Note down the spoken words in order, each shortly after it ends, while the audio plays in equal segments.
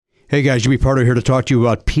Hey guys, Jimmy Pardo here to talk to you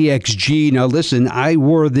about PXG. Now listen, I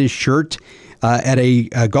wore this shirt at a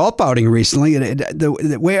golf outing recently, and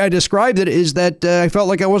the way I described it is that I felt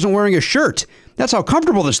like I wasn't wearing a shirt. That's how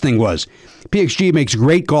comfortable this thing was. PXG makes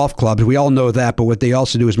great golf clubs. We all know that, but what they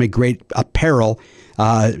also do is make great apparel.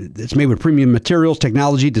 It's made with premium materials,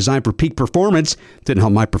 technology, designed for peak performance. Didn't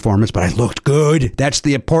help my performance, but I looked good. That's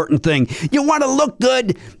the important thing. You want to look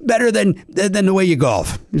good better than the way you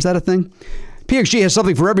golf. Is that a thing? PXG has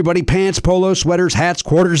something for everybody. Pants, polos, sweaters, hats,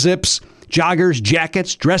 quarter zips, joggers,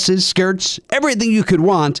 jackets, dresses, skirts, everything you could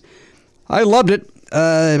want. I loved it.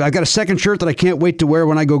 I've got a second shirt that I can't wait to wear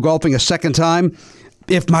when I go golfing a second time,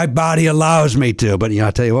 if my body allows me to. But,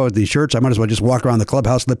 I'll tell you what, with these shirts, I might as well just walk around the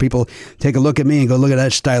clubhouse and let people take a look at me and go, look at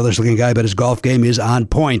that stylish-looking guy, but his golf game is on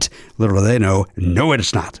point. Little do they know, no,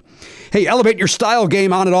 it's not. Hey, elevate your style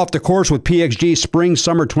game on and off the course with PXG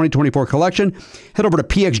Spring/Summer 2024 collection. Head over to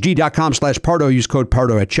pxg.com/Pardo. Use code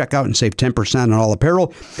Pardo at checkout and save 10% on all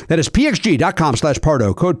apparel. That is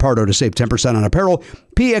pxg.com/Pardo. Code Pardo to save 10% on apparel.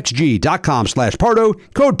 pxg.com/Pardo.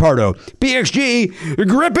 Code Pardo. PXG,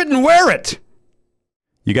 grip it and wear it.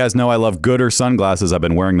 You guys know I love Gooder sunglasses. I've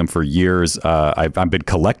been wearing them for years. I've been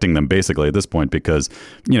collecting them basically at this point because,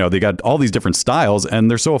 they got all these different styles and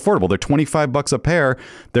they're so affordable. They're $25 a pair.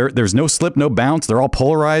 There's no slip, no bounce. They're all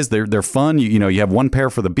polarized. They're fun. You have one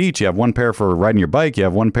pair for the beach. You have one pair for riding your bike. You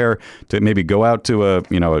have one pair to maybe go out to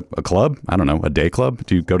a club. I don't know, a day club.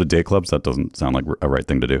 Do you go to day clubs? That doesn't sound like a right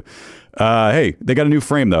thing to do. Hey, they got a new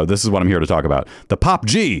frame though. This is what I'm here to talk about. The Pop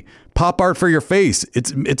G. Pop art for your face.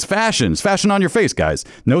 It's fashion. It's fashion on your face, guys.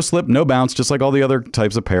 No slip, no bounce, just like all the other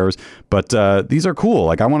types of pairs. But these are cool.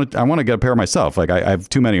 Like I want to get a pair myself. Like I have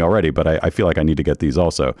too many already, but I feel like I need to get these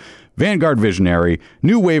also. Vanguard Visionary,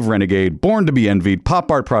 New Wave Renegade, Born to be Envied, Pop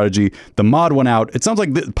Art Prodigy. The mod went out. It sounds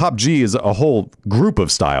like the Pop G is a whole group of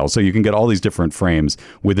styles, so you can get all these different frames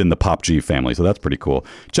within the Pop G family. So that's pretty cool.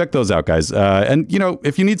 Check those out, guys. And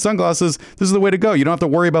if you need sunglasses, this is the way to go. You don't have to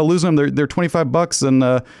worry about losing them. They're $25,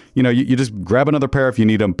 and you just grab another pair if you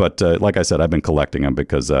need them. But like I said, I've been collecting them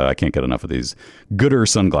because I can't get enough of these Gooder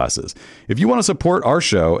sunglasses. If you want to support our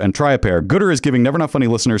show and try a pair, Gooder is giving Never Not Funny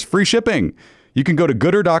listeners free shipping. You can go to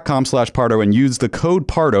gooder.com/Pardo and use the code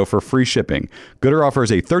Pardo for free shipping. Gooder offers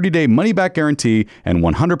a 30-day money-back guarantee and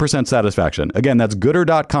 100% satisfaction. Again, that's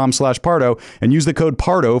gooder.com/Pardo and use the code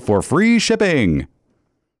Pardo for free shipping.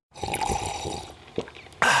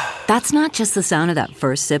 That's not just the sound of that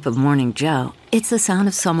first sip of Morning Joe. It's the sound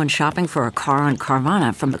of someone shopping for a car on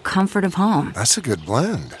Carvana from the comfort of home. That's a good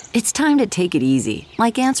blend. It's time to take it easy,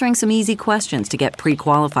 like answering some easy questions to get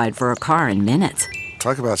pre-qualified for a car in minutes.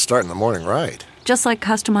 Talk about starting the morning right. Just like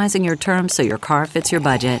customizing your terms so your car fits your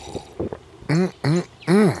budget.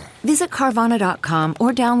 Visit Carvana.com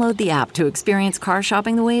or download the app to experience car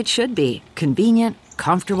shopping the way it should be. Convenient,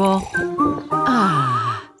 comfortable.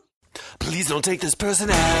 Please don't take this person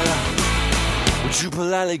out. Would you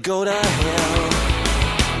politely go to hell?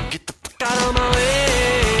 Get the fuck out of my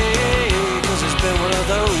way, 'cause it's been one of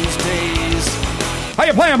those days. How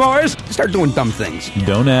you playing, boys? Start doing dumb things.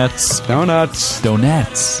 Donuts.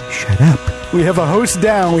 Shut up. We have a host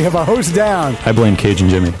down. I blame Cajun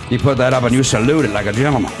Jimmy. You put that up and you saluted like a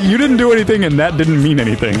gentleman. You didn't do anything and that didn't mean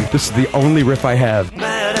anything. This is the only riff I have.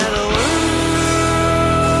 Mad at the world.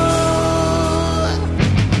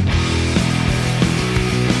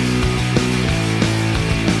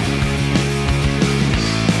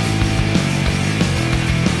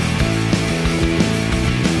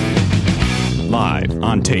 Live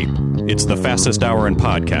on tape. It's the fastest hour in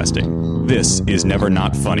podcasting. This is Never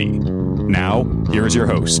Not Funny. Now, here's your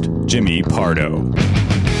host, Jimmy Pardo.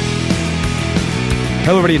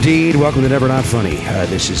 Hello, everybody, indeed. Welcome to Never Not Funny.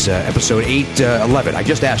 This is episode 811. I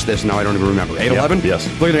just asked this, now I don't even remember. 811? Yep, yes.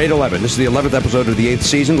 Look at 811. This is the 11th episode of the 8th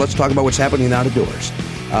season. Let's talk about what's happening out of doors.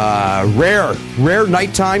 Rare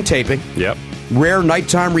nighttime taping. Yep. Rare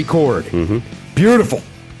nighttime record. Mm-hmm. Beautiful.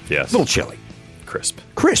 Yes. A little chilly.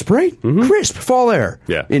 Crisp, right? Mm-hmm. Crisp fall air.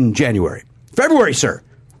 Yeah. In January. February, sir.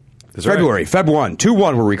 That's February. Right. Feb 1.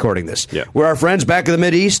 2-1 we're recording this. Yeah. We're our friends back in the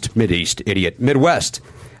Midwest,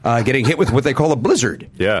 getting hit with what they call a blizzard.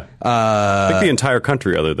 Yeah. I think the entire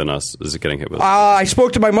country, other than us, is getting hit with it. I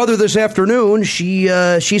spoke to my mother this afternoon. She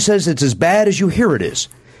says it's as bad as you hear it is.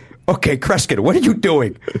 Okay, Kreskin, what are you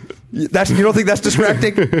doing? You don't think that's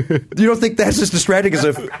distracting? You don't think that's as distracting as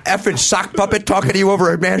a effing sock puppet talking to you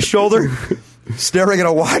over a man's shoulder? Staring at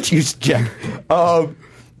a watch? You check. All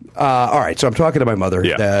right, so I'm talking to my mother.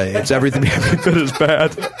 Yeah. It's everything bit as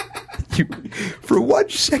bad. For 1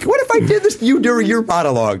 second, what if I did this to you during your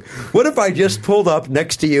monologue? What if I just pulled up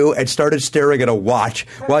next to you and started staring at a watch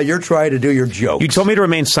while you're trying to do your joke? You told me to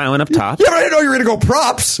remain silent up top. Yeah, but I didn't know you were going to go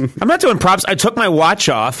props. I'm not doing props. I took my watch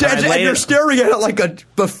off. And you're staring at it like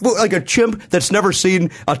a chimp that's never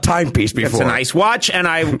seen a timepiece before. It's a nice watch, and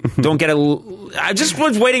I don't get I just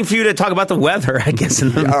was waiting for you to talk about the weather, I guess,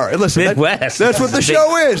 in the all right, listen, Midwest. That's what the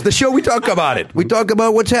show is. The show, we talk about it. We talk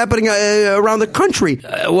about what's happening around the country.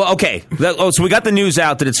 Well, okay. So we got the news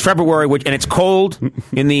out that it's February, and it's cold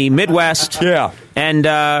in the Midwest. Yeah. And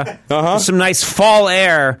some nice fall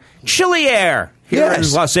air, chilly air here in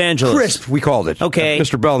Los Angeles. Crisp, we called it. Okay.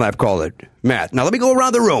 Mr. Belknap called it. Matt, now let me go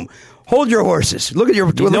around the room. Hold your horses. Look at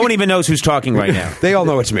your... No one even knows who's talking right now. They all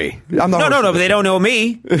know it's me. I'm the No, but they don't know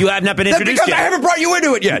me. You have not been introduced because yet. I haven't brought you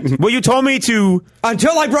into it yet. Well, you told me to...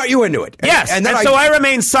 Until I brought you into it. Yes, and so I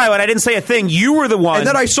remained silent. I didn't say a thing. You were the one. And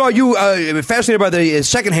then I saw you fascinated by the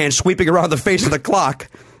second hand sweeping around the face of the clock.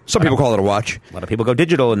 Some people call it a watch. A lot of people go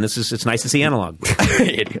digital, and it's nice to see analog.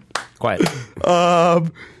 Quiet.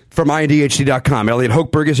 From INDHD.com. Elliot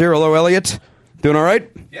Hochberg is here. Hello, Elliot. Doing all right?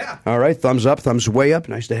 Yeah. All right. Thumbs up, thumbs way up.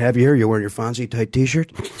 Nice to have you here. You're wearing your Fonzie tight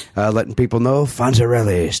T-shirt. Letting people know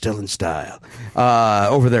Fonzarelli is still in style.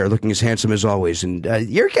 Over there, looking as handsome as always. And I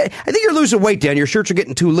think you're losing weight, Dan. Your shirts are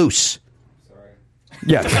getting too loose. Sorry.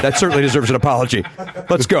 Yeah, that certainly deserves an apology.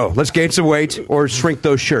 Let's go. Let's gain some weight or shrink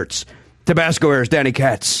those shirts. Tabasco Air's Danny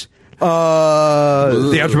Katz.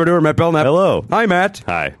 The entrepreneur, Matt Belknap. Hello. Hi, Matt.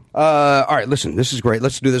 Hi. All right, listen, this is great.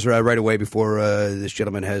 Let's do this right away before this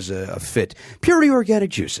gentleman has a fit. Purity Organic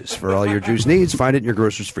Juices. For all your juice needs, find it in your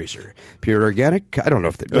grocer's freezer. Pure Organic, I don't know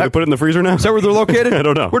if they They put it in the freezer now? Is that where they're located? I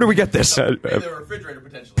don't know. Where do we get this? refrigerator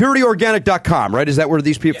potentially. PurityOrganic.com, right? Is that where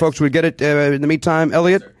these folks would get it in the meantime,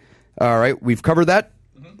 Elliot? Yes, all right, we've covered that.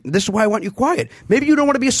 Mm-hmm. This is why I want you quiet. Maybe you don't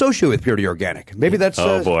want to be associated with Purity Organic. Maybe that's...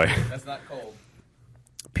 Oh, boy. That's not cold.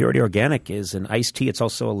 Purity Organic is an iced tea. It's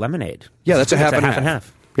also a lemonade. Yeah, that's a half and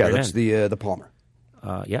half. Yeah, Very that's the Palmer.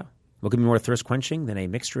 Yeah. What could be more thirst quenching than a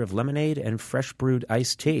mixture of lemonade and fresh brewed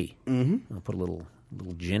iced tea? Mm-hmm. I'll put a little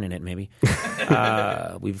gin in it, maybe.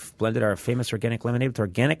 We've blended our famous organic lemonade with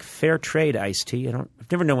organic fair trade iced tea. I've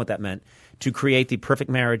never known what that meant, to create the perfect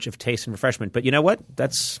marriage of taste and refreshment. But you know what?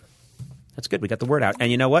 That's good. We got the word out. And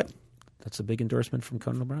you know what? That's a big endorsement from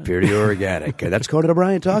Conan O'Brien. Purity Organic. That's Conan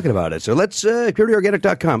O'Brien talking about it. So let's,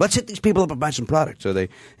 PurityOrganic.com. Let's hit these people up and buy some product. So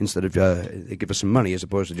instead of, they give us some money as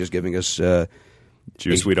opposed to just giving us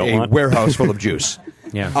juice we don't want. A warehouse full of juice.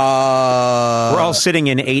 Yeah. We're all sitting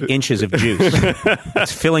in 8 inches of juice.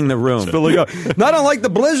 It's filling the room. It's filling up. Not unlike the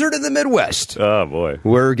blizzard in the Midwest. Oh, boy.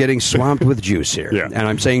 We're getting swamped with juice here. Yeah. And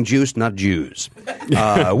I'm saying juice, not Jews.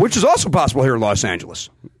 Which is also possible here in Los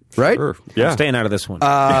Angeles. Right? Sure. Yeah. I'm staying out of this one.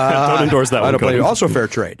 Don't endorse that one. I don't blame you. Also fair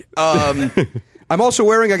trade. I'm also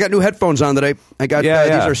wearing, I got new headphones on today. I got, these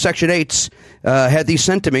are Section 8s. Had these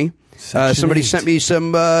sent to me. Somebody sent me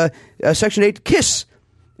some Section 8 Kiss.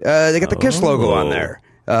 They got the Kiss logo on there.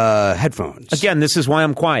 Headphones. Again, this is why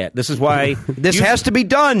I'm quiet. This is why... This has to be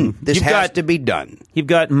done. This has to be done. You've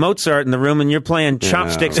got Mozart in the room and you're playing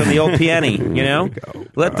chopsticks on the old piano, you know?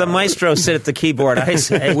 Let the maestro sit at the keyboard, I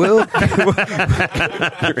say.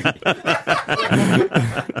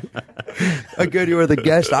 Good, you are the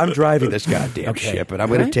guest. I'm driving this goddamn ship, and I'm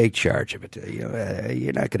going to take charge of it.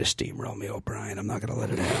 You're not going to steamroll me, O'Brien. I'm not going to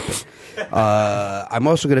let it happen. I'm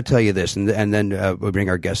also going to tell you this, and then we'll bring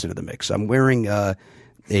our guest into the mix. I'm wearing a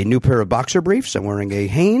new pair of boxer briefs. I'm wearing a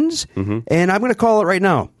Hanes, and I'm going to call it right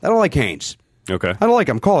now. I don't like Hanes. Okay. I don't like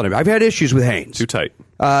them. I'm calling it. I've had issues with Hanes. Too tight.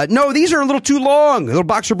 No, these are a little too long. A little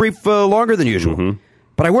boxer brief longer than usual.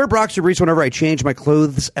 But I wear boxer briefs whenever I change my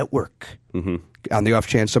clothes at work. On the off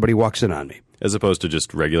chance somebody walks in on me. As opposed to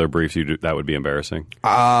just regular briefs, that would be embarrassing.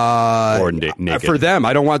 Or naked. For them,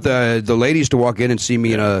 I don't want the ladies to walk in and see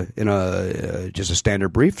me in a just a standard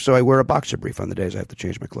brief. So I wear a boxer brief on the days I have to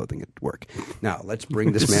change my clothing at work. Now let's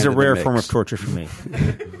bring this. This man is a to rare the mix. form of torture for me,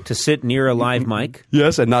 to sit near a live mic.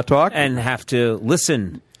 Yes, and not talk, and have to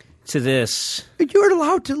listen to this. You're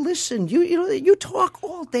allowed to listen. You talk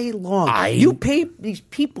all day long. You pay these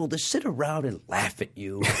people to sit around and laugh at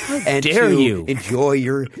you. And dare you enjoy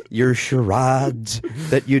your charades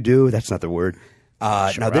that you do. That's not the word.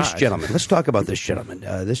 Now this gentleman. Let's talk about this gentleman.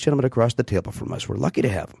 This gentleman across the table from us. We're lucky to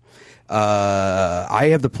have him. I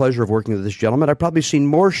have the pleasure of working with this gentleman. I've probably seen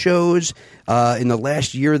more shows in the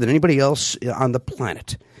last year than anybody else on the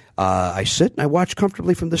planet. I sit and I watch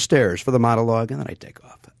comfortably from the stairs for the monologue, and then I take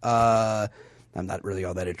off. I'm not really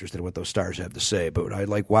all that interested in what those stars have to say, but I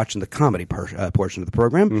like watching the comedy portion of the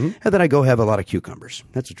program, and then I go have a lot of cucumbers.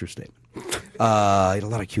 That's a true statement. I had a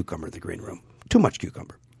lot of cucumber in the green room. Too much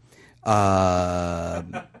cucumber.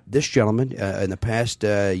 this gentleman in the past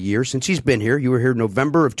year since he's been here. You were here in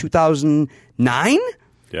November of 2009?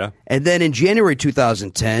 Yeah. And then in January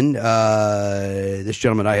 2010, this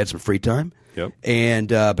gentleman and I had some free time. Yep. And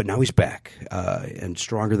but now he's back and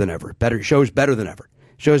stronger than ever. Shows better than ever.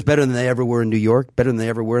 Shows better than they ever were in New York, better than they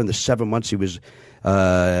ever were in the 7 months he was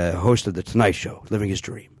host of The Tonight Show, living his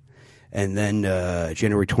dream. And then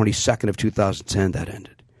January 22nd of 2010, that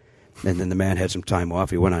ended. And then the man had some time off.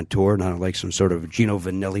 He went on tour, not like some sort of Gino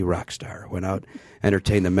Vanelli rock star. Went out,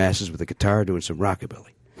 entertained the masses with a guitar, doing some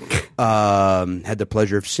rockabilly. Had the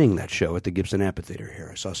pleasure of seeing that show at the Gibson Amphitheater here.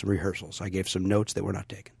 I saw some rehearsals. I gave some notes that were not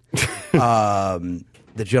taken.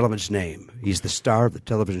 The gentleman's name, he's the star of the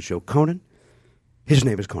television show Conan. His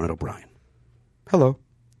name is Conan O'Brien. Hello.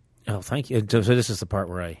 Oh, thank you. So this is the part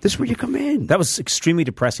where This is where you come in. That was extremely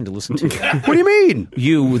depressing to listen to. What do you mean?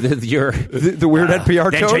 The weird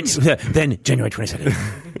NPR tones? Then January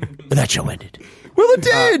 22nd, that show ended. Well, it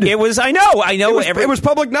did. It was, I know. It was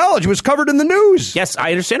public knowledge. It was covered in the news. Yes,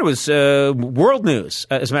 I understand. It was world news,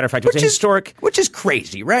 as a matter of fact. It was historic. Which is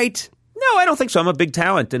crazy, right? No, I don't think so. I'm a big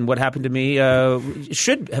talent, and what happened to me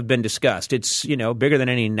should have been discussed. It's, bigger than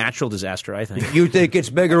any natural disaster, I think. You think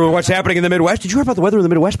it's bigger than what's happening in the Midwest? Did you hear about the weather in the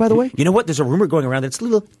Midwest, by the way? You know what? There's a rumor going around that it's a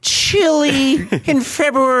little chilly in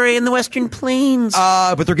February in the Western Plains.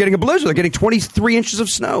 But they're getting a blizzard. They're getting 23 inches of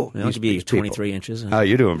snow. It could be 23 inches. How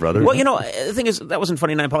you doing, brother? Well, the thing is, that wasn't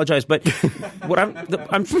funny, and I apologize, but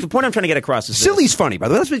the point I'm trying to get across is silly's funny, by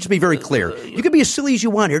the way. Let's just be very clear. You can be as silly as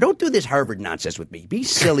you want here. Don't do this Harvard nonsense with me. Be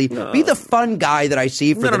silly. Be the fun guy that I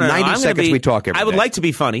see for the 90 seconds we talk every day. I would like to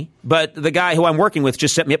be funny, but the guy who I'm working with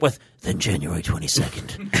just set me up with, then January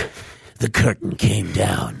 22nd, the curtain came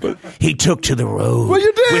down. He took to the road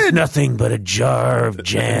with nothing but a jar of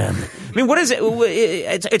jam. I mean, what is it?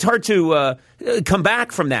 It's hard to come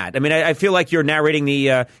back from that. I mean, I feel like you're narrating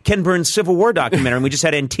the Ken Burns Civil War documentary, and we just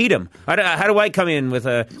had Antietam. How do I come in with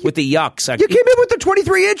the yucks? You came in with the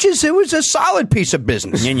 23 inches. It was a solid piece of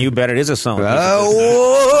business. And you bet it is a solid piece of business.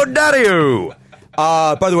 Oh, daddy-o.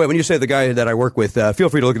 By the way, when you say the guy that I work with, feel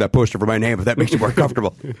free to look at that poster for my name if that makes you more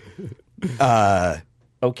comfortable.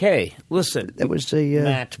 Okay, listen. That was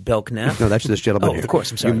Matt Belknap. No, that's this gentleman. Oh, here. of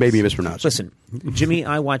course. I'm sorry. You maybe mispronounced. Listen, Jimmy,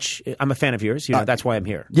 I'm a fan of yours. That's why I'm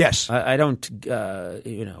here. Yes. I don't.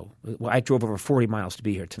 I drove over 40 miles to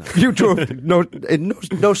be here tonight. You drove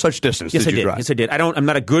no such distance. Yes, did I did. Drive? Yes, I did. I'm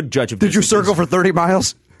not a good judge of. Did you circle for 30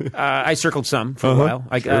 miles? I circled some for a while.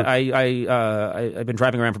 I've been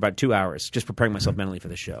driving around for about 2 hours, just preparing myself mentally for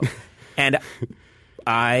the show, and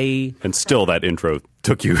still that intro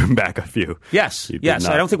took you back a few. Yes.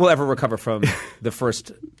 I don't think we'll ever recover from the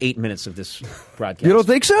first 8 minutes of this broadcast. You don't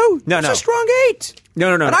think so? No. It's a strong 8.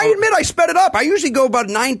 No. And I admit I sped it up. I usually go about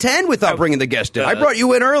 9:10 without bringing the guest in. I brought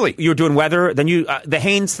you in early. You were doing weather. Then the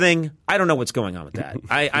Haynes thing. I don't know what's going on with that.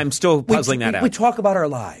 I'm still puzzling that out. We talk about our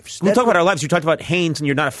lives. We talk about our lives. You talked about Haynes, and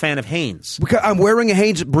you're not a fan of Haynes. Because I'm wearing a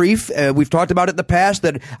Haynes brief. We've talked about it in the past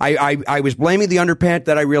that I was blaming the underpant.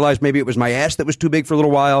 That I realized maybe it was my ass that was too big for a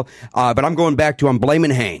little while. But I'm going back to I'm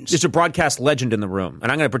blaming Haynes. There's a broadcast legend in the room, and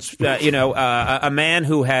I'm going to, a man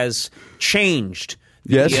who has changed.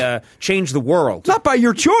 Yes. Change the world. Not by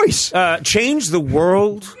your choice. Change the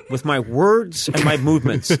world with my words and my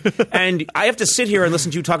movements. And I have to sit here and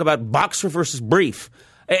listen to you talk about boxer versus brief.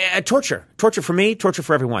 Torture. Torture for me, torture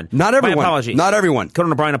for everyone. Not everyone. My apology. Not everyone.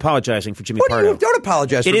 Conan O'Brien apologizing for Jimmy Pardo. Don't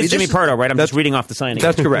apologize for me. It is Jimmy Pardo, right? I'm just reading off the signing.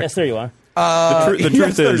 That's correct. Yes, there you are. The truth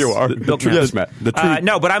yes, there is, you are. Yes, Matt. The truth.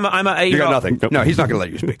 No, but I'm a you got nothing. No, he's not going to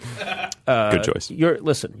let you speak. Good choice.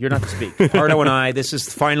 You're not to speak. Pardo and I. This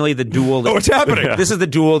is finally the duel. What's happening? Yeah. This is the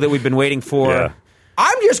duel that we've been waiting for. Yeah.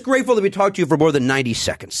 I'm just grateful that we talked to you for more than 90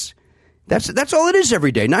 seconds. That's all it is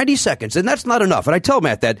every day, 90 seconds, and that's not enough. And I tell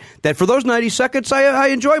Matt that for those 90 seconds, I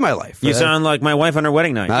enjoy my life. You sound like my wife on her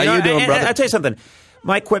wedding night. How you doing, brother? I'll tell you something.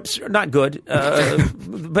 My quips are not good,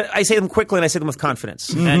 but I say them quickly and I say them with confidence,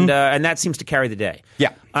 and that seems to carry the day.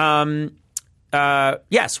 Yeah.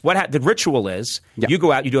 Yes. The ritual is you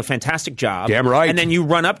go out, you do a fantastic job. Damn right. And then you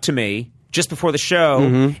run up to me just before the show,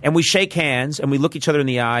 and we shake hands and we look each other in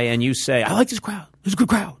the eye, and you say, "I like this crowd. It's a good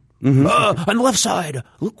crowd." On the left side, a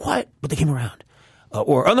little quiet, but they came around.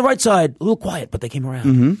 Or on the right side, a little quiet, but they came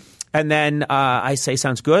around. And then I say,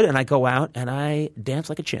 sounds good, and I go out and I dance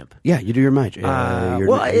like a chimp. Yeah, you do your magic.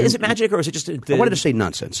 Is it magic or is it just... I wanted to say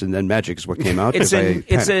nonsense, and then magic is what came out. It's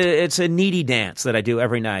a needy dance that I do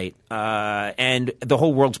every night, and the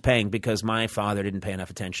whole world's paying because my father didn't pay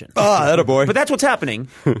enough attention. That a boy. But that's what's happening,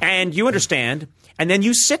 and you understand, and then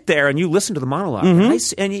you sit there and you listen to the monologue,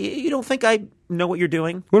 and you don't think I know what you're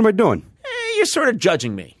doing? What am I doing? you're sort of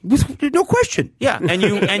judging me. No question. Yeah, and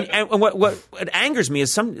you and what angers me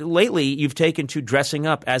is lately you've taken to dressing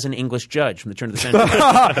up as an English judge from the turn of the century.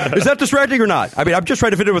 Is that distracting or not? I mean, I'm just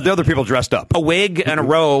trying to fit in with the other people dressed up. A wig and a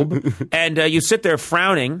robe, and you sit there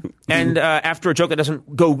frowning, and after a joke that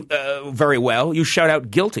doesn't go very well, you shout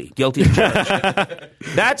out guilty as judge.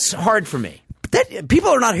 That's hard for me.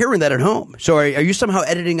 People are not hearing that at home. So are you somehow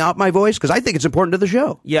editing out my voice? Because I think it's important to the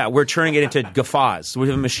show. Yeah, we're turning it into guffaws. We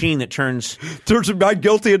have a machine that turns my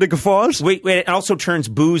guilty into guffaws? It also turns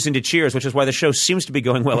boos into cheers, which is why the show seems to be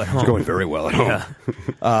going well at home. It's going very well at home. Yeah.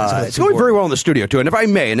 It's going very well in the studio, too. And if I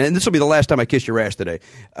may, and this will be the last time I kiss your ass today,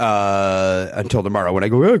 until tomorrow when I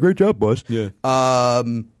go, great job, boss. Yeah.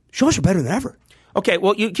 Shows are better than ever. Okay,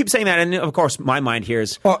 well, you keep saying that, and of course, my mind here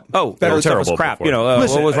is, that was terrible crap. Before.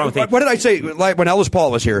 Listen, what was wrong with it? What did I say when Ellis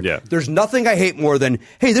Paul was here? Yeah. There's nothing I hate more than,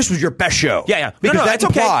 hey, this was your best show. Yeah. Because that that's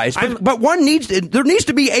implies, okay. but there needs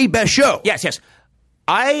to be a best show. Yes.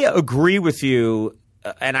 I agree with you,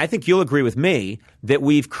 and I think you'll agree with me, that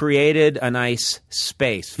we've created a nice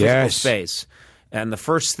space, physical space. And the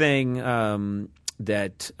first thing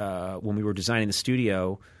that when we were designing the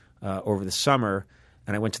studio over the summer,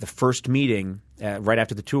 and I went to the first meeting right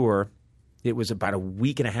after the tour. It was about a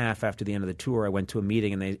week and a half after the end of the tour. I went to a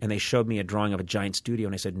meeting, and they showed me a drawing of a giant studio,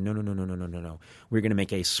 and I said, no. We're going to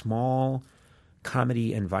make a small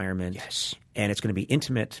comedy environment, and it's going to be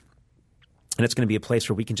intimate, and it's going to be a place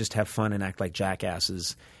where we can just have fun and act like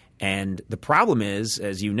jackasses. And the problem is,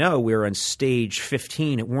 as you know, we're on stage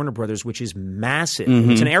 15 at Warner Brothers, which is massive. Mm-hmm.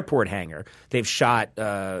 It's an airport hangar. They've shot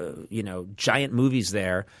giant movies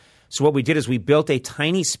there. So what we did is we built a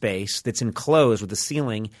tiny space that's enclosed with a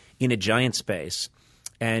ceiling in a giant space.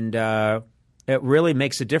 And it really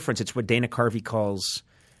makes a difference. It's what Dana Carvey calls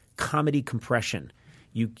comedy compression.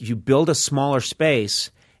 You build a smaller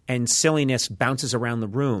space and silliness bounces around the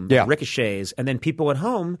room, ricochets. And then people at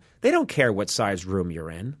home, they don't care what size room you're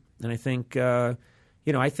in. And I think, I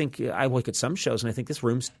look at some shows and I think this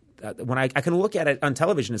room's when I can look at it on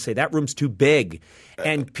television and say that room's too big,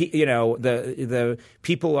 and the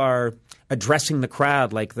people are addressing the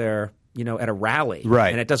crowd like they're at a rally,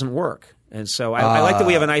 right? And it doesn't work. And so I like that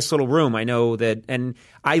we have a nice little room. I know that, and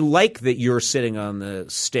I like that you're sitting on the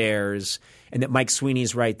stairs and that Mike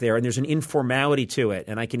Sweeney's right there, and there's an informality to it,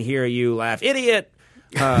 and I can hear you laugh, idiot.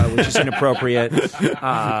 Which is inappropriate.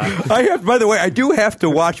 By the way, I do have to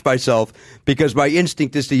watch myself because my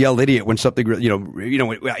instinct is to yell "idiot" when something,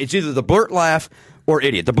 it's either the blurt laugh or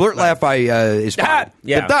idiot. The blurt laugh is fine.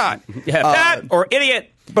 Or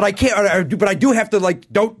idiot. But I can't. But I do have to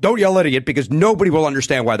don't yell "idiot" because nobody will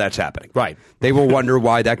understand why that's happening. Right. They will wonder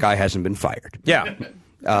why that guy hasn't been fired. Yeah.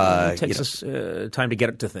 It takes us time to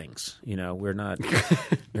get to things. We're not.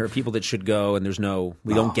 There are people that should go, and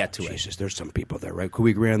we don't get to it. Jesus, there's some people there, right? Could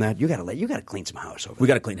we agree on that? You got to clean some house over there. We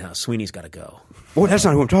got to clean house. Sweeney's got to go. Oh, that's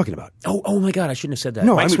not who I'm talking about. Oh my God, I shouldn't have said that.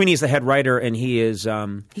 No, Mike Sweeney is the head writer, and he is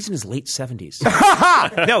he's in his late 70s.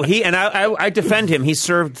 No, I defend him. He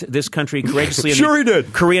served this country courageously in the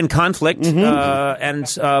Korean conflict,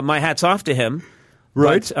 and my hat's off to him.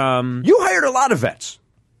 Right. But, you hired a lot of vets.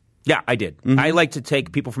 Yeah, I did. Mm-hmm. I like to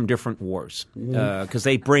take people from different wars because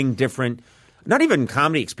they bring different, not even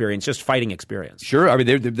comedy experience, just fighting experience. Sure. I mean,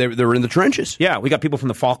 they were in the trenches. Yeah, we got people from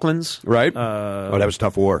the Falklands. Right. That was a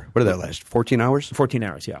tough war. What did that last? 14 hours? 14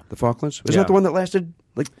 hours, yeah. The Falklands? Was that the one that lasted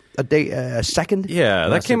like a day, a second? Yeah,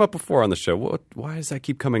 that came up before on the show. Why does that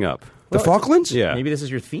keep coming up? The Falklands? Yeah. Maybe this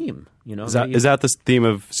is your theme. Is that the theme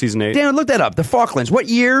of season 8? Dan, look that up. The Falklands. What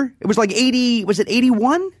year? It was like 80. Was it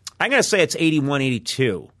 81? I'm going to say it's 81,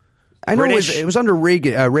 82. I know it was under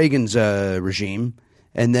Reagan's regime,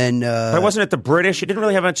 and then. But wasn't it the British? It didn't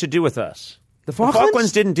really have much to do with us. The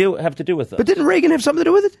Falklands didn't have to do with us. But didn't Reagan have something to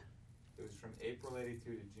do with it? It was from April 82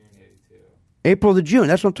 to June 82. April to June.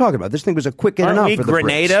 That's what I'm talking about. This thing was a quick in and out for the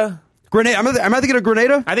Grenada? Grenada. Am I thinking of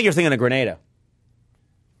Grenada? I think you're thinking of Grenada.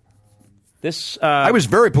 I was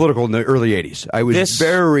very political in the early 80s. I was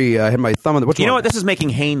very had my thumb on the. You know what? This is making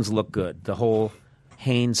Haynes look good. The whole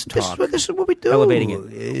Haynes talk. This is what we do. Elevating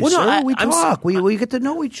it. Well, no, we talk. We get to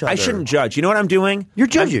know each other. I shouldn't judge. You know what I'm doing? You're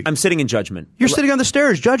judging. I'm sitting in judgment. You're sitting on the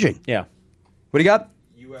stairs judging. Yeah. What do you got?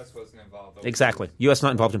 U.S. wasn't involved. Exactly. U.S. not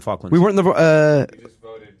involved in Falklands. We weren't in the. We just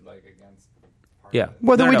voted against. Yeah.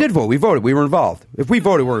 Well, then we did vote. We voted. We were involved. If we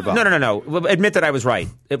voted, we were involved. No. Well, admit that I was right.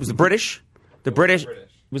 It was the British. The British. It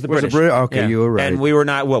was the British. Okay, yeah. You were right. And we were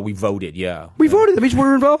not. Well, we voted. Yeah. We voted. That means we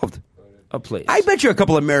were involved. Oh, please. I bet you a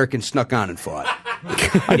couple of Americans snuck on and fought.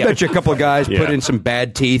 I bet you a couple of guys put in some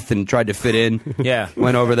bad teeth and tried to fit in. Yeah.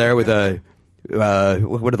 Went over there with a,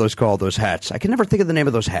 what are those called, those hats? I can never think of the name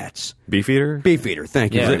of those hats. Beefeater? Beefeater,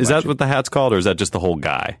 thank you. Is that what the hat's called, or is that just the whole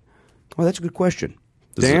guy? Oh, that's a good question.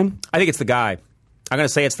 Dan? I think it's the guy. I'm going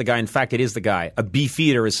to say it's the guy. In fact, it is the guy. A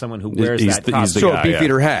beefeater is someone who wears He's that the costume. So a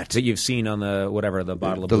beefeater hat. that you've seen on the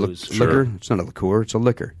bottle of The booze. liquor? It's not a liqueur. It's a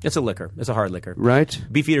liquor. It's a liquor. It's a hard liquor. Right?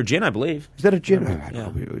 Beefeater gin, I believe. Is that a gin?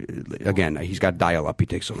 Yeah. Again, he's got dial-up. He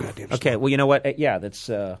takes so goddamn Okay, well, you know what? Yeah, that's...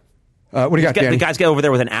 What do you got, the Danny? guy's got over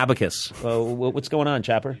there with an abacus. What's going on,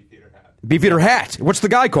 Chapper? Beefeater hat. What's the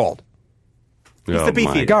guy called? He's the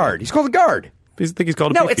beefeater. Guard. He's called the guard. I think he's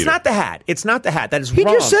called a No, beefeater. it's not the hat. It's not the hat. That is He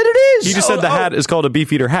wrong. just said it is. He just said the hat is called a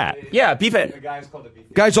beefeater hat. Yeah, beefeater. Guy's called a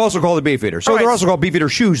beefeater. Guys also called the beefeater. So All right. they're also called beefeater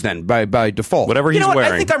shoes then by default. Whatever You he's know what?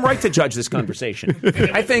 wearing. I think I'm right to judge this conversation.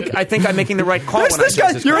 I think I'm making the right call That's when this I judge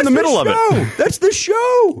guy. this You're in the That's middle of it. show. That's the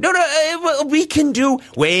show. No, well, we can do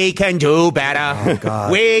better. Oh,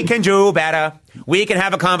 God. We can do better. We can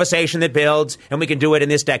have a conversation that builds, and we can do it in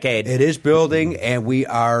this decade. It is building, and we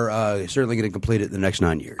are certainly going to complete it in the next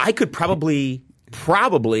 9 years. I could probably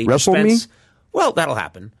Wrestle me? dispense. Well, that'll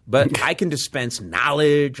happen. But I can dispense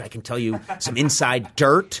knowledge. I can tell you some inside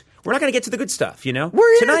dirt. We're not going to get to the good stuff, you know.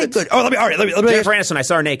 We're into tonight. the good. Oh, let me. Jennifer Aniston, I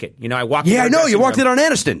saw her naked. You know, I walked. Yeah, I into her know. You dressing walked room. in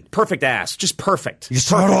on Aniston. Perfect ass, just perfect. You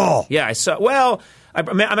saw it all. Yeah, I saw. Well, I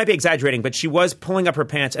might be exaggerating, but she was pulling up her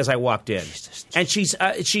pants as I walked in, and she's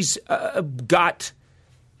got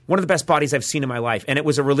one of the best bodies I've seen in my life, and it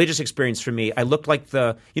was a religious experience for me. I looked like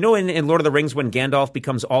in Lord of the Rings when Gandalf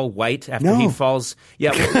becomes all white after he falls.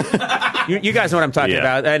 Yeah, you guys know what I'm talking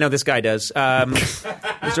about. I know this guy does.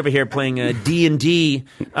 He's over here playing D&D.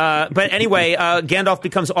 But anyway, Gandalf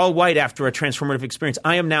becomes all white after a transformative experience.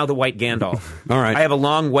 I am now the white Gandalf. All right. I have a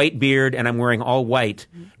long white beard, and I'm wearing all white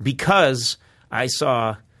because I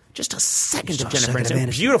saw just a second of Jennifer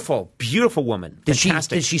Aniston. Beautiful, beautiful woman. Did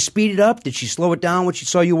Fantastic. she speed it up? Did she slow it down when she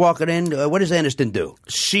saw you walking in? What does Aniston do?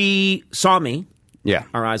 She saw me. Yeah,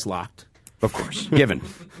 Our eyes locked. of course. Given.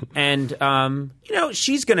 And,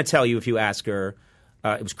 she's going to tell you if you ask her,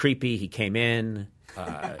 it was creepy. He came in.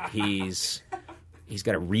 He's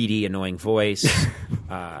got a reedy, annoying voice.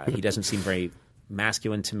 He doesn't seem very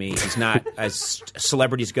masculine to me. He's not, as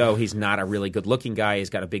celebrities go, he's not a really good-looking guy. He's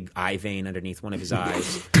got a big eye vein underneath one of his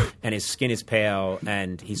eyes, and his skin is pale,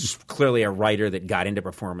 and he's clearly a writer that got into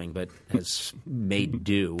performing but has made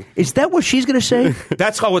do. Is that what she's going to say?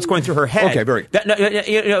 That's all what's going through her head. Okay, very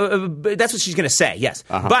good. That's what she's going to say, yes.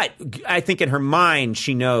 Uh-huh. But I think in her mind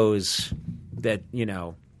she knows that,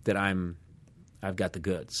 that I've got the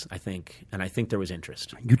goods, I think. And I think there was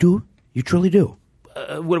interest. You do? You truly do?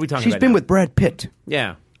 What are we talking She's about been now? with Brad Pitt.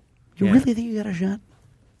 Yeah. You Yeah. really think you got a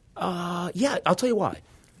shot? Yeah, I'll tell you why.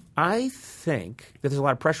 I think that there's a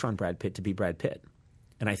lot of pressure on Brad Pitt to be Brad Pitt.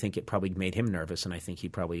 And I think it probably made him nervous, and I think he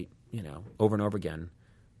probably, over and over again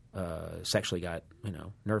sexually got,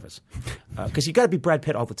 nervous. Because you got to be Brad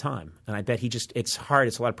Pitt all the time. And I bet it's hard.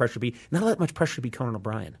 It's a lot of pressure to be, not that much pressure to be Conan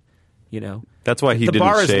O'Brien, That's why he the didn't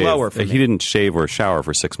bar is shave. lower for He me. didn't shave or shower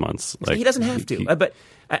for 6 months. He doesn't have to. But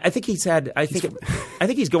I think he's had. I think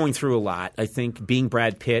he's going through a lot. I think being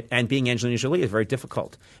Brad Pitt and being Angelina Jolie is very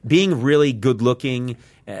difficult. Being really good-looking,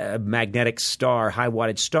 magnetic star,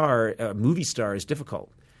 high-wattage star, movie star is difficult.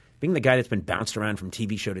 Being the guy that's been bounced around from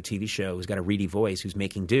TV show to TV show, who's got a reedy voice, who's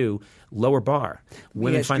making do, lower bar.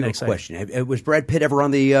 Women find that exciting. Question. Was Brad Pitt ever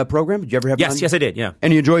on the program? Did you ever have him on? Yes, I did. Yeah,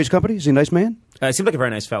 And you enjoy his company? Is he a nice man? seemed like a very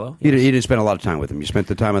nice fellow. You didn't spend a lot of time with him. You spent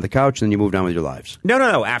the time on the couch, and then you moved on with your lives. No.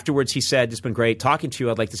 Afterwards, he said, "It's been great talking to you.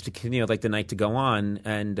 I'd like this to continue. I'd like the night to go on,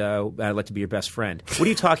 and I'd like to be your best friend." What are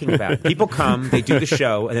you talking about? People come, they do the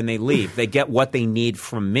show, and then they leave. They get what they need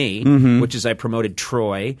from me, which is I promoted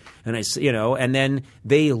Troy, and and then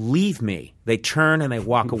they leave me. They turn and they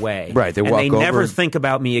walk away. Right, they and walk they over. never think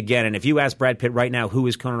about me again. And if you ask Brad Pitt right now who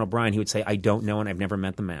is Conan O'Brien, he would say, "I don't know, and I've never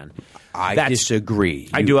met the man." I disagree.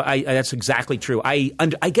 I do. That's exactly true. I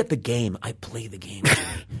get the game. I play the game, Jimmy.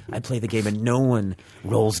 I play the game, and no one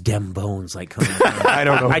rolls dem bones like Conan O'Brien. I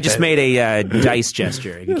don't know. I just made a dice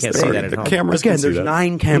gesture. You can't see that at home. Cameras Again, can see there's that.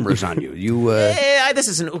 9 cameras on you. This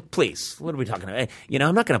isn't. Please, what are we talking about?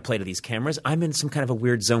 I'm not going to play to these cameras. I'm in some kind of a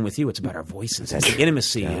weird zone with you. It's about our voices. It's the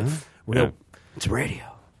intimacy of real. It's radio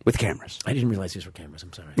with cameras. I didn't realize these were cameras.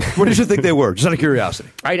 I'm sorry. What did you think they were? Just out of curiosity.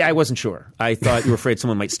 I wasn't sure. I thought you were afraid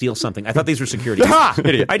someone might steal something. I thought these were security. Ha!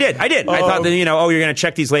 Idiot. I did. I thought that, you're going to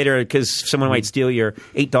check these later because someone might steal your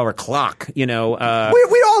 $8 clock, We all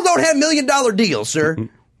don't have $1 million deals, sir.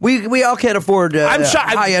 We all can't afford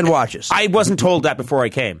high-end watches. I wasn't told that before I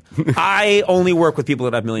came. I only work with people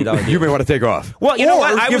that have $1 million deals. You may want to take off. Well, you know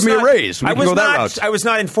what? I give was me not, a raise. We I can was go that not. route. I was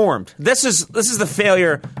not informed. This is the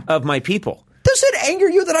failure of my people. Does it anger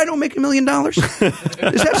you that I don't make $1 million? Is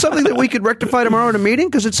that something that we could rectify tomorrow in a meeting?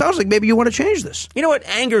 Because it sounds like maybe you want to change this. You know what?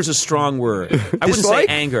 Anger is a strong word. I wouldn't say Dislike?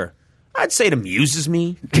 anger. I'd say it amuses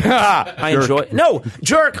me. I enjoy it. No,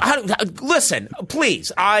 jerk. Listen,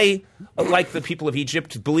 please. I, like the people of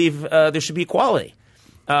Egypt, believe there should be equality.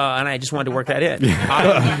 And I just wanted to work that in.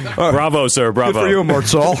 Bravo, sir. Bravo. Good for you,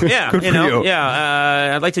 Martzal. Yeah, Good for you.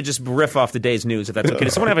 Yeah. I'd like to just riff off the day's news, if that's okay.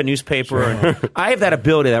 Does someone have a newspaper? And I have that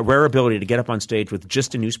ability, that rare ability, to get up on stage with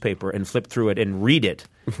just a newspaper and flip through it and read it,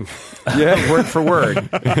 word for word,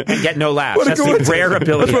 and get no laughs. That's the rare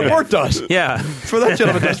ability. That's what Mort does. Yeah, that's what that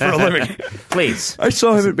gentleman does for a living. Please. I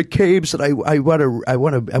saw him at McCabe's, and I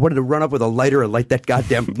wanted to run up with a lighter and light that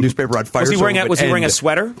goddamn newspaper on fire. Was he wearing a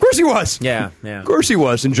sweater? Of course he was. Yeah. Of course he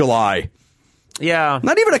was in July. Yeah,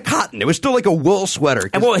 not even a cotton. It was still like a wool sweater.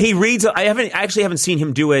 And well, he reads. I actually haven't seen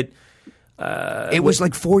him do it. It was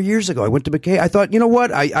like 4 years ago. I went to McKay. I thought, you know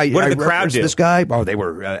what? What did the crowd do? This guy. Oh, they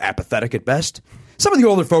were apathetic at best. Some of the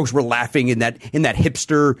older folks were laughing in that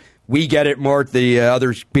hipster. We get it, Mort. The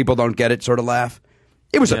other people don't get it. Sort of laugh.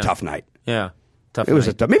 It was a tough night. Yeah, tough. It was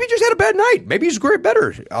a tough. Maybe he just had a bad night. Maybe he's great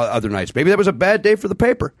better other nights. Maybe that was a bad day for the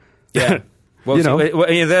paper. Yeah. Well,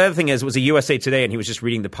 the other thing is, it was a USA Today, and he was just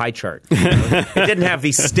reading the pie chart. It didn't have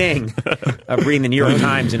the sting of reading the New York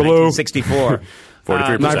Times in 1964.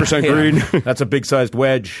 43% green. That's a big-sized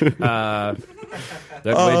wedge. That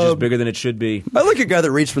wedge is bigger than it should be. I like a guy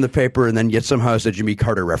that reads from the paper and then yet somehow has a Jimmy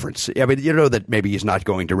Carter reference. I mean, you know that maybe he's not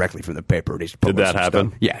going directly from the paper. And he's did that happen?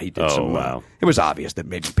 Stuff. Yeah, he did. Oh, wow. It was obvious that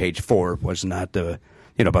maybe page 4 was not...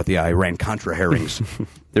 about the Iran-Contra herrings.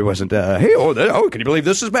 There wasn't, can you believe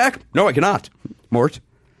this is back? No, I cannot. Mort?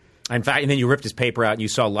 In fact, and then you ripped his paper out and you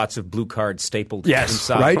saw lots of blue cards stapled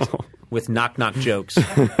inside. Right? With knock-knock jokes.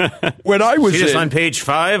 When I was See this on page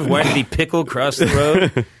 5? Why did he pickle cross the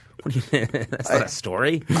road? That's not a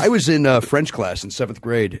story. I was in French class in 7th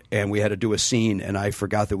grade, and we had to do a scene, and I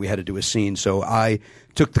forgot that we had to do a scene. So I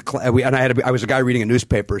took I was a guy reading a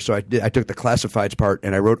newspaper, so I took the classifieds part,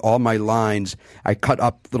 and I wrote all my lines. I cut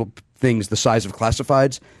up little things the size of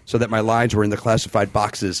classifieds so that my lines were in the classified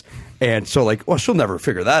boxes. And so she'll never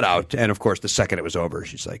figure that out. And of course, the second it was over,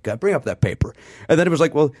 she's like, bring up that paper. And then it was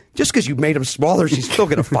like, well, just because you made them smaller, she's still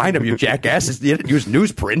going to find them, you jackasses. You didn't use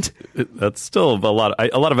newsprint. That's still a lot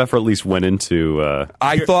of effort at least went into...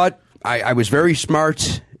 I thought I was very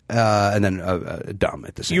smart and then dumb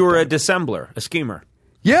at the same time. You were a dissembler, a schemer.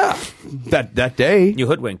 Yeah, that day. You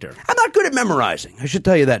hoodwinked her. I'm not good at memorizing. I should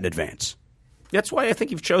tell you that in advance. That's why I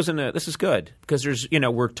think you've chosen this is good, because there's,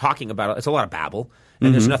 we're talking about, it's a lot of babble,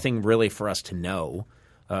 and there's nothing really for us to know.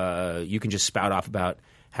 You can just spout off about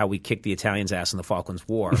how we kicked the Italians' ass in the Falklands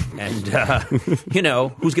War, and,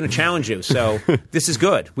 who's going to challenge you. So this is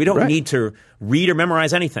good. We don't need to read or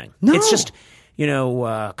memorize anything. No. It's just,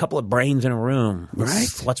 a couple of brains in a room. Right.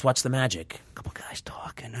 Let's watch the magic. A couple guys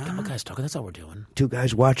talking. A couple guys talking. That's all we're doing. 2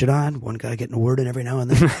 guys watch it on. 1 guy getting a word in every now and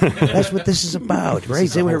then. That's what this is about, right?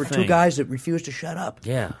 There were 2 guys that refuse to shut up.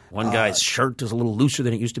 Yeah. One guy's shirt is a little looser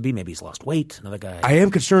than it used to be. Maybe he's lost weight. Another guy. I am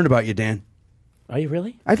concerned about you, Dan. Are you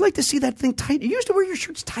really? I'd like to see that thing tight. You used to wear your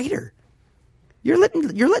shirts tighter. You're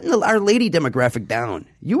letting our lady demographic down.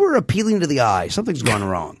 You were appealing to the eye. Something's gone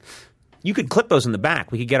wrong. You could clip those in the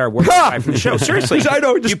back. We could get our work from the show. Seriously. I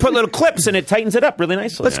know. You put little clips and it tightens it up really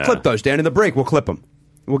nicely. Let's clip those, Dan. In the break, we'll clip them.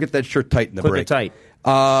 We'll get that shirt tight in the break. Clip it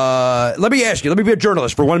tight. Let me ask you. Let me be a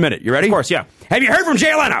journalist for 1 minute. You ready? Of course, yeah. Have you heard from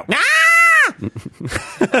Jay Leno? You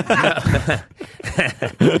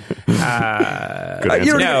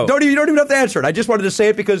don't even have to answer it. I just wanted to say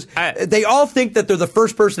it because they all think that they're the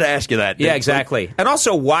first person to ask you that. Yeah, exactly. And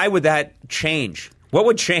also, why would that change? What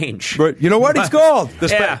would change? But you know what? He's called.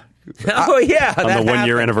 Oh, yeah. On the 1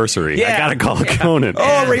 year anniversary. Yeah. I got to call Conan.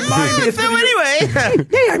 Oh, remind me. So anyway.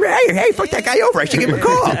 Hey, fuck that guy over. I should give him a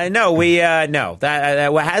call. No.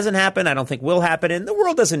 That what hasn't happened, I don't think will happen, and the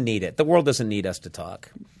world doesn't need it. The world doesn't need us to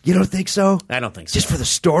talk. You don't think so? I don't think so. Just for the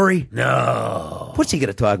story? No. What's he going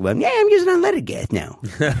to talk about? Yeah, I'm using unleaded gas now.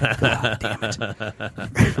 Oh, damn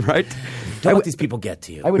it. Right? Don't let these people get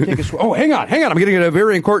to you. I would take a... Oh, hang on. I'm getting a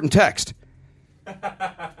very important text.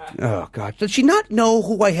 Oh, God. Does she not know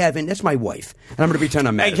who I have in? That's my wife. And I'm going to pretend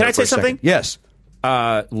I'm mad. Hey, can I say something? Yes.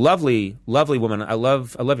 Lovely woman. I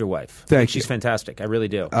love your wife. Thank you. She's fantastic. I really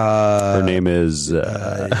do. Her name is...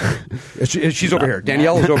 she's over here.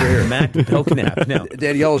 Danielle is over here. Matt Belknap. No.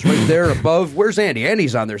 Danielle is right there above. Where's Andy?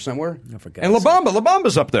 Andy's on there somewhere. I forgot. And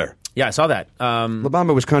LaBamba's up there. Yeah, I saw that.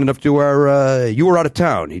 LaBamba was kind enough to do our You Were Out of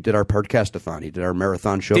Town. He did our podcast-a-thon. He did our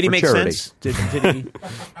marathon show for charity. Did he make sense?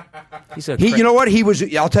 Did he? You know what?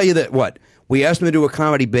 I'll tell you that, we asked him to do a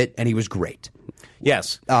comedy bit, and he was great.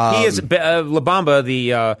 Yes. He is LaBamba,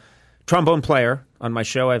 the trombone player on my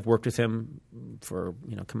show. I've worked with him for,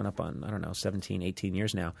 coming up on, 17, 18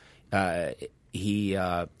 years now. He's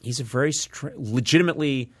a very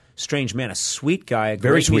legitimately strange man, a sweet guy, a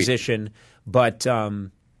Very great sweet. musician, but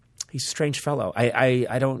he's a strange fellow.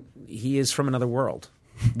 I don't. He is from another world.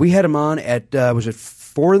 We had him on at was it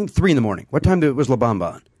 3 in the morning? What time was La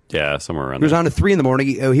Bamba on? Yeah, somewhere around He was there. on at 3 in the morning.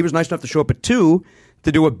 He was nice enough to show up at 2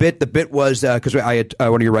 to do a bit. The bit was because I had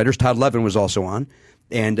one of your writers, Todd Levin, was also on.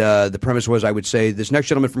 And the premise was, I would say, this next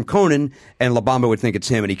gentleman from Conan, and La Bamba would think it's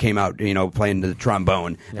him, and he came out, playing the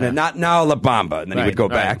trombone. Yeah. And not now La Bamba. And then he would go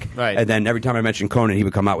back. Right. And then every time I mentioned Conan, he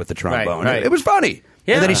would come out with the trombone. Right. It was funny.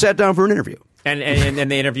 Yeah. And then he sat down for an interview. And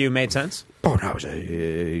the interview made sense? Oh, no,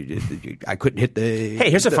 I couldn't hit the... Hey,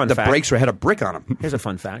 here's a fun the fact. brakes had a brick on them. Here's a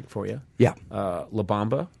fun fact for you. Yeah. La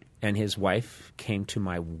Bamba and his wife came to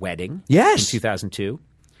my wedding Yes. in 2002,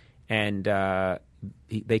 and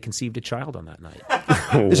they conceived a child on that night.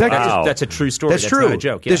 Is that That's a true story. That's true. Not a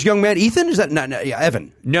joke. Yeah. This young man, Ethan, is that not? Yeah,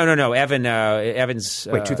 Evan. No. Evan's.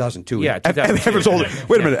 Wait, 2002. Yeah, 2002. Evan's older.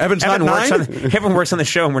 Wait a minute. Evan's Evan not 9? Evan works on the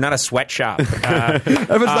show, and we're not a sweatshop. Evan's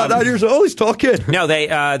not 9 years old. He's a tall kid. No,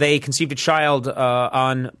 they conceived a child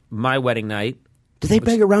on my wedding night. Did they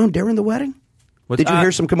bang around during the wedding? Did you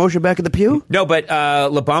hear some commotion back at the pew? No, but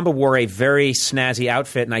La Bamba wore a very snazzy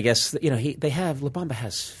outfit, and I guess La Bamba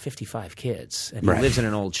has 55 kids, and he lives in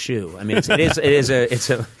an old shoe. I mean,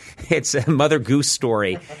 it's a Mother Goose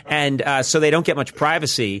story, and so they don't get much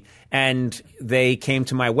privacy. And they came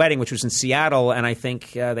to my wedding, which was in Seattle, and I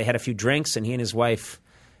think they had a few drinks, and he and his wife.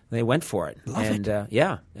 They went for it. Love it.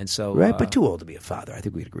 Yeah. And so. Right, but too old to be a father. I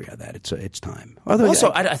think we'd agree on that. It's time.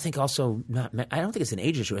 Also, I think also not. I don't think it's an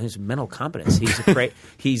age issue. I think it's mental competence.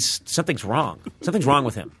 Something's wrong. Something's wrong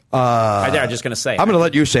with him. I'm just going to say. I'm going to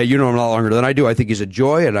let you say. You know him a lot longer than I do. I think he's a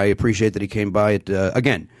joy, and I appreciate that he came by at 3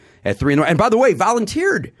 in the morning. And by the way,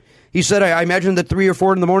 volunteered. He said, I imagine that 3 or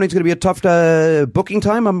 4 in the morning is going to be a tough booking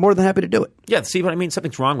time. I'm more than happy to do it. Yeah, see what I mean?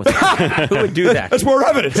 Something's wrong with him. Who would do that? That's more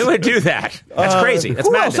evidence. Who would do that? That's crazy. That's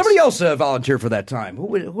who madness. else? Somebody else volunteered for that time.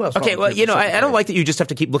 Who else? Okay, well, I don't like that you just have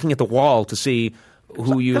to keep looking at the wall to see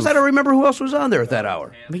who you... Because I don't remember who else was on there at that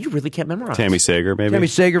hour. I mean, you really can't memorize. Tammy Sager, maybe? Tammy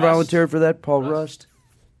Sager volunteered for that. Paul Rust.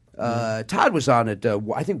 Todd was on it,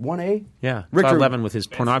 I think, 1A. Yeah, Richard Todd Levin with his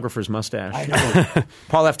pornographer's mustache. I know.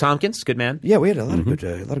 Paul F. Tompkins, good man. Yeah, we had a lot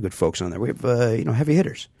of good folks on there. We have heavy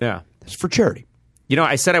hitters. Yeah, it's for charity.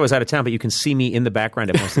 I said I was out of town, but you can see me in the background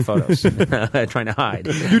of most of the photos, trying to hide.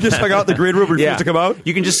 You just hung out in the green room, refused to come out?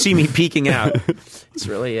 You can just see me peeking out. It's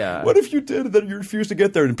really... What if you did, and then you refused to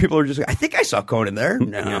get there, and people are just I think I saw Conan there.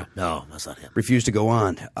 No, that's not him. Refused to go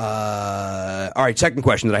on. All right, second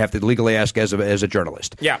question that I have to legally ask as a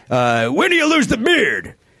journalist. Yeah. When do you lose the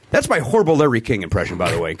beard? That's my horrible Larry King impression,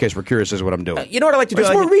 by the way, in case we're curious as to what I'm doing. You know what I like to do?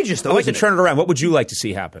 It's more Regis, though, I like to isn't turn it around. What would you like to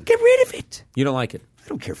see happen? Get rid of it. You don't like it? I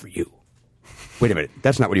don't care for you. Wait a minute.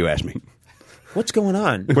 That's not what you asked me. What's going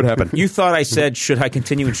on? What happened? You thought I said, should I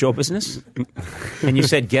continue in show business? And you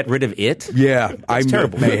said, get rid of it? Yeah, I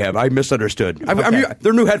terrible. may have. I misunderstood. Okay.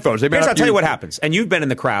 They're new headphones. I'll tell you what happens. And you've been in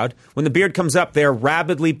the crowd. When the beard comes up, they're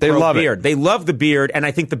rabidly pro love it. beard. They love the beard, and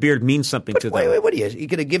I think the beard means something to them. Wait, what are you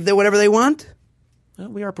going to give them whatever they want? Well,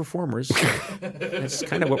 we are performers. That's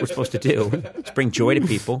kind of what we're supposed to do. Just bring joy to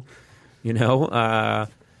people,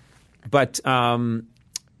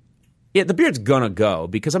 Yeah, the beard's gonna go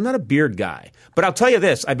because I'm not a beard guy. But I'll tell you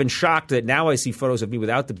this: I've been shocked that now I see photos of me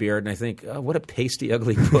without the beard, and I think, oh, what a pasty,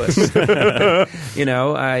 ugly puss. I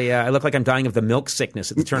look like I'm dying of the milk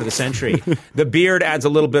sickness at the turn of the century. The beard adds a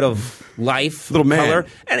little bit of life, little color,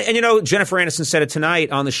 man. and Jennifer Aniston said it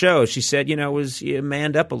tonight on the show. She said, you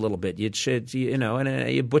manned up a little bit. You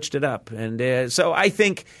butched it up, and so I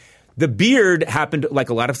think the beard happened like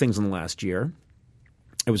a lot of things in the last year.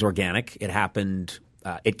 It was organic. It happened.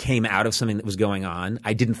 It came out of something that was going on.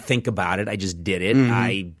 I didn't think about it. I just did it. Mm-hmm.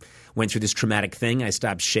 I went through this traumatic thing. I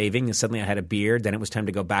stopped shaving, and suddenly I had a beard. Then it was time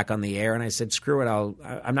to go back on the air, and I said, screw it.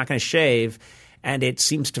 I'm not going to shave. And it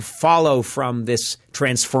seems to follow from this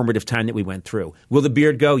transformative time that we went through. Will the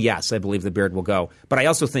beard go? Yes, I believe the beard will go. But I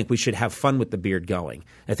also think we should have fun with the beard going.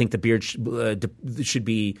 I think the beard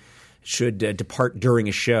should depart during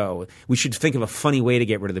a show. We should think of a funny way to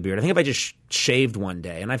get rid of the beard. I think if I just shaved one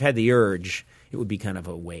day, and I've had the urge, it would be kind of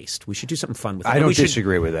a waste. We should do something fun with it. I don't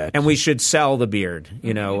disagree with that. And we should sell the beard.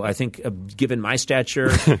 I think given my stature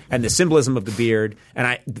and the symbolism of the beard,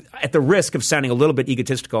 and at the risk of sounding a little bit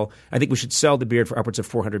egotistical, I think we should sell the beard for upwards of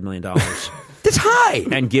 $400 million. That's high!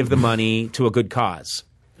 And give the money to a good cause.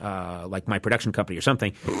 Like my production company or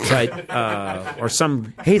something, but or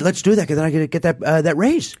some. Hey, let's do that because then I get that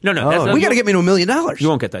raise. No, we got to get me to $1 million. You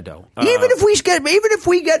won't get that dough. Even if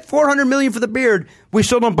we get $400 million for the beard, we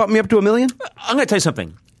still don't bump me up to $1 million. I'm going to tell you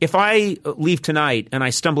something. if I leave tonight and I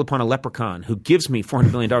stumble upon a leprechaun who gives me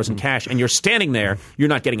 $400 million in cash, and you're standing there, you're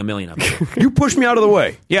not getting $1 million of it. You push me out of the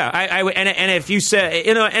way. Yeah, and if you say,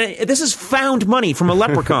 and this is found money from a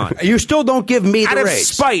leprechaun. You still don't give me the out of raise.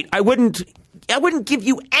 spite, I wouldn't give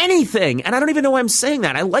you anything, and I don't even know why I'm saying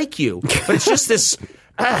that. I like you, but it's just this,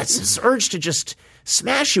 it's this urge to just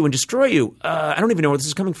smash you and destroy you. I don't even know where this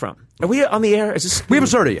is coming from. Are we on the air? We haven't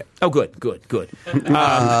started yet. Oh, good. No,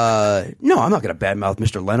 I'm not going to badmouth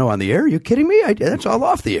Mr. Leno on the air. Are you kidding me? That's all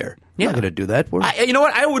off the air. I'm not going to do that. You know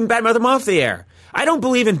what? I wouldn't badmouth him off the air. I don't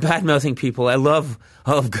believe in badmouthing people. I love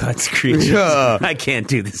God's creatures. I can't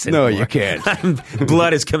do this anymore. No, you can't.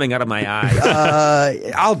 Blood is coming out of my eyes.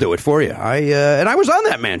 I'll do it for you. And I was on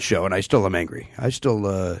that man's show, and I still am angry. I still,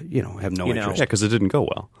 have no interest. Yeah, because it didn't go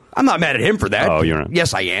well. I'm not mad at him for that. Oh, you're not.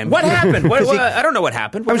 Yes, I am. What happened? I don't know what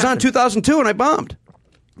happened. I was on 2002, and I bombed.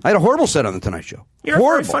 I had a horrible set on the Tonight Show. You're a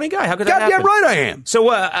very funny guy. How could that happen? Goddamn right I am. So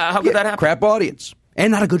how could that happen? Crap audience.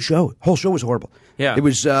 And not a good show. The whole show was horrible. Yeah. It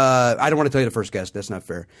was, I don't want to tell you the first guest. That's not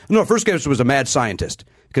fair. No, first guest was a mad scientist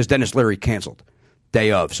because Dennis Leary canceled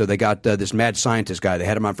day of. So they got this mad scientist guy. They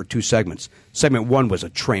had him on for 2 segments. Segment 1 was a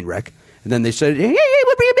train wreck. And then they said, hey,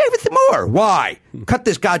 we'll bring you back with some more. Why? Cut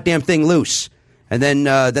this goddamn thing loose. And then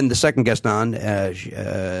the second guest on,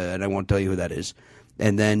 and I won't tell you who that is.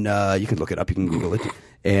 And then you can look it up. You can Google it.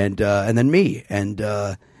 And then me. And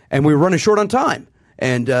we were running short on time.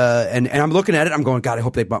 And I'm looking at it. I'm going, God, I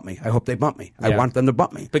hope they bump me. I hope they bump me. I want them to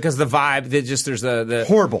bump me. Because the vibe, there's the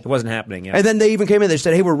horrible. It wasn't happening. Yeah. And then they even came in. They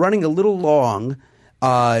said, hey, we're running a little long,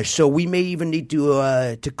 so we may even need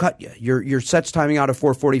to cut you. Your set's timing out at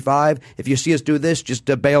 4:45. If you see us do this, just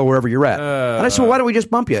bail wherever you're at. And I said, well, why don't we just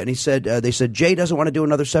bump you? And he said, they said, Jay doesn't want to do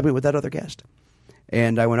another segment with that other guest.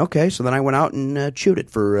 And I went, okay. So then I went out and chewed it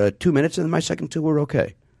for 2 minutes, and then my second 2 were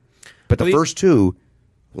okay. But the first 2...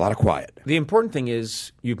 a lot of quiet. The important thing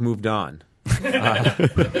is you've moved on. You have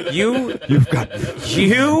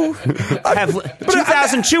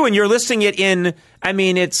 2002, and you're listing it in. I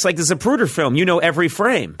mean, it's like the Zapruder film. You know every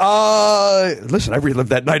frame. Listen, I relived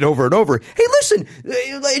that night over and over. Hey, listen,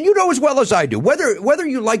 you know as well as I do whether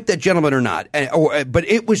you like that gentleman or not. But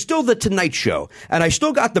it was still the Tonight Show, and I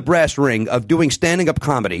still got the brass ring of doing standing up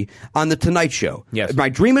comedy on the Tonight Show. Yes. My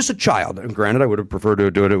dream as a child. And granted, I would have preferred to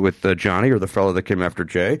do it with Johnny or the fellow that came after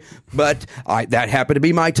Jay, but that happened to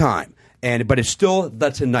be my time. But it's still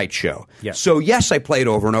the Tonight Show. Yeah. So, yes, I played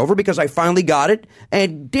over and over because I finally got it,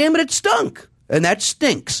 and damn it, it stunk. And that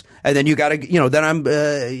stinks. And then you got to, then I'm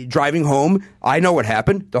driving home. I know what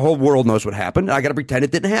happened. The whole world knows what happened. I got to pretend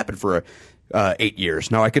it didn't happen for 8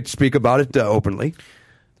 years. Now, I could speak about it openly.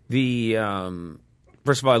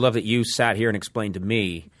 First of all, I love that you sat here and explained to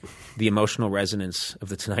me the emotional resonance of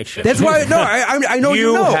the Tonight Show. That's why, I know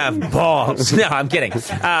you know. You have balls. No, I'm kidding.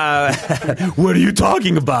 What are you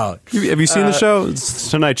talking about? Have you seen the show? It's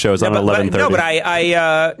Tonight Show. It's on 11:30. No, but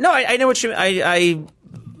I know what you.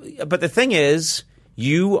 But the thing is,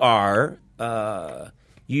 you are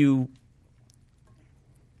you.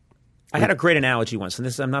 I had a great analogy once, and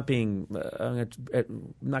this I'm not going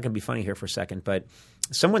to be funny here for a second, but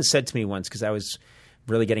someone said to me once, because I was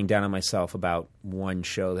really getting down on myself about one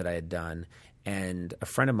show that I had done, and a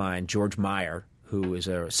friend of mine, George Meyer, who is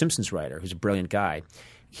a Simpsons writer, who's a brilliant guy,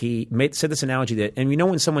 he said this analogy that, and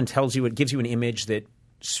when someone tells you, it gives you an image that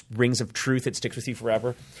rings of truth that sticks with you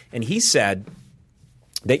forever, and he said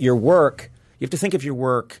that your work, you have to think of your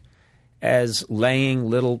work as laying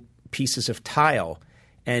little pieces of tile,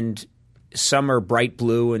 and some are bright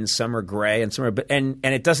blue and some are gray and some are, and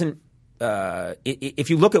it doesn't. If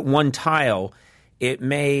you look at one tile, it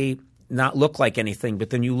may not look like anything,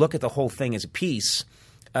 but then you look at the whole thing as a piece.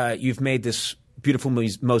 You've made this beautiful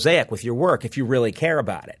mosaic with your work if you really care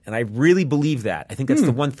about it, and I really believe that. I think that's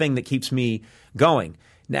the one thing that keeps me going.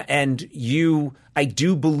 Now, and I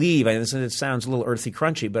do believe. I know it sounds a little earthy,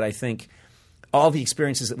 crunchy, but I think all the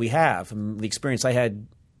experiences that we have, the experience I had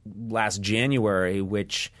last January,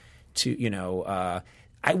 which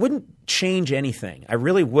I wouldn't change anything. I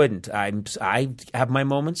really wouldn't. I have my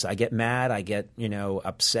moments. I get mad. I get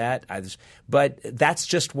upset. But that's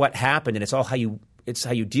just what happened, and it's all how you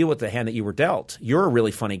deal with the hand that you were dealt. You're a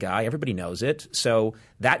really funny guy. Everybody knows it. So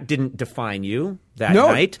that didn't define you that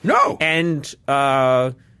night. No. And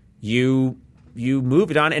you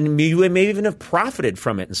moved on, and you may even have profited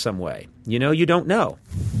from it in some way. You don't know.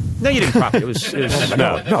 No, you didn't profit. It was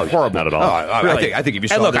no, horrible. Not at all. Really. I think if you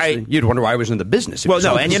saw this, you'd wonder why I was in the business. Well,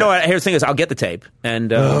 no, and you know what? Here's the thing: is I'll get the tape, and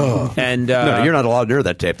no, you're not allowed near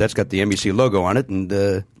that tape. That's got the NBC logo on it, and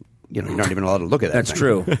you're not even allowed to look at that. That's thing.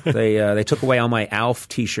 true. They took away all my Alf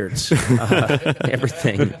T-shirts,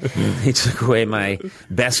 everything. They took away my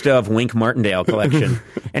best of Wink Martindale collection.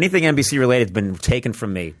 Anything NBC related has been taken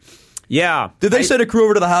from me. Yeah. Did they send a crew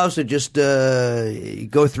over to the house and just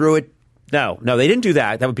go through it? No, they didn't do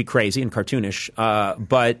that. That would be crazy and cartoonish.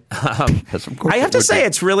 But I have to say,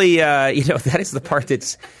 it's really, that is the part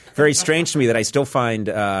that's very strange to me that I still find.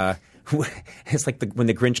 It's like when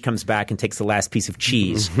the Grinch comes back and takes the last piece of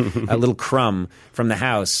cheese, a little crumb from the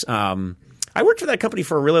house. I worked for that company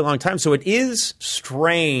for a really long time, so it is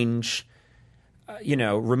strange,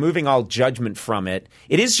 removing all judgment from it.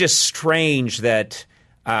 It is just strange that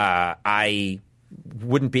I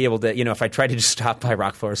wouldn't be able to, if I tried to just stop by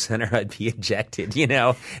Rockefeller Center, I'd be ejected.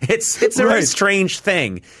 It's a very strange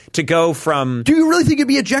thing to go from. Do you really think you'd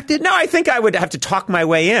be ejected? No, I think I would have to talk my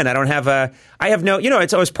way in. I have no,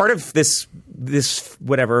 it's always part of this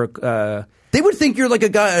whatever. They would think you're like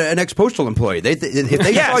an ex-postal employee. If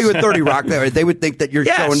they saw you at 30 Rock, they would think that you're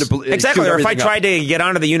showing to exactly. Or if I tried to get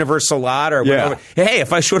onto the Universal lot or whatever. Hey,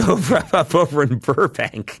 if I showed up over in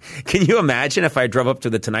Burbank, can you imagine if I drove up to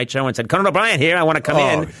the Tonight Show and said, Conan O'Brien here, I want to come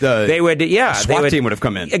in? They would, SWAT team would have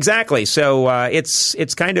come in. Exactly. So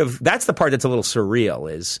it's kind of, that's the part that's a little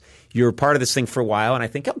surreal is you're part of this thing for a while and I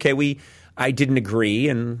think, okay, I didn't agree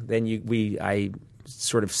and then I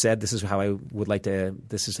sort of said, this is how I would like to.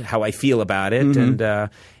 This is how I feel about it, and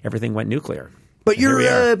everything went nuclear. But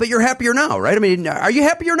you're happier now, right? I mean, are you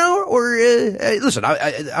happier now, or listen?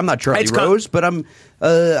 I'm not Charlie Rose, but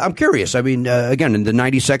I'm curious. I mean, again, in the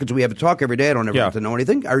 90 seconds we have to talk every day, I don't ever have to know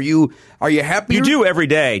anything. Are you happier? You do every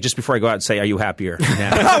day. Just before I go out and say, "Are you happier?"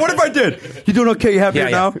 Now? What if I did? You doing okay? You happier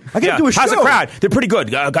now? I got to do a show. How's the crowd? They're pretty good.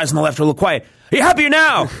 Guys on the left are a little quiet. Are you happier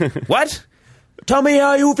now? What? Tell me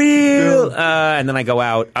how you feel. And then I go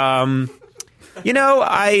out. I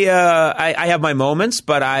have my moments,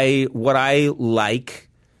 but what I like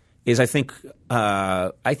is I think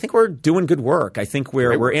we're doing good work. I think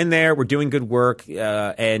we're in there. We're doing good work,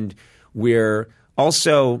 and we've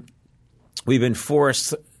been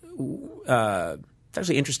forced. It's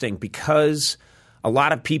actually interesting because a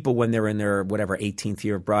lot of people, when they're in their 18th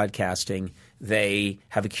year of broadcasting, they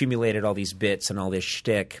have accumulated all these bits and all this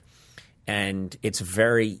shtick. And it's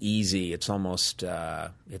very easy. It's almost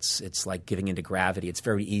it's like giving into gravity. It's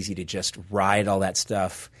very easy to just ride all that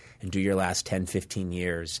stuff and do your last 10, 15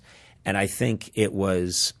 years. And I think it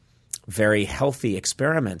was very healthy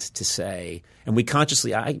experiment to say, and we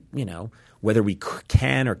consciously, whether we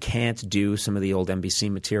can or can't do some of the old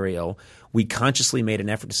NBC material, we consciously made an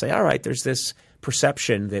effort to say, all right, there's this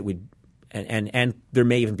perception that and there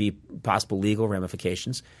may even be possible legal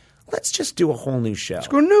ramifications. Let's just do a whole new show. Let's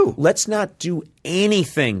go new. Let's not do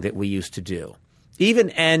anything that we used to do.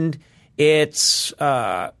 And it's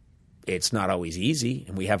not always easy,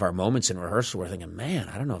 and we have our moments in rehearsal where we're thinking, man,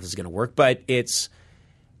 I don't know if this is going to work, but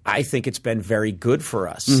I think it's been very good for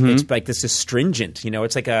us. It's like this is stringent.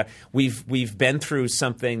 It's like we've been through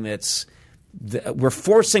something we're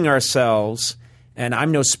forcing ourselves. And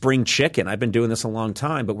I'm no spring chicken. I've been doing this a long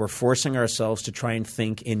time, but we're forcing ourselves to try and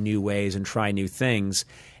think in new ways and try new things.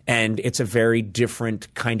 And it's a very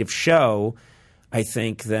different kind of show, I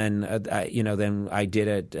think, than I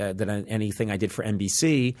did than anything I did for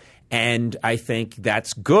NBC. And I think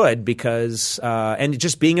that's good because and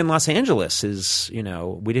just being in Los Angeles is,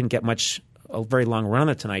 we didn't get a very long run on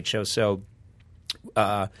the Tonight Show, so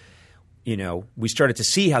we started to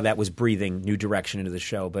see how that was breathing new direction into the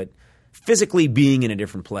show, but physically being in a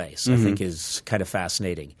different place, I think, is kind of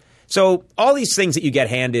fascinating. So all these things that you get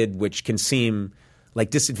handed, which can seem like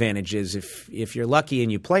disadvantages, if you're lucky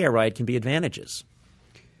and you play it right, can be advantages.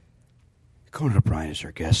 Conan O'Brien is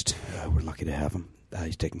our guest. We're lucky to have him.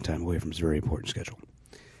 He's taking time away from his very important schedule.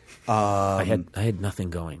 I had nothing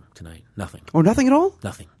going tonight. Nothing. Oh, nothing at all?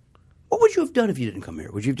 Nothing. What would you have done if you didn't come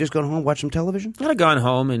here? Would you have just gone home, watched some television? I'd have gone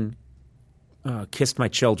home and kissed my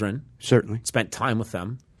children. Certainly. Spent time with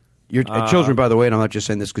them. Your children, by the way, and I'm not just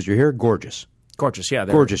saying this because you're here, gorgeous. Gorgeous, yeah.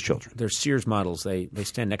 Gorgeous children. They're Sears models. They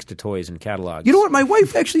stand next to toys and catalogs. You know what? My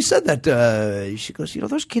wife actually said that. She goes,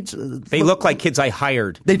 those kids. They look like kids I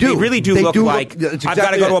hired. They do. They really do look like, exactly I've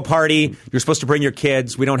got to go to a party. You're supposed to bring your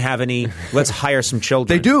kids. We don't have any. Let's hire some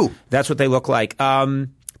children. They do. That's what they look like.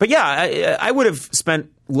 But yeah, I would have spent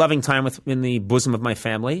loving time in the bosom of my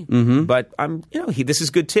family. But this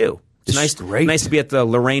is good too. It's nice to be at the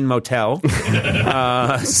Lorraine Motel.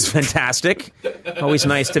 It's fantastic. Always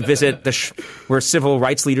nice to visit where civil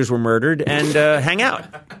rights leaders were murdered and hang out.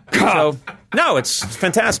 So, no, it's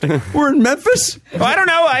fantastic. We're in Memphis? Well, I don't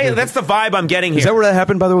know. That's the vibe I'm getting here. Is that where that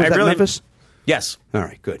happened, by the way? Was that Memphis? Yes. All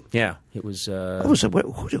right, good. Yeah, it was. Who's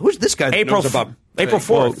this guy? That April knows about April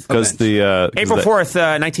 4th. Because the April 4th,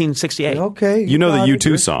 1968. Okay, you know the got it.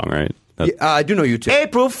 U2 song, right? Yeah, I do know U2.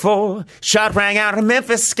 April 4th, shot rang out in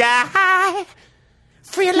Memphis sky.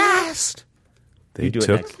 Realized. They do it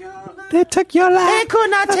took. next. They took your life. They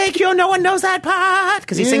could not take you. No one knows that part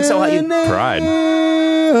because he sings so high. Pride.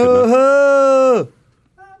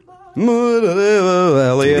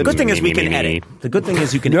 The good thing is we can edit. The good thing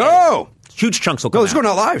is you can edit. No. Huge chunks will come No, it's out. going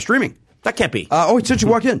out live, streaming. That can't be. Since you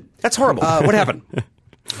walked in. That's horrible. What happened?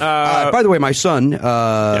 By the way, my son,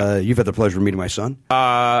 you've had the pleasure of meeting my son. You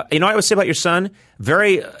know what I always say about your son?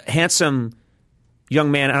 Very handsome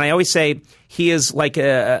young man. And I always say he is like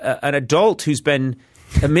an adult who's been...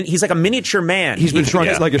 he's like a miniature man. He's been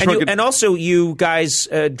shrunk like a shrunken... And also, you guys,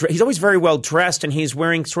 he's always very well dressed, and he's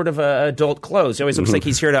wearing sort of adult clothes. It always looks like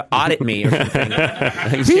he's here to audit me or something.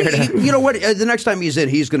 You know what? The next time he's in,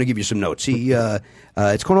 he's going to give you some notes.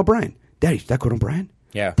 It's Conan O'Brien. Daddy, is that Conan O'Brien?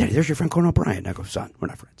 Yeah. Daddy, there's your friend Conan O'Brien. I go, son, we're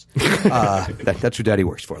not friends. That's who Daddy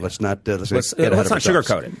works for. Let's not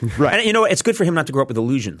sugarcoat it. Right. And you know what? It's good for him not to grow up with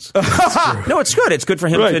illusions. No, it's good. It's good for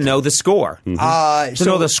him to know the score. To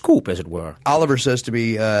know the scoop, as it were. Oliver says to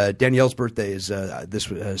me, Danielle's birthday is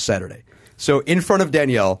this Saturday. So in front of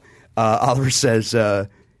Danielle, Oliver says, hey,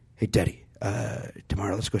 Daddy,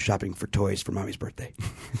 tomorrow let's go shopping for toys for Mommy's birthday.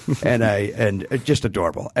 and just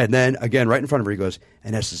adorable. And then again, right in front of her, he goes,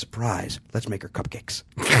 and as a surprise, let's make her cupcakes.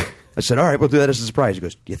 I said, all right, we'll do that as a surprise. He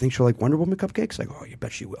goes, do you think she'll like Wonder Woman cupcakes? I go, oh, you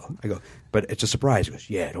bet she will. I go, but it's a surprise. He goes,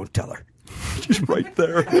 yeah, don't tell her. Just right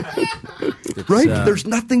there. Right? There's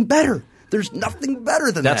nothing better. There's nothing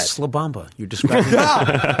better than That's that. La Bamba. You're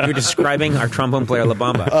describing our trombone player La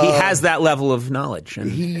Bamba. He has that level of knowledge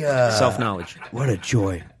and self-knowledge. What a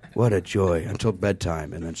joy. What a joy. Until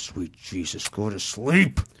bedtime. And then, sweet Jesus, go to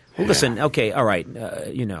sleep. Well, listen, okay, all right,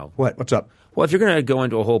 What? What's up? Well, if you're going to go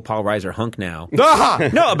into a whole Paul Reiser hunk now,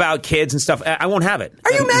 about kids and stuff, I won't have it.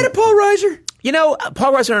 Are you mad at Paul Reiser? You know,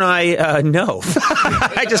 Paul Reiser and I, no.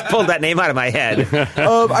 I just pulled that name out of my head.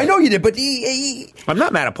 I know you did, but I'm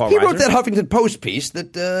not mad at Paul Reiser. He wrote that Huffington Post piece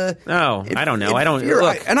that... I don't know. I don't...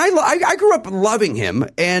 Look. And I grew up loving him,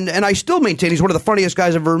 and I still maintain he's one of the funniest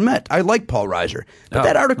guys I've ever met. I like Paul Reiser. But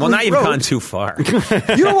that article Well, now you've wrote, gone too far.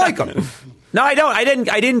 You don't like him. No, I don't.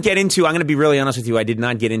 I didn't get into... I'm going to be really honest with you. I did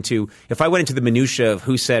not get into... If I went into the minutia of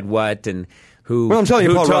who said what and... Well, I'm telling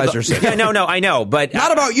you, Paul Reiser said. Yeah, no, I know, but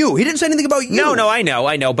not about you. He didn't say anything about you. No, I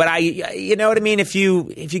know, but you know what I mean. If you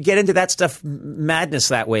get into that stuff, madness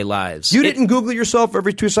that way lives. You didn't Google yourself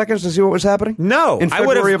every 2 seconds to see what was happening. No, in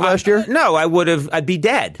February of last year. No, I would have. I'd be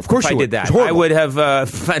dead. Of course, if you I would. did that. It's horrible. I would have.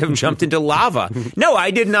 I'd have jumped into lava. No,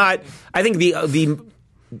 I did not. I think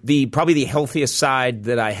the probably the healthiest side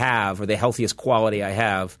that I have, or the healthiest quality I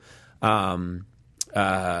have,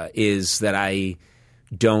 is that I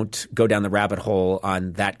don't go down the rabbit hole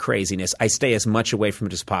on that craziness. I stay as much away from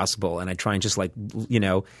it as possible, and I try and just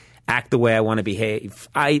act the way I want to behave.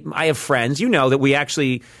 I have friends, that we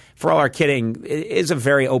actually, for all our kidding, it is a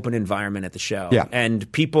very open environment at the show. Yeah.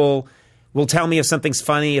 And people will tell me if something's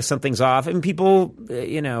funny, if something's off. And people,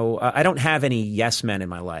 I don't have any yes men in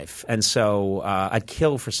my life. And so I'd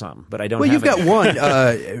kill for some, but I don't have You've got any. one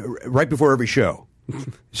right before every show.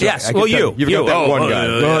 So yes, well, you've got that one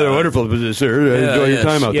guy. Wonderful, sir. Enjoy your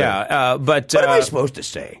time out there. Yeah, but what am I supposed to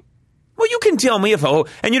say? Well, you can tell me if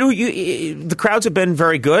the crowds have been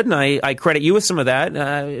very good, and I credit you with some of that.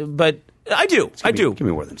 But I do. Give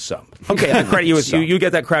me more than some. Okay, I credit you with you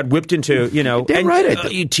get that crowd whipped into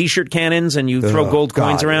you T-shirt cannons and you throw gold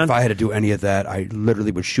coins around. If I had to do any of that, I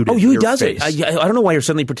literally would shoot it. Oh, in he your does face. it. I don't know why you're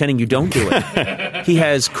suddenly pretending you don't do it. He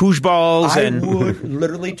has koosh balls and I would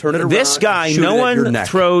literally turn it around. This guy, and shoot no it at your one neck.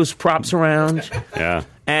 throws props around. Yeah.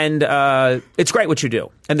 And it's great what you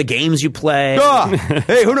do. And the games you play.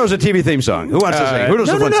 Hey, who knows a TV theme song? Who wants to sing? Who knows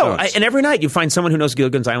the fun songs? And every night you find someone who knows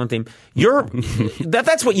Gilligan's Island theme.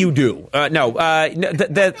 That's what you do. Can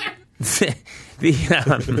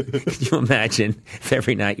you imagine if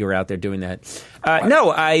every night you were out there doing that?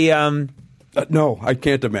 No, I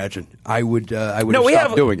can't imagine. I would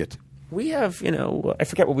stop doing it. We have, I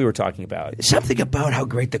forget what we were talking about. Something about how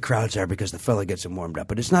great the crowds are because the fella gets them warmed up,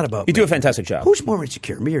 but it's not about You me. do a fantastic job. Who's more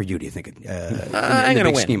insecure, me or you, do you think, in I'm the going to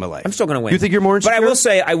big win. scheme of life? I'm still going to win. You think you're more insecure? But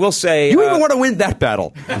I will say... You even want to win that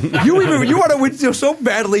battle. You want to win so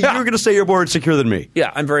badly, you're going to say you're more insecure than me.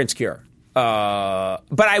 Yeah, I'm very insecure. But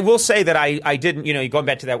I will say that I didn't, going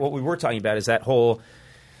back to that, what we were talking about is that whole,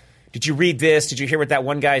 did you read this? Did you hear what that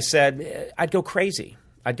one guy said? I'd go crazy.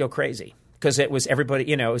 Because it was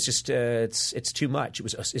everybody, it was just, it's too much. It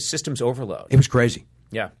was a systems overload. It was crazy.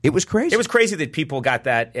 Yeah. It was crazy. It was crazy that people got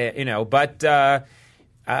that, but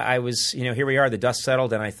I was, here we are. The dust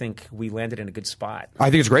settled, and I think we landed in a good spot. I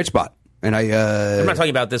think it's a great spot. And I'm not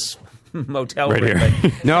talking about this motel Right room. here.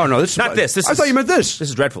 But No, this is not this. I thought you meant this. This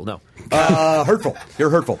is dreadful. No. Hurtful. You're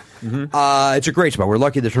hurtful. It's a great spot. We're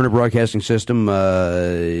lucky the Turner Broadcasting System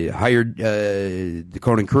hired the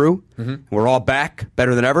Conan crew. We're all back,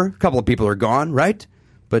 better than ever. A couple of people are gone, right?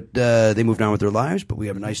 But they moved on with their lives. But we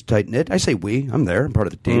have a nice tight knit. I say we. I'm there. I'm part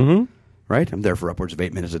of the team. Right? I'm there for upwards of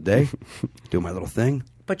 8 minutes a day, doing my little thing.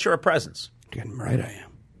 But you're a presence. Damn right I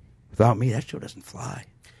am. Without me, that show doesn't fly.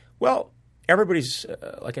 Well, everybody's,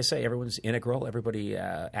 like I say, everyone's integral. Everybody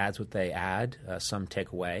adds what they add. Some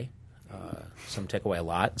take away. Some take away a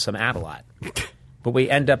lot. Some add a lot. But we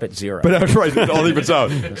end up at zero. But that's right. It all evens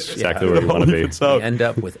out. Exactly where you want to be. We end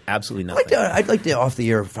up with absolutely nothing. I'd like to, off the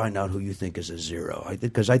air, find out who you think is a zero.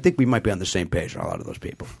 Because I think we might be on the same page on a lot of those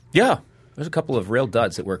people. Yeah. There's a couple of real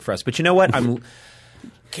duds that work for us. But you know what? I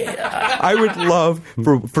would love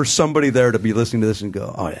for somebody there to be listening to this and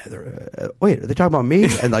go, oh, yeah, wait, are they talking about me?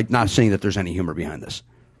 And like not saying that there's any humor behind this.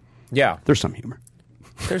 Yeah. There's some humor.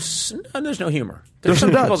 There's no humor. There's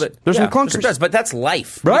some people duds. There's some clunkers. Duds, but that's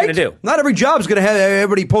life. Right? What are you going to do? Not every job's going to have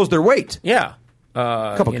everybody pulls their weight. Yeah.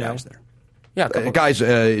 A couple guys there. Yeah, a couple guys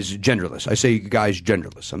is genderless. I say guys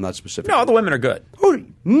genderless. I'm not specific. No, all the women are good. Oh,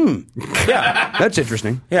 Yeah. That's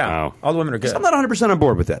interesting. Yeah. Wow. All the women are good. I'm not 100% on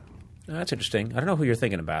board with that. That's interesting. I don't know who you're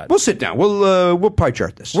thinking about. We'll sit down. We'll pie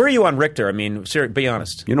chart this. Where are you on Richter? I mean, be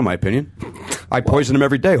honest. You know my opinion. I poison him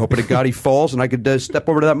every day, hoping to God he falls and I could step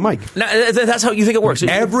over to that mic. No, that's how you think it works.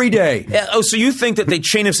 Every day. So you think that the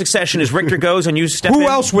chain of succession is Richter goes and you step in? Who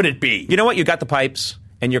else would it be? You know what? You got the pipes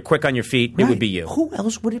and you're quick on your feet. It would be you. Who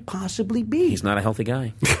else would it possibly be? He's not a healthy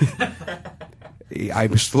guy.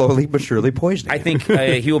 I'm slowly but surely poisoning I think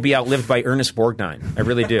he will be outlived by Ernest Borgnine. I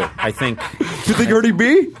really do. I think. You think Ernie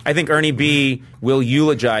B? I think Ernie B will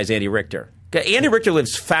eulogize Andy Richter. Andy Richter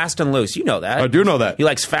lives fast and loose. You know that. I do know that. He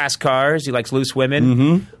likes fast cars. He likes loose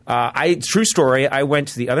women. True story. I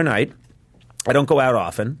went the other night. I don't go out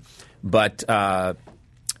often, but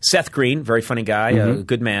Seth Green, very funny guy, a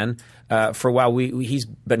good man. For a while, he's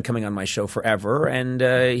been coming on my show forever, and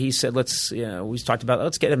he said, we talked about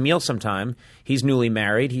let's get a meal sometime. He's newly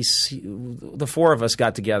married. The four of us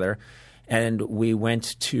got together, and we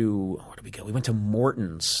went to where did we go? We went to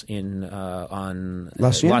Morton's on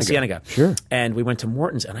La Cienega. Sure. And we went to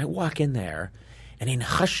Morton's, and I walk in there, and in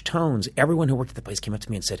hushed tones, everyone who worked at the place came up to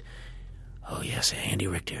me and said, "Oh, yes, Andy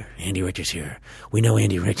Richter. Andy Richter's here. We know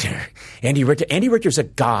Andy Richter. Andy Richter's a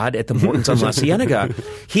god at the Mortons on La Cienega.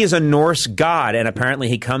 He is a Norse god, and apparently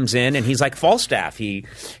he comes in and he's like Falstaff. He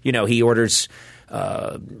orders,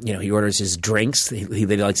 he orders his drinks. He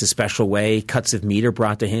likes a special way. Cuts of meat are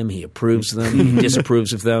brought to him. He approves them. He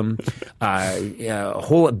disapproves of them.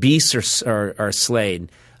 Whole beasts are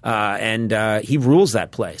slayed, and he rules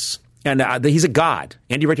that place. And he's a god.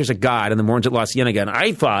 Andy Richter's a god in the Mornings at La Cienega. And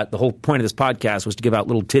I thought the whole point of this podcast was to give out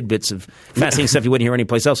little tidbits of fascinating stuff you wouldn't hear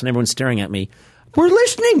anyplace else, and everyone's staring at me. We're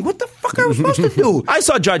listening. What the fuck are we supposed to do? I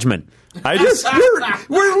saw Judgment.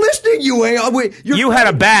 We're listening, You had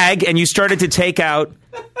a bag, and you started to take out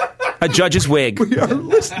a judge's wig. We are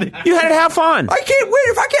listening. You had to have fun. I can't wait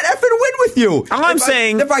if I can't effing win with you. I'm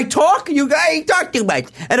saying... If I talk, you guys talk too much.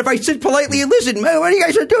 And if I sit politely and listen, what are you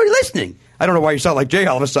guys doing listening? I don't know why you sound like Jay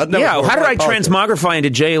all of a sudden. Yeah, how did I transmogrify into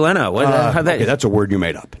Jay Leno? Okay, that's a word you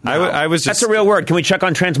made up. No. I was just... That's a real word. Can we check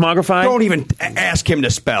on transmogrify? Don't even ask him to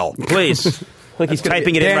spell. Please. Like he's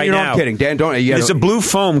typing it in right now. I'm kidding. Dan, don't. There's a blue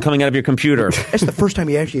foam coming out of your computer. That's the first time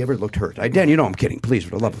he actually ever looked hurt. Dan, you know I'm kidding. Please, for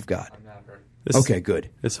the love of God. I'm not hurt. Okay, good.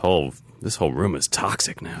 This whole room is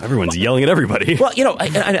toxic now. Everyone's yelling at everybody. Well,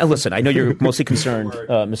 I listen, I know you're mostly concerned,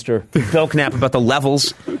 Mr. Belknap, about the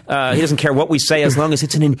levels. He doesn't care what we say as long as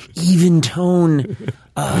it's in an even tone.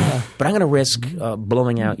 But I'm going to risk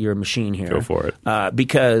blowing out your machine here. Go for it.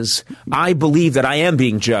 Because I believe that I am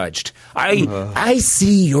being judged. I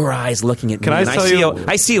see your eyes looking at me.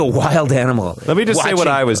 I see a wild animal. Let me just say what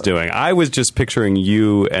I was doing. I was just picturing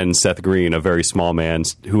you and Seth Green, a very small man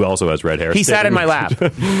who also has red hair. He sat in my lap.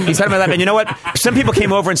 And you know what? Some people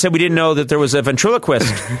came over and said we didn't know that there was a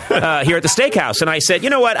ventriloquist here at the steakhouse. And I said, you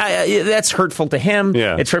know what? That's hurtful to him.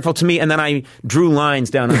 Yeah. It's hurtful to me. And then I drew lines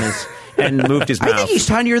down on his and moved his mouth. I think he's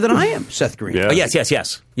tinier than I am, Seth Green. Yeah. Oh,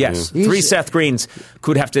 yes. Yeah. 3 Seth Greens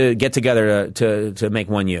could have to get together to make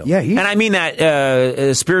one you. Yeah, and I mean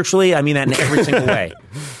that spiritually. I mean that in every single way.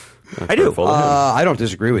 I do. I don't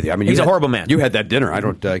disagree with you. I mean, he's a horrible man. You had that dinner.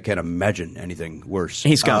 I can't imagine anything worse.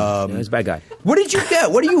 He's scum. He's a bad guy. What did you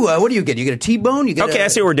get? What do you get? You get a T-bone? Okay, I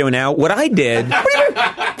see what we're doing now. What I did,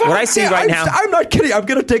 what I see right now. I'm not kidding. I'm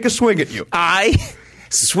going to take a swing at you. I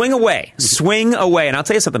Swing away. Swing away. And I'll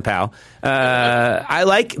tell you something, pal.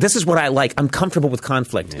 This is what I like. I'm comfortable with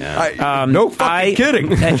conflict. Yeah. No fucking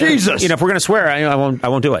kidding. Jesus. If we're going to swear, I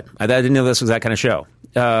won't do it. I didn't know this was that kind of show.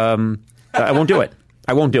 I won't do it.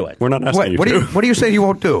 I won't do it. We're not asking you to. What are you saying you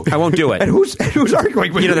won't do? I won't do it. And who's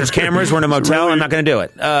arguing with you? There's cameras. We're in a motel. I'm not going to do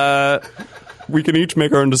it. We can each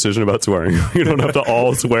make our own decision about swearing. You don't have to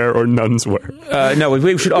all swear or none swear. No,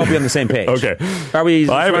 we should all be on the same page. Okay. Are we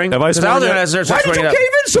swearing? Have I sworn yet? Why did you cave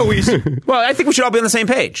in so easy? Well, I think we should all be on the same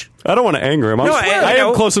page. I don't want to anger him. I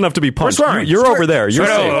am close enough to be punched. swearing. You're over there. You're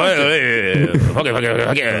safe. Is that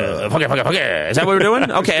what we're doing?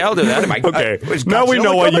 Okay, I'll do that. Okay. Now we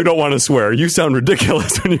know why you don't want to swear. You sound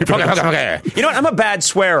ridiculous when you Okay. You know what? I'm a bad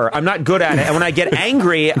swearer. I'm not good at it. And when I get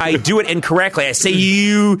angry, I do it incorrectly. I say,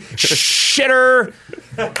 you shitter.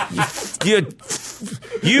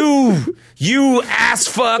 You ass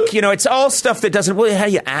fuck. It's all stuff that doesn't really,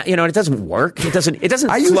 it doesn't work. It doesn't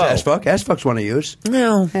I use flow. ass fuck. Ass fuck's one I use.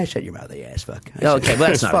 No. Shut your mouth, you ass fuck. Okay, well,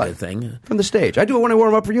 that's not a good thing. From the stage. I do it when I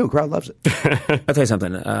warm up for you. The crowd loves it. I'll tell you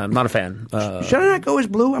something. I'm not a fan. Should I not go as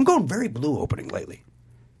blue? I'm going very blue opening lately.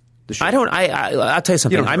 I'll tell you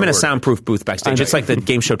something. I'm in a soundproof booth backstage. It's like the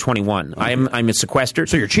game show 21. I'm sequestered.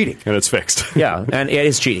 So you're cheating. And it's fixed. Yeah, and it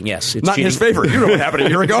is cheating, yes. It's not cheating. in his favor. You know what happened a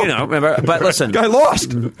year ago. But listen. Guy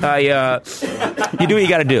lost. You do what you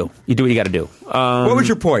got to do. You do what you got to do. What was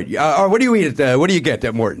your point? What do you eat what do you get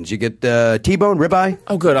at Morton's? You get T-bone, ribeye?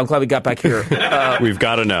 Oh, good. I'm glad we got back here. We've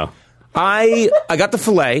got to know. I got the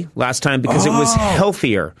filet last time because it was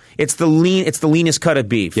healthier. It's the leanest cut of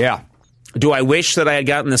beef. Yeah. Do I wish that I had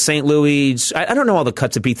gotten the St. Louis? I don't know all the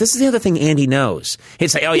cuts of beef. This is the other thing Andy knows. He'd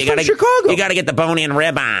say, "Oh, you got to get the bone-in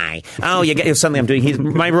ribeye." Oh, suddenly I'm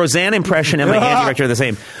doing my Roseanne impression and my Andy Richter are the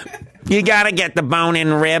same. You got to get the bone-in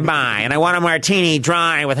ribeye, and I want a martini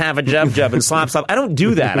dry with half a jub and slop. I don't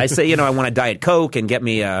do that. I say, I want a Diet Coke and get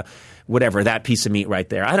me whatever, that piece of meat right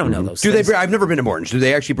there. I don't know those things. I've never been to Morton's. Do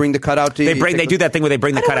they actually bring the cutout to you? They do that thing where they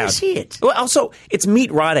bring the cutout. I see it. Well, also, it's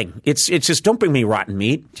meat rotting. It's just, don't bring me rotten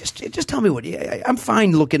meat. Just tell me what. I'm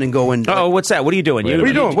fine looking and going. Oh, what's that? What are you doing? What are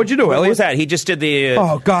you doing? What'd you do, Elliot? What was that? He just did the...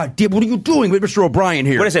 Oh, God. What are you doing with Mr. O'Brien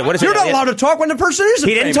here? What is it? You're not allowed to talk when the person isn't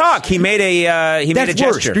He didn't talk. He made a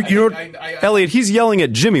gesture. Elliot, he's yelling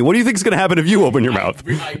at Jimmy. What do you think is going to happen if you open your mouth?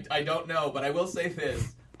 I don't know, but I will say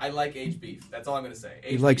this. I like aged beef. That's all I'm going to say.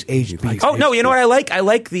 He likes aged beef. Oh, no, you know what I like? I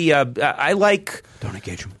like the... Don't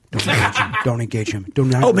engage him. Don't engage him.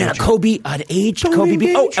 Oh, man, an aged Kobe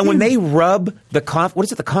beef. Oh, and when they rub the coffee... What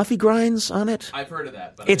is it? The coffee grinds on it? I've heard of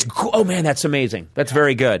that. But oh, man, that's amazing. That's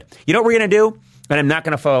very good. You know what we're going to do? And I'm not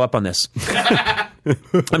going to follow up on this.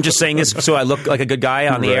 I'm just saying this so I look like a good guy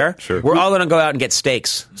on the air. Sure. We're all going to go out and get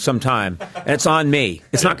steaks sometime, and it's on me.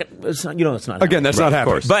 It's not. It's not. It's not. Again, that's not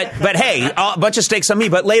happening. But hey, a bunch of steaks on me.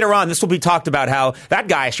 But later on, this will be talked about how that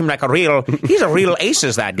guy seemed like he's a real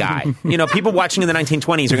aces. That guy. People watching in the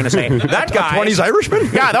 1920s are going to say that guy. 20s Irishman.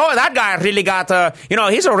 Yeah, that guy really got.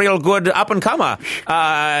 He's a real good up and comer.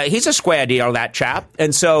 He's a square deal, that chap.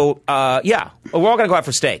 And so, we're all going to go out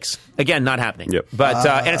for steaks. Again, not happening. Yep. But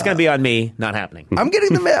and it's going to be on me, not happening. I'm going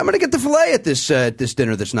to get the filet at this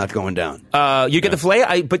dinner that's not going down. You get the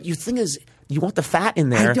filet, but the thing is, you want the fat in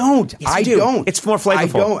there. I don't. Yes, I don't. It's more flavorful. I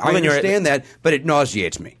don't. I understand that, but it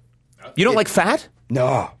nauseates me. You don't like fat?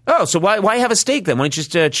 No. Oh, so why have a steak then? Why don't you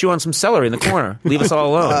just chew on some celery in the corner? Leave us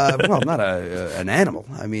all alone. Well, not an animal.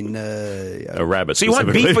 I mean, a rabbit. So you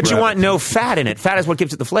want beef, but you want no fat in it. Fat is what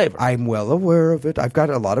gives it the flavor. I'm well aware of it. I've got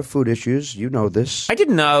a lot of food issues. You know this. I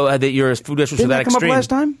didn't know that your food issues were that extreme. Didn't that come up last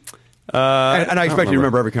time? And I expect you to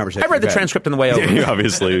remember every conversation. I read the transcript on the way over. You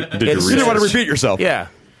obviously did your research. You didn't want to repeat yourself. Yeah.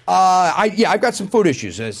 I've got some food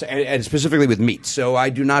issues, and specifically with meat. So I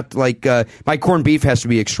do not like my corned beef has to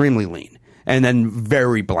be extremely lean and then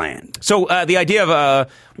very bland. So the idea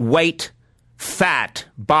of white fat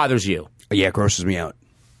bothers you? Yeah, it grosses me out.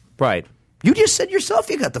 Right. You just said yourself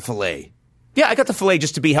you got the filet. Yeah, I got the filet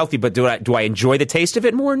just to be healthy, but do I enjoy the taste of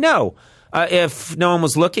it more? No. If no one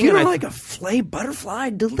was looking, you don't like a filet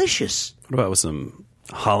butterfly? Delicious. What about with some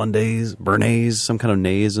hollandaise, béarnaise, some kind of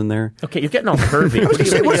naise in there? Okay, you're getting all curvy. I was going to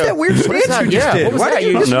say, what's that weird stance you just did? Why did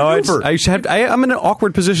you just maneuver? I'm in an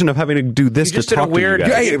awkward position of having to do this to talk to you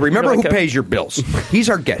guys. Hey, remember who pays your bills? He's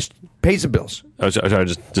our guest. Pays the bills. I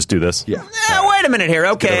just do this. Yeah. Wait a minute here.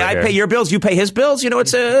 Okay, I pay your bills. You pay his bills.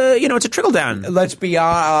 It's a trickle down. Let's be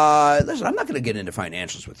listen. I'm not going to get into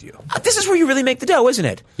financials with you. This is where you really make the dough, isn't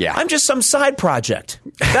it? Yeah. I'm just some side project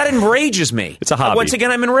that enrages me. It's a hobby. Once again,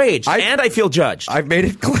 I'm enraged, and I feel judged. I've made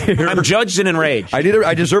it clear. I'm judged and enraged. I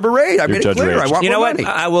deserve a raise. I made it clear. I want you know more what?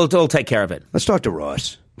 money. I'll take care of it. Let's talk to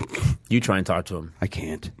Ross. You try and talk to him. I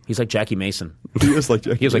can't. He's like Jackie Mason. He is like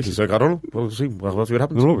Jackie. He's like, I don't know. We'll see. We'll see what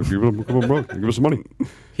happens. Give us some money.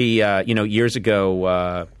 He, years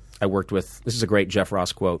ago, I worked with. This is a great Jeff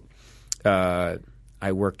Ross quote. We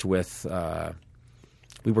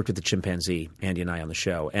worked with the chimpanzee, Andy and I, on the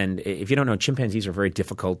show. And if you don't know, chimpanzees are very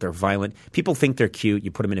difficult. They're violent. People think they're cute.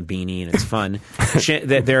 You put them in a beanie and it's fun.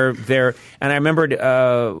 And I remembered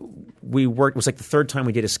we worked. It was like the third time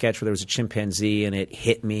we did a sketch where there was a chimpanzee and it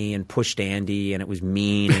hit me and pushed Andy and it was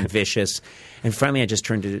mean and vicious. And finally, I just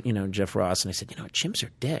turned to Jeff Ross and I said, chimps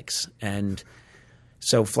are dicks. And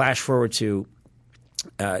so flash forward to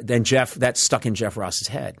then Jeff. That stuck in Jeff Ross's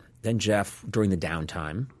head. Then Jeff, during the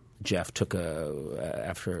downtime, Jeff took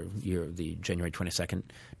after the January 22nd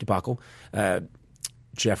debacle,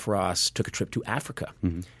 Jeff Ross took a trip to Africa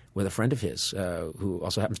with a friend of his who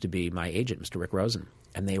also happens to be my agent, Mr. Rick Rosen.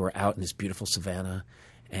 And they were out in this beautiful savannah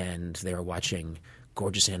and they were watching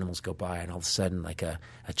gorgeous animals go by. And all of a sudden, like a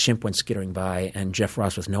chimp went skittering by and Jeff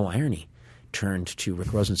Ross, with no irony, turned to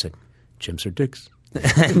Rick Rosen and said, "Chimps are dicks."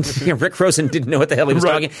 And Rick Rosen didn't know what the hell he was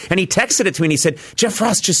talking. And he texted it to me and he said, Jeff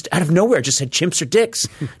Ross just out of nowhere just said chimps are dicks.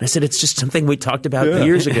 And I said, it's just something we talked about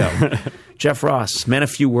years ago. Jeff Ross, man of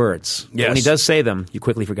few words. Yes. When he does say them, you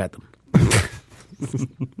quickly forget them.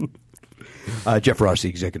 Jeff Ross, the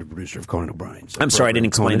executive producer of Conan O'Brien. I'm sorry, I didn't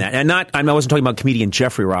explain that. And I wasn't talking about comedian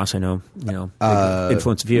Jeffrey Ross. I know,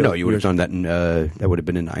 influence of you. No, you would have done that. That would have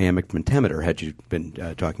been an iambic pentameter had you been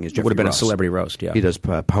talking as Jeffrey Ross. It would have been a celebrity roast. Yeah, he does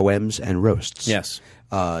poems and roasts. Yes,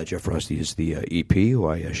 Jeff Ross is the EP who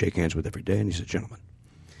I shake hands with every day, and he's a gentleman.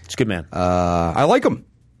 He's a good man. I like him.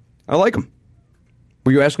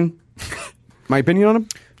 Were you asking my opinion on him?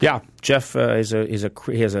 Yeah, Jeff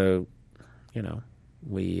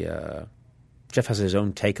Jeff has his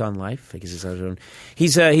own take on life. He's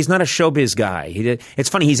not a showbiz guy. It's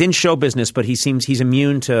funny. He's in show business, but he's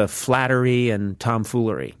immune to flattery and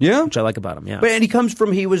tomfoolery. Yeah, which I like about him. Yeah, and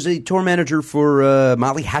he was a tour manager for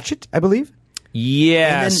Molly Hatchet, I believe.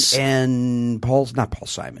 Yes, and not Paul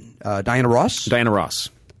Simon, Diana Ross. Diana Ross.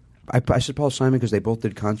 I said Paul Simon because they both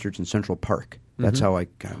did concerts in Central Park. That's how I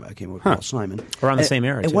came up with Paul Simon. Around the same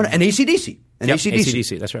era. And AC/DC.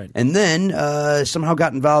 AC/DC, that's right. And then somehow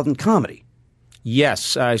got involved in comedy.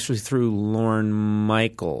 Yes, through Lorne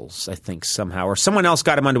Michaels, I think, somehow. Or someone else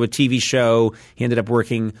got him onto a TV show. He ended up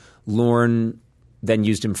working. Lorne then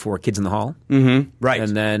used him for Kids in the Hall. Mm-hmm. Right.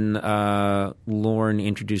 And then Lorne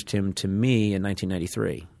introduced him to me in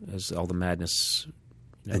 1993 as All the Madness.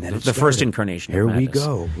 And then the first incarnation. Here of we Madness.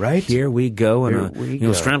 go, right? Here we go.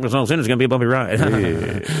 And strap ourselves in. It's going to be a bumpy ride.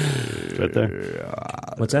 Right there.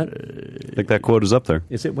 What's that? I think that quote is up there.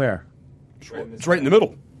 Is it where? It's right in the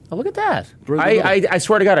middle. Oh, look at that. I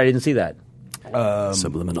swear to God, I didn't see that.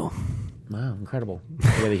 Subliminal. Wow, incredible.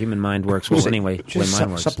 The way the human mind works. Well, anyway, the way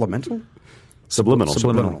mine works. Supplemental? Subliminal.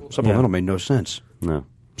 Supplemental made no sense. No.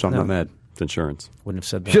 So I'm not mad. It's insurance. Wouldn't have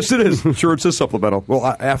said that. Yes, it is. Insurance is supplemental. Well,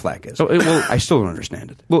 Aflac is. I still don't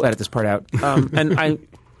understand it. We'll edit this part out.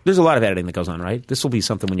 There's a lot of editing that goes on, right? This will be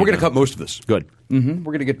something when we're going to cut most of this. Good. Mm-hmm.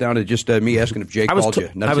 We're going to get down to just me asking if Jake called you.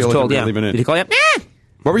 I was told, yeah. Did he call you?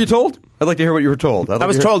 What were you told? I'd like to hear what you were told. I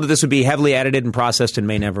was told that this would be heavily edited and processed and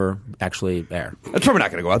may never actually air. That's probably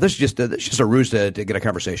not going to go out. This is just a ruse to get a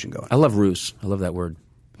conversation going. I love ruse. I love that word.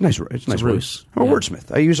 Nice word. It's a nice ruse. I'm a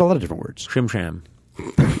wordsmith. I use a lot of different words. Shim-sham.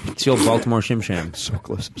 It's the old Baltimore shim-sham. So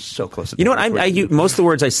close. You know what? Most of the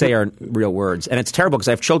words I say are real words. And it's terrible because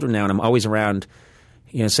I have children now and I'm always around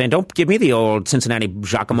saying, don't give me the old Cincinnati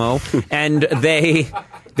Giacomo. And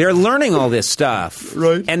they're learning all this stuff.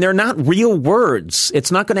 Right. And they're not real words.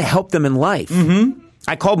 It's not going to help them in life. Mm-hmm.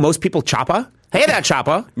 I call most people Choppa. Hey there,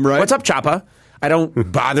 Choppa. Right. What's up, Choppa? I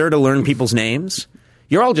don't bother to learn people's names.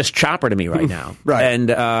 You're all just Chopper to me right now. Right.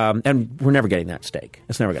 And we're never getting that steak.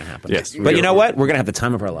 It's never going to happen. Yes. But you know what? We're going to have the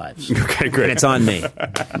time of our lives. Okay, great. And it's on me.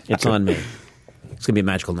 It's on me. It's going to be a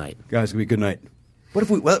magical night. Guys, it's going to be a good night. What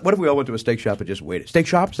if we all went to a steak shop and just waited? Steak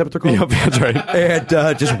shop? Is that what they're called? Yep, that's right. And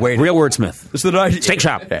just waited. Real wordsmith. This is the night. Steak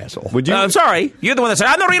shop. Asshole. Would you? I'm sorry. You're the one that said,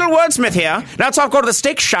 I'm the real wordsmith here. Now let's all go to the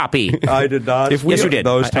steak shoppy. I did not. Yes, you did.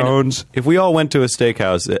 Those tones. If we all went to a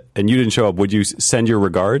steakhouse and you didn't show up, would you send your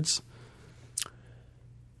regards?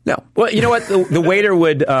 No. Well, you know what? The waiter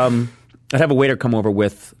would. I'd have a waiter come over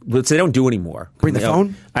with. Which they don't do anymore. Bring the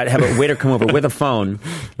phone. I'd have a waiter come over with a phone,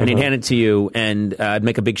 and he'd hand it to you, and I'd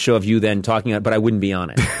make a big show of you then talking, but I wouldn't be on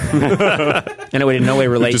it, and it would in no way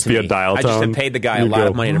relate just to be me. a dial I just tone. had paid the guy a lot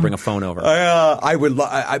of money to bring a phone over. I would.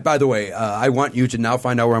 By the way, I want you to now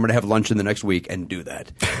find out where I'm going to have lunch in the next week and do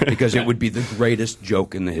that because it would be the greatest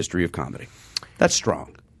joke in the history of comedy. That's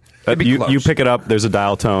strong. You pick it up. There's a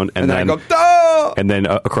dial tone, and then I go, oh! and then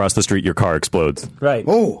across the street your car explodes. Right.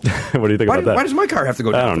 Oh, What do you think about that? Why does my car have to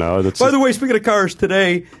go down? I don't know. That's By just- the way, speaking of cars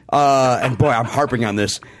today, and boy, I'm harping on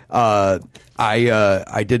this.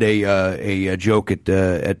 I did a joke at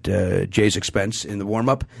Jay's expense in the warm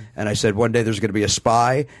up, and I said one day there's going to be a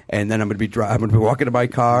spy, and then I'm going to be walking to my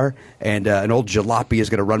car, and an old jalopy is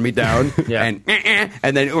going to run me down, Yeah. and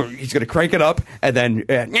then he's going to crank it up, and then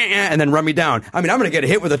run me down. I mean, I'm going to get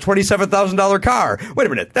hit with a $27,000 car. Wait a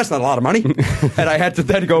minute, that's not a lot of money. And I had to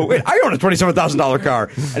then go, wait, I own a $27,000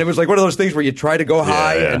 car, and it was like one of those things where you try to go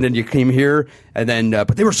high, and then you came here, and then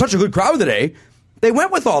but they were such a good crowd today. They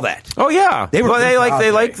went with all that. Oh yeah, They were well, good they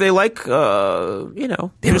crowd like today. you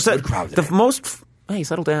know, They were a good crowd The today. most. Hey,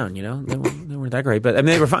 settle down. You know, they weren't that great, but I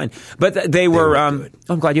mean, they were fine. But they were. good.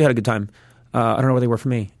 I'm glad you had a good time. I don't know where they were for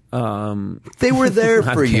me. They were there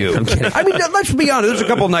for kidding, you. I'm kidding. I mean, let's be honest. There's a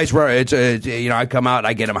couple of nights where it's I come out,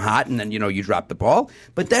 I get them hot, and then you drop the ball.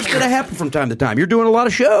 But that's going to happen from time to time. You're doing a lot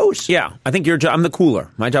of shows. Yeah, I think your job. I'm the cooler.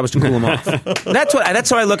 My job is to cool them off. That's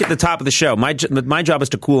how I look at the top of the show. My job is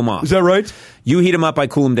to cool them off. Is that right? You heat them up, I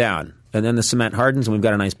cool them down, and then the cement hardens, and we've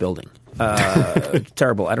got a nice building.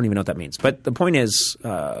 Terrible. I don't even know what that means. But the point is,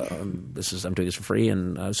 I'm doing this for free,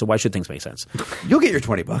 and so why should things make sense? You'll get your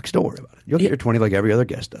 $20. Don't worry about it. You'll get your 20 like every other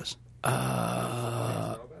guest does.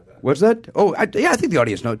 What's that? Oh, I think the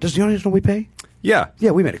audience knows. Does the audience know we pay? Yeah.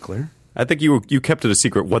 Yeah, we made it clear. I think you kept it a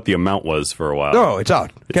secret what the amount was for a while. No, it's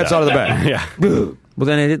out. Cat's out of the bag. Yeah. Well,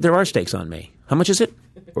 then there are stakes on me. How much is it?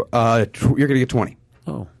 You're going to get 20.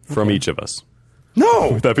 Oh, From each of us. No.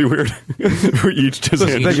 Would that be weird? We each just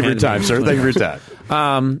Thank you for your time, sir. Thank you for your time.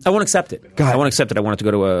 I won't accept it. Go ahead. I won't accept it. I want it to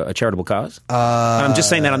go to a charitable cause. I'm just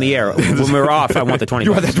saying that on the air. When we're off, I want the 20.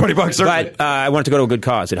 You want that $20, certainly. But I want it to go to a good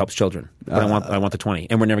cause. It helps children. But I want the 20,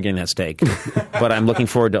 and we're never getting that steak. But I'm looking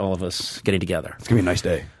forward to all of us getting together. It's going to be a nice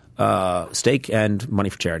day. Steak and money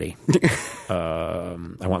for charity. I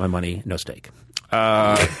want my money, no steak.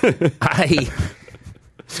 It's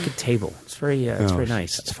a good table. It's very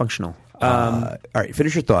nice. It's functional. All right,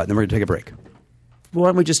 finish your thought, and then we're going to take a break. Why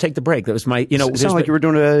don't we just take the break? That was my, It sounded like you were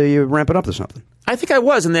doing you ramping up to something. I think I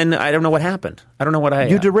was, and then I don't know what happened. I don't know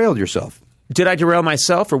what You derailed yourself. Did I derail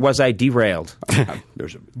myself, or was I derailed?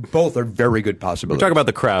 Both are very good We're possibilities. talking about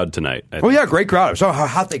the crowd tonight. I Oh think. yeah, great crowd. So how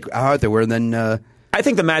hot they were, and then I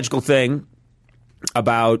think the magical thing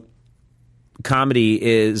about comedy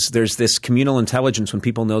is there's this communal intelligence when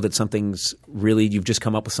people know that something's really, you've just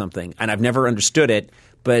come up with something. And I've never understood it,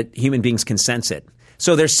 but human beings can sense it.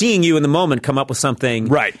 So they're seeing you in the moment come up with something,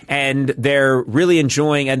 right? And they're really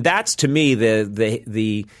enjoying. And that's to me it's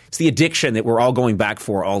the addiction that we're all going back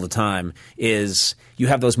for all the time. Is you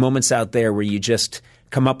have those moments out there where you just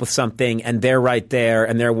come up with something, and they're right there,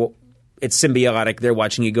 and it's symbiotic. They're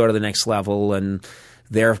watching you go to the next level, and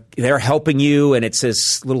they're helping you, and it's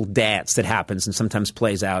this little dance that happens and sometimes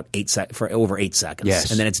plays out for over 8 seconds.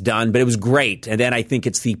 Yes. And then it's done, but it was great. And then I think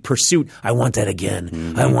it's the pursuit. I want that again.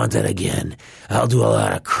 Mm-hmm. I want that again. I'll do a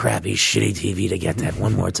lot of crappy, shitty TV to get that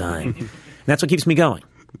one more time. And that's what keeps me going.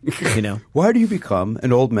 Why do you become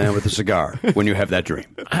an old man with a cigar when you have that dream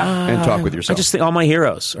and talk with yourself? I just think all my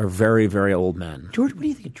heroes are very, very old men. George, what do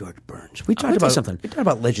you think of George Burns? We talked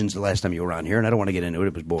about legends the last time you were on here, and I don't want to get into it.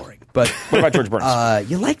 It was boring. But what about George Burns?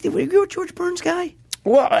 You liked it? Were you a George Burns guy?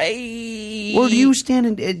 Well, or do you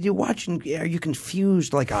stand and you watch and are you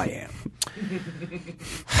confused like I am?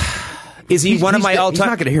 Is he one of my all-time?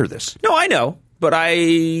 He's not going to hear this. No, I know, but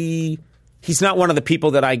he's not one of the people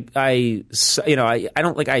that I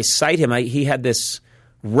don't like. I cite him. He had this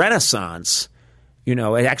renaissance. It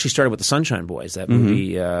actually started with the Sunshine Boys, that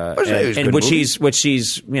movie, which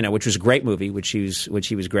was a great movie, which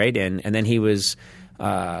he was great in, and then he was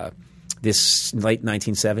this late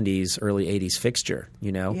 1970s, early 80s fixture.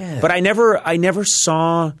 Yeah. But I never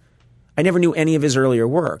knew any of his earlier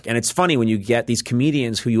work, and it's funny when you get these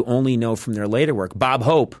comedians who you only know from their later work. Bob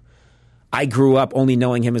Hope. I grew up only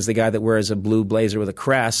knowing him as the guy that wears a blue blazer with a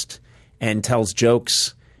crest and tells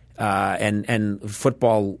jokes, and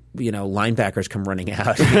football, linebackers come running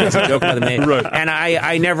out. It's a joke about the name. Right. And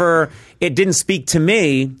I never, it didn't speak to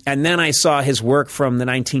me. And then I saw his work from the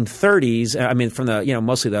 1930s. I mean, from the,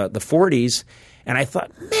 mostly the 40s. And I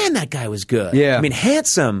thought, man, that guy was good. Yeah. I mean,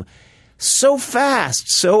 handsome, so fast,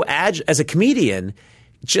 so agile as a comedian,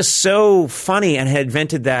 just so funny, and had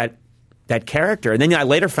invented that character. And then I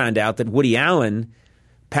later found out that Woody Allen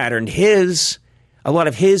patterned a lot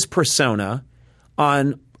of his persona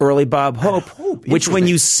on early Bob Hope, which when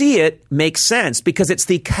you see it makes sense because it's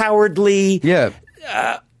the cowardly,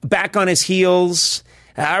 back on his heels,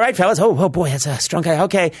 All right, fellas. Oh boy, that's a strong guy.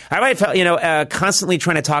 Okay. All right, constantly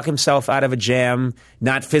trying to talk himself out of a jam,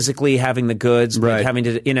 not physically having the goods, but having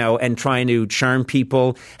to, and trying to charm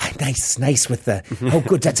people. Nice with the,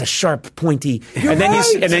 good, that's a sharp, pointy. And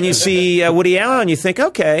then you see Woody Allen, you think,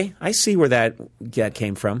 okay, I see where that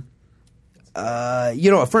came from.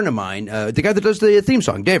 A friend of mine, the guy that does the theme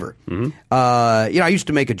song, Daver. I used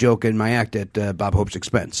to make a joke in my act at Bob Hope's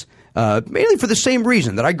expense, mainly for the same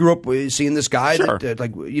reason that I grew up seeing this guy,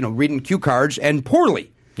 reading cue cards and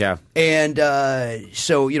poorly. Yeah. And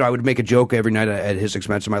so I would make a joke every night at his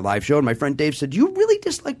expense in my live show. And my friend Dave said, "Do you really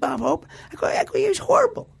dislike Bob Hope?" I go, "He's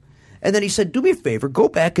horrible." And then he said, "Do me a favor, go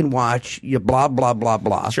back and watch blah, blah, blah,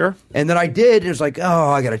 blah." Sure. And then I did. It was like,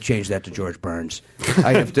 I got to change that to George Burns.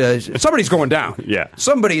 I have to. Somebody's going down. Yeah.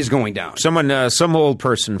 Somebody is going down. Some old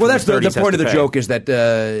person. Well, that's the point of the joke is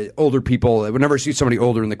that older people, whenever I see somebody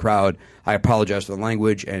older in the crowd, I apologize for the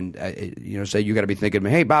language and, say, you got to be thinking,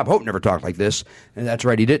 hey, Bob Hope never talked like this. And that's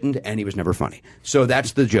right, he didn't, and he was never funny. So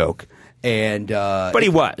that's the joke. And but he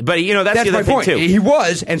was. But that's the other my thing point. too. He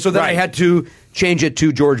was, and so then I had to change it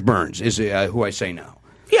to George Burns, is who I say now.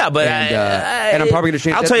 Yeah, but and I'm probably going to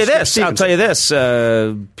change. I'll tell you this.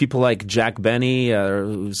 People like Jack Benny,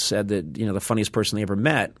 who said that the funniest person they ever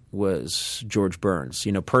met was George Burns.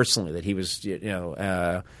 Personally, that he was.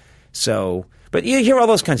 So, but you hear all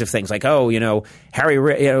those kinds of things like, Harry,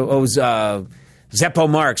 Zeppo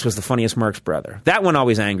Marx was the funniest Marx brother. That one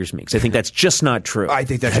always angers me because I think that's just not true. I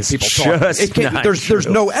think that's just people talking. There's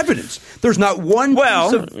no evidence. There's not one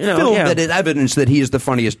piece of film that is evidence that he is the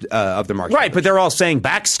funniest of the Marx brothers. But they're all saying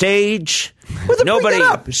backstage. Nobody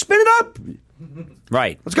spin it up.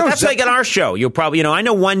 Right. Let's go. That's like on our show. You'll probably, I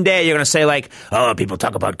know one day you're going to say like, people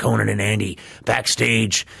talk about Conan and Andy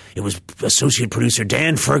backstage. It was associate producer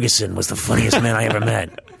Dan Ferguson was the funniest man I ever met.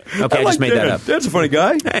 Okay, I just made that up. That's a funny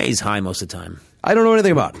guy. Hey, he's high most of the time. I don't know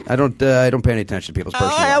anything about it. I don't pay any attention to people's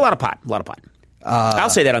personal life. A lot of pot. I'll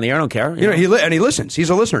say that on the air. I don't care. He listens. He's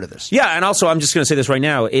a listener to this. Yeah, and also I'm just going to say this right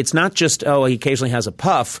now. It's not just he occasionally has a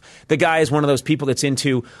puff. The guy is one of those people that's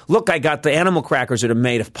into. Look, I got the animal crackers that are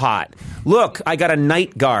made of pot. Look, I got a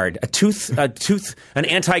night guard, an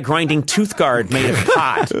anti-grinding tooth guard made of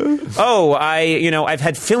pot. I've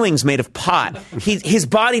had fillings made of pot. His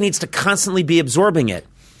body needs to constantly be absorbing it.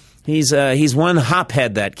 He's one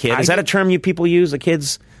hophead. That kid. Is that a term you people use? The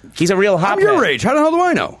kids. He's a real hophead. I'm your age. How the hell do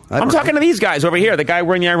I know? I'm talking to these guys over here. The guy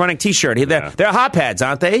wearing the ironic T-shirt. They're hopheads,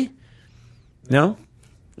 aren't they? No?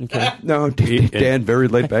 Okay. No, Dan, very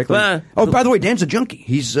laid back. By the way, Dan's a junkie.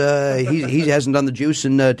 He hasn't done the juice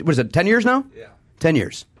in, 10 years now? Yeah. 10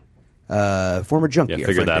 years. Former junkie. Yeah,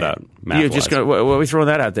 figure that out. You're just going to, what are we throwing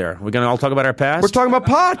that out there? We're going to all talk about our past? We're talking about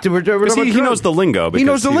pot. He knows the lingo. He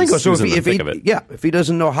knows the lingo. So if he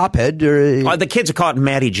doesn't know hophead. The kids are called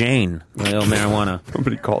Matty Jane, marijuana.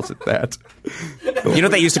 Nobody calls it that. You know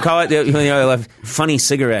what they used to call it? Funny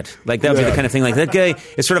cigarette. Like that would be the kind of thing. Like that guy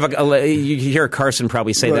is sort of you hear Carson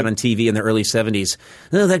probably say that on TV in the early 70s.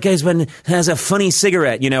 Oh, that guy's has a funny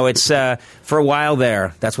cigarette. It's for a while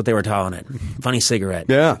there. That's what they were calling it. Funny cigarette.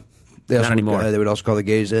 Yeah. Not anymore. They would also call the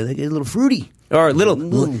gays a little fruity. Or a little.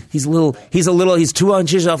 He's 2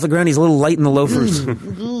 inches off the ground. He's a little light in the loafers.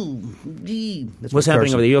 What's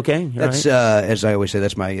happening over there? You okay? That's as I always say.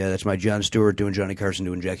 That's my Jon Stewart doing Johnny Carson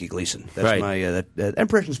doing Jackie Gleason. That's my that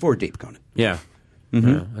impression's 4 deep, Conan. Yeah. Mm-hmm.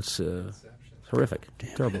 Yeah, that's horrific.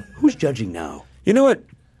 Damn. Terrible. Who's judging now? You know what?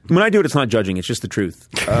 When I do it, it's not judging. It's just the truth.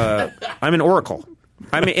 I'm an oracle.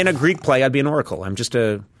 I'm in a Greek play. I'd be an oracle. I'm just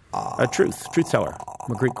a truth teller.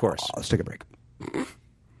 I'm a Greek chorus. Let's take a break.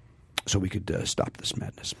 So we could stop this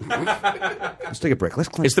madness. Let's take a break.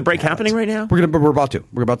 Is the break happening right now? We're about to.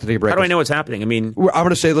 We're about to take a break. How do I know what's happening? I mean, I'm going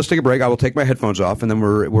to say let's take a break. I will take my headphones off, and then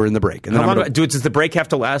we're in the break. And then does the break have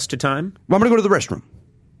to last a time? Well, I'm going to go to the restroom.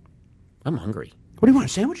 I'm hungry. What do you want? A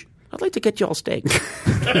sandwich? I'd like to get you all steak.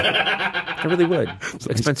 I really would.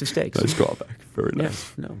 Expensive steaks. Nice callback. Very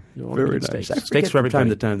nice. Yeah, no, very nice. Steaks for everybody. Time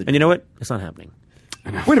to time. And you know what? It's not happening.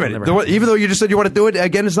 Wait a minute. Even though you just said you want to do it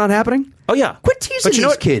again, it's not happening? Oh, yeah. Quit teasing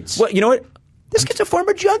these kids. Well, you know what? This kid's a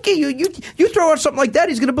former junkie. You throw out something like that,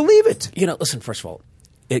 he's going to believe it. Listen, first of all,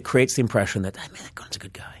 it creates the impression that, that Conan's a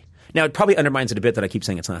good guy. Now, it probably undermines it a bit that I keep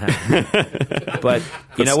saying it's not happening. But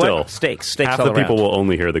you know what? Steaks half all the around. People will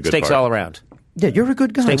only hear the good steaks part. all around. Yeah, you're a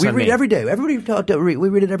good guy. Steaks we on read me. every day. Everybody we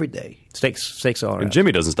read it every day. Steaks all around. And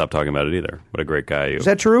Jimmy doesn't stop talking about it either. What a great guy you. Is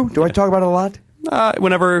that true? Do I talk about it a lot?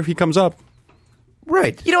 Whenever he comes up.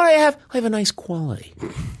 Right. You know what I have? I have a nice quality.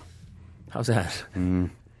 How's that?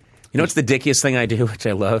 You know what's the dickiest thing I do, which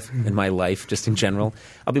I love in my life, just in general?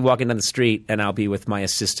 I'll be walking down the street, and I'll be with my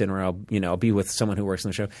assistant, or I'll be with someone who works on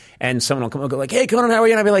the show, and someone will come and go like, "Hey, Conan, how are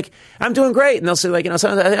you?" And I'll be like, "I'm doing great." And they'll say like, "Oh,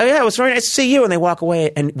 yeah, it was very nice to see you." And they walk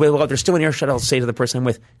away, and while they're still in earshot, I'll say to the person I'm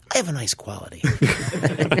with, "I have a nice quality."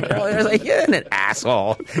 They're like, "You're an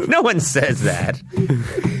asshole." No one says that.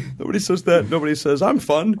 Nobody says that. Nobody says, "I'm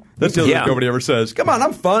fun." That's the other thing nobody ever says. Come on,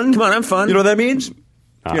 I'm fun. Come on, I'm fun. You know what that means?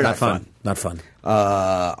 You're not fun. Not fun.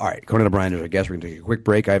 All right, Conan O'Brien is our guest. We're going to take a quick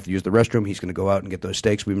break. I have to use the restroom. He's going to go out and get those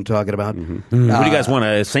steaks we've been talking about. What do you guys want,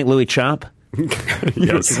 a St. Louis chop?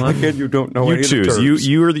 Yes. Again, you don't know You any choose. of the terms.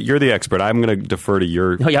 You're the expert. I'm going to defer to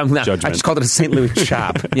your judgment. I just called it a St. Louis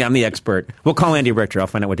chop. Yeah, I'm the expert. We'll call Andy Richter. I'll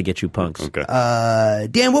find out what to get you punks. Okay.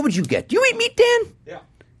 Dan, what would you get? Do you eat meat, Dan? Yeah.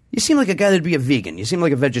 You seem like a guy that'd be a vegan. You seem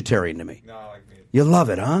like a vegetarian to me. No, I like meat. You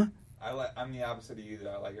love it, huh? I'm the opposite of you.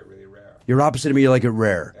 That I like it really rare. You're opposite of me. You like it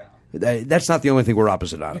rare. Yeah. That's not the only thing we're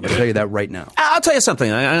opposite on. I'm going to tell you that right now. I'll tell you something.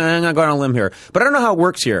 I'm going to go on a limb here, but I don't know how it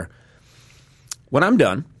works here. When I'm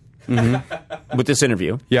done with this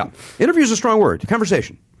interview, Interview is a strong word.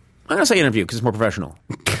 Conversation. I'm going to say interview because it's more professional.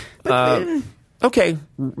 Okay,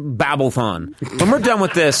 babble-thon. When we're done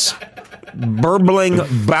with this burbling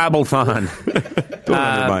babble-thon,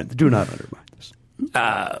 Do not undermine this.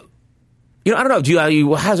 I don't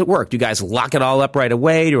know. How does it work? Do you guys lock it all up right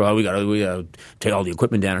away? Or we got to take all the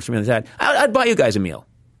equipment down or something like that? I'd buy you guys a meal.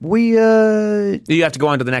 Do you have to go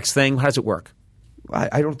on to the next thing? How does it work?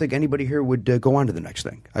 I don't think anybody here would go on to the next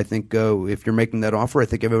thing. I think if you're making that offer, I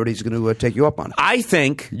think everybody's going to take you up on it. I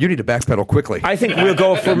think you need to backpedal quickly. I think we'll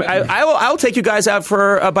go for. I'll take you guys out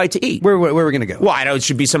for a bite to eat. Where are we going to go? Well, I know it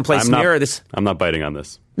should be someplace near this. I'm not biting on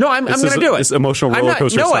this. No, I'm going to do it. This emotional roller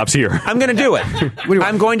coaster stops here. I'm going to do it.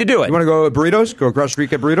 I'm going to do it. You want to go burritos? Go across the street,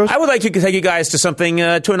 get burritos? I would like to take you guys to something,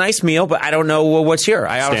 to a nice meal, but I don't know what's here.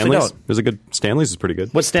 I honestly don't. There's a good Stanley's is pretty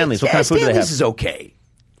good. What's Stanley's? What kind of food do they have? Stanley's is okay.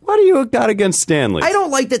 What do you got against Stanley's? I don't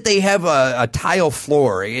like that they have a tile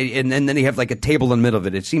floor and then they have like a table in the middle of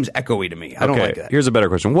it. It seems echoey to me. I don't like that. Here's a better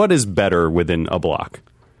question. What is better within a block?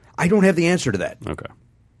 I don't have the answer to that. Okay.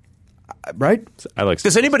 Right? I like.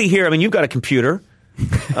 Does anybody here? I mean, you've got a computer.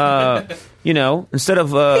 Instead of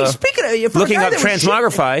speaking of, looking up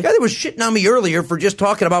transmogrify, the guy that was shitting on me earlier for just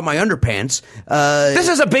talking about my underpants. This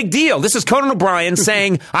is a big deal. This is Conan O'Brien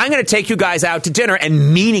saying, "I'm going to take you guys out to dinner,"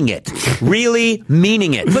 and meaning it, really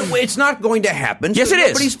meaning it. But it's not going to happen. Yes, so it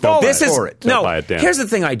is. Nobody's falling for it. No. Buy it, Dan. Here's the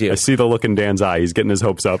thing I do. I see the look in Dan's eye. He's getting his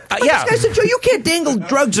hopes up. This guy said, "Joe, you can't dangle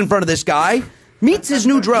drugs in front of this guy. Meat's his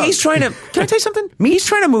new drug." He's trying to. Can I tell you something? He's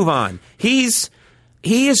trying to move on. He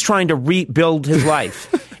is trying to rebuild his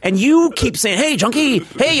life. And you keep saying, "Hey, junkie.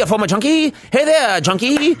 Hey, you former junkie. Hey there,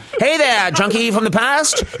 junkie. Hey there, junkie from the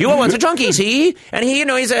past. You were once a junkie, see?" And he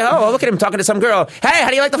said, "Oh, look at him talking to some girl. Hey, how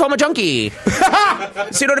do you like the former junkie?"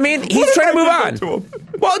 See what I mean? He's trying to move on.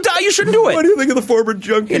 Well, you shouldn't do it. What do you think of the former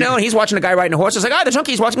junkie? And he's watching a guy riding a horse. It's like, the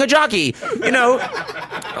junkie's watching a jockey.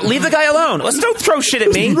 Leave the guy alone. Let's don't throw shit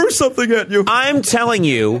at me. Throw something at you. I'm telling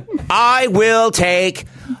you, I will take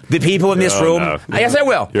the people in this room. No. Yes, I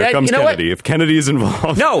will. Here comes Kennedy. What? If Kennedy is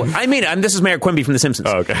involved. No, I mean, this is Mayor Quimby from The Simpsons.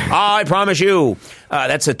 Oh, okay. I promise you.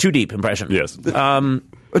 That's a too deep impression. Yes.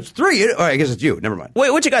 It's three. Oh, I guess it's you. Never mind. Wait,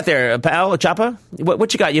 what you got there, pal? Choppa?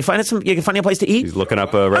 What you got? You find a place to eat? He's looking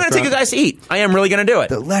up a restaurant. I'm going to take you guys to eat. I am really going to do it.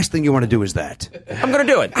 The last thing you want to do is that. I'm going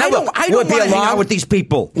to do it. I don't want to hang out with these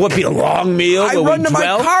people. Will it be a long meal? I run to my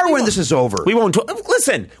car when this is over. We won't.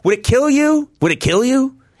 Listen, would it kill you? Would it kill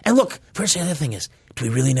you? And look, first, the other thing is, do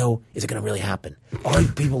we really know? Is it going to really happen? All you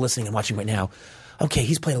people listening and watching right now, okay,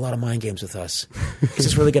 he's played a lot of mind games with us. Is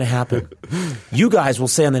this really going to happen? You guys will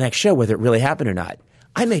say on the next show whether it really happened or not.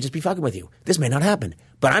 I may just be fucking with you. This may not happen.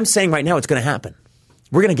 But I'm saying right now it's going to happen.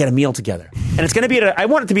 We're going to get a meal together. And it's going to be I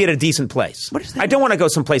want it to be at a decent place. What is that? I don't want to go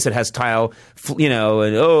someplace that has tile,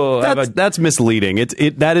 That's misleading.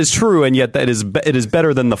 That is true, and yet it is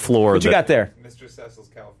better than the floor. What you got there? Mr. Cecil's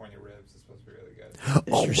California Ribs is supposed to be really good.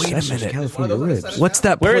 Oh, wait a minute. California ribs. What's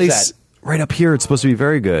that Where is place right up here? It's supposed to be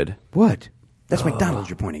very good. What? That's McDonald's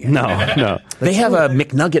you're pointing at. No. They have a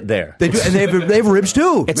McNugget there. They do, and they have ribs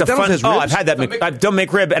too. It's McDonald's has a fun. ribs. I've had that. I don't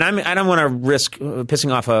McRib, and I don't want to risk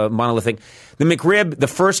pissing off a monolithic. The McRib, the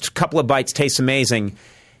first couple of bites tastes amazing.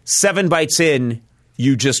 7 bites in,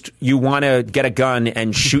 you want to get a gun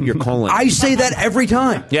and shoot your colon. I say that every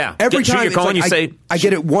time. Yeah. Every Shoot time. your colon, It's like you say- I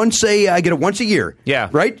get it once. I get it once a year. Yeah.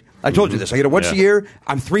 Right. I told you this. I get it once a year.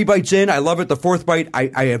 I'm 3 bites in. I love it. The 4th bite,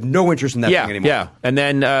 I have no interest in that thing anymore. Yeah, and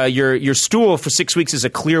then your stool for 6 weeks is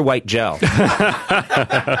a clear white gel.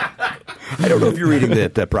 I don't know if you're reading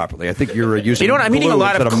that properly. I think you're using. You know what? I'm eating a glue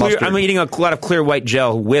lot instead of clear. mustard. I'm eating a lot of clear white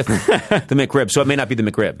gel with the McRib, so it may not be the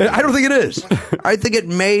McRib. I don't think it is. I think it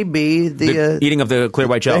may be the eating of the clear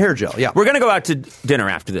white gel, the hair gel. Yeah, we're going to go out to dinner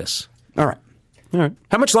after this. All right.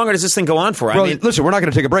 How much longer does this thing go on for? Well, listen, we're not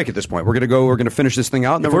going to take a break at this point. We're going to finish this thing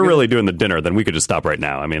out. And if we're really doing the dinner, then we could just stop right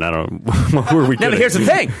now. I mean, I don't. Who are we kidding? Now,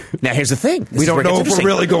 here's the thing. We don't know if we're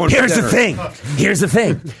really going. Here's the thing. Here's the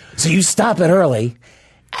thing. So you stop it early,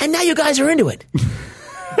 and now you guys are into it.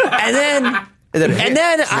 and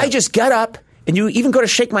then I just get up. And you even go to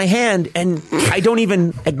shake my hand, and I don't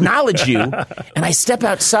even acknowledge you. And I step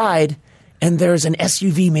outside, and there's an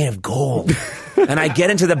SUV made of gold. And I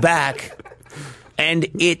get into the back, and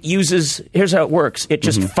it uses, here's how it works. It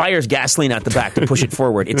just fires gasoline out the back to push it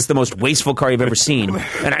forward. It's the most wasteful car you've ever seen.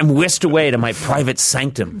 And I'm whisked away to my private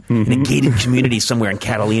sanctum in a gated community somewhere in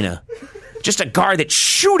Catalina. Just a car that's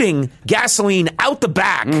shooting gasoline out the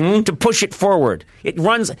back to push it forward. It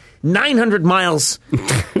runs 900 miles,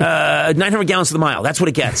 900 gallons to the mile. That's what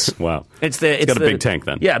it gets. Wow. It's got a big tank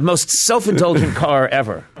then. Yeah, most self-indulgent car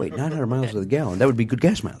ever. Wait, 900 miles to the gallon. That would be good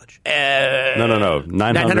gas mileage. No.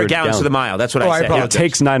 900 gallons to the mile. That's what I said. It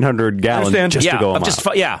takes 900 gallons just to go a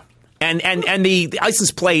mile. Yeah. And the license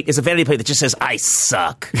plate is a vanity plate that just says, I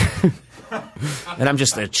suck. And I'm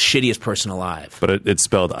just the shittiest person alive. But it's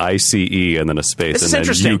spelled ICE and then a space and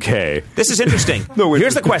then UK. This is interesting.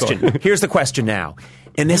 Here's the question. Here's the question now.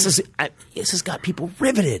 And this has got people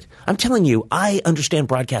riveted. I'm telling you, I understand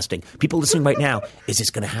broadcasting. People listening right now, is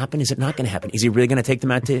this going to happen? Is it not going to happen? Is he really going to take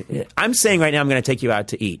them out to... I'm saying right now I'm going to take you out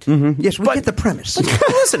to eat. Yes, we get the premise.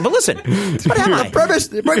 But listen. What am I? The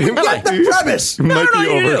premise. We get the premise. You might be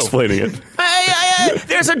over-explaining it.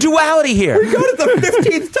 There's a duality here. We got it the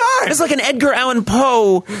 15th time. It's like an Edgar Allan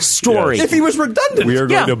Poe story. Yes. If he was redundant. We are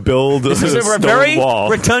going to build this is a stone very wall.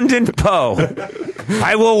 redundant Poe.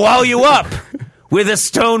 I will wall you up with a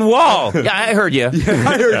stone wall. Yeah, I heard you. I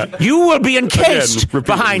heard you. You will be encased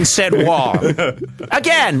behind said wall.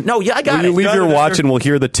 Again. No, I got when it. you leave your watch and we'll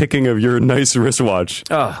hear the ticking of your nice wristwatch.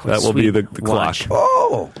 Oh, that will be the clock.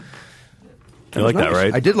 Oh. You like that,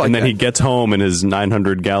 right? I did like that. And then he gets home in his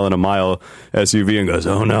 900-gallon-a-mile SUV and goes,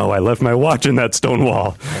 oh, no, I left my watch in that stone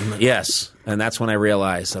wall. Yes. And that's when I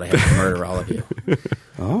realized that I had to murder all of you.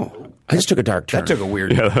 Oh. I just took a dark turn. That took a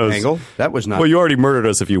weird angle. That was not... Well, you already murdered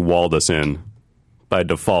us if you walled us in. By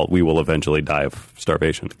default, we will eventually die of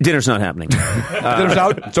starvation. Dinner's not happening. Dinner's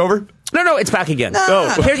out? It's over? No, it's back again. No.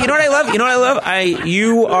 Here, you know what I love?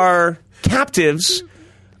 You are captives...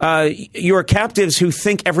 you are captives who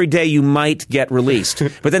think every day you might get released.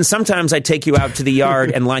 But then sometimes I take you out to the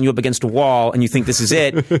yard and line you up against a wall and you think this is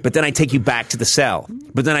it. But then I take you back to the cell.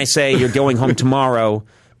 But then I say you're going home tomorrow.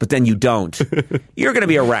 But then you don't. You're going to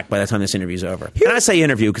be a wreck by the time this interview's over. And I say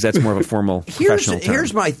interview because that's more of a formal professional term.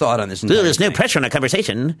 Here's my thought on this. There's no pressure on a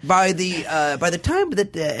conversation. By the time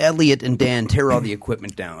that Elliot and Dan tear all the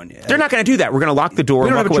equipment down... they're not going to do that. We're going to lock the door. We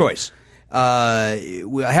don't have a choice. I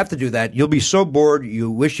have to do that. You'll be so bored, you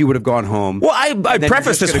wish you would have gone home. Well, I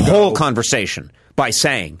preface this whole conversation by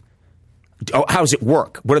saying... Oh, how does it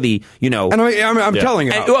work? What are the, And I'm telling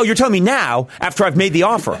you. Well, you're telling me now after I've made the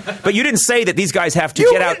offer. But you didn't say that these guys have to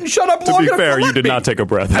get out. Shut up. To be fair, you did not take a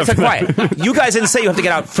breath. I said, quiet. You guys didn't say you have to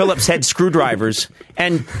get out Phillips head screwdrivers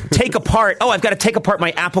and take apart. Oh, I've got to take apart my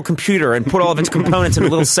Apple computer and put all of its components in a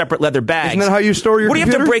little separate leather bag. Isn't that how you store your computer?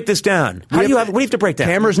 What do you have to break this down? What do you have to break down?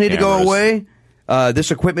 Cameras need to go away. This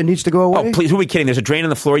equipment needs to go away. Oh, please, who are we kidding? There's a drain on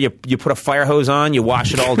the floor. You put a fire hose on. You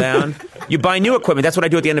wash it all down. You buy new equipment. That's what I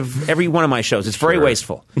do at the end of every one of my shows. It's very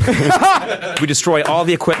wasteful. We destroy all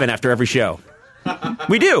the equipment after every show.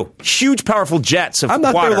 We do. Huge, powerful jets of water.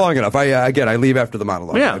 I'm not there long enough. I leave after the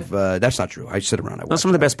monologue. Yeah. That's not true. I sit around. That's some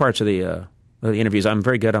of the best parts of the interviews. I'm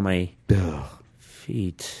very good on my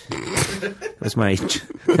feet. That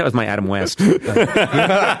was my Adam West.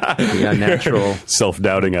 The unnatural,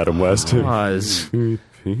 self-doubting Adam West.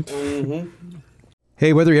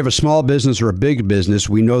 Hey, whether you have a small business or a big business,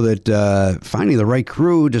 we know that finding the right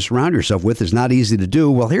crew to surround yourself with is not easy to do.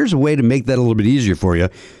 Well, here's a way to make that a little bit easier for you.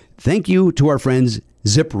 Thank you to our friends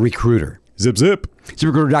ZipRecruiter. Zip.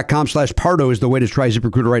 ZipRecruiter.com/Pardo is the way to try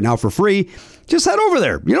ZipRecruiter right now for free. Just head over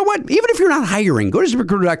there. You know what? Even if you're not hiring, go to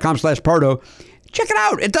ZipRecruiter.com/Pardo. Check it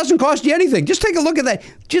out. It doesn't cost you anything. Just take a look at that.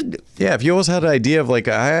 If you always had an idea of like,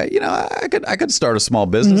 I could start a small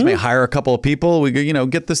business, maybe hire a couple of people. We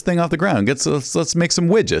could, get this thing off the ground. Let's make some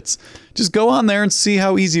widgets. Just go on there and see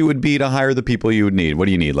how easy it would be to hire the people you would need. What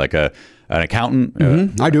do you need? Like an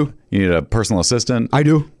accountant? I do. You need a personal assistant? I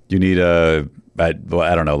do. You need I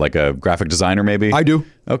don't know, like a graphic designer maybe? I do.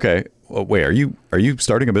 Okay. Well, wait, are you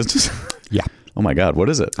starting a business? Yeah. Oh my God, what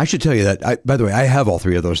is it? I should tell you that. By the way, I have all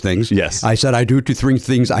three of those things. Yes. I said I do 3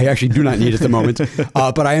 things I actually do not need at the moment.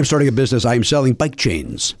 But I am starting a business. I am selling bike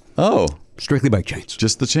chains. Oh. Strictly bike chains.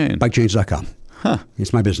 Just the chain. Bikechains.com. Huh.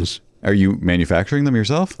 It's my business. Are you manufacturing them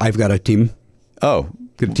yourself? I've got a team. Oh.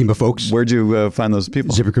 Got a team of folks. Where'd you find those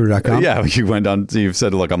people? ZipRecruiter.com. Yeah, you went on. You've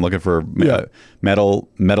said, look, I'm looking for metal.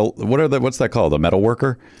 What's that called? A metal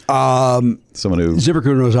worker? Someone who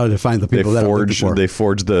ZipRecruiter knows how to find the people that I'm looking for. They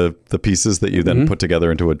forge the pieces that you then put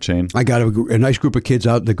together into a chain. I got a nice group of kids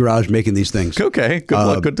out in the garage making these things. Okay, good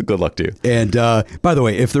luck. Good luck to you. And by the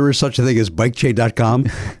way, if there is such a thing as bikechain.com,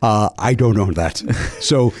 I don't own that.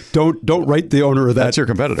 So don't write the owner of that. That's your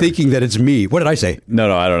competitor. Thinking that it's me. What did I say?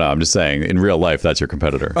 No, I don't know. I'm just saying, in real life, that's your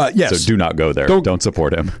competitor. Yes. So do not go there. Don't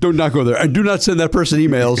support him. Do not go there. And do not send that person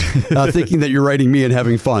emails thinking that you're writing me and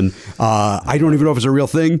having fun. I don't even know if it's a real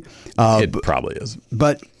thing. It probably is.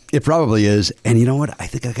 But it probably is. And you know what? I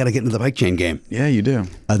think I got to get into the bike chain game. Yeah, you do.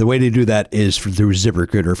 The way to do that is through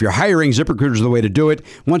ZipRecruiter. If you're hiring, ZipRecruiter is the way to do it.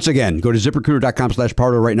 Once again, go to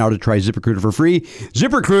ZipRecruiter.com/Pardo right now to try ZipRecruiter for free.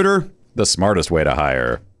 ZipRecruiter. The smartest way to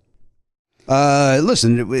hire.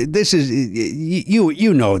 Listen, this is,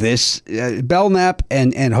 you know this. Belknap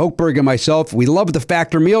and Hochberg and myself, we love the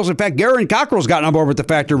Factor meals. In fact, Garen Cockrell's gotten on board with the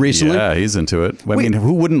Factor recently. Yeah, he's into it. I mean,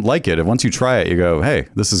 who wouldn't like it? If once you try it, you go, hey,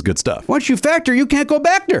 this is good stuff. Once you Factor, you can't go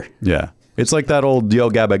back there. Yeah. It's like that old Yo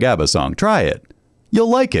Gabba Gabba song. Try it. You'll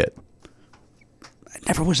like it. I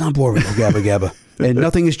never was on board with Yo Gabba Gabba. And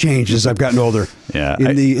nothing has changed as I've gotten older. Yeah,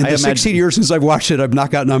 in the 16 years since I've watched it, I've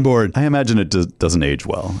not gotten on board. I imagine it doesn't age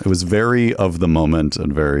well. It was very of the moment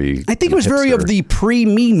and very. I think it was hipster. very of the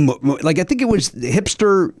pre-me. Like I think it was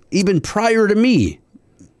hipster even prior to me.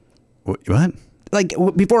 What? Like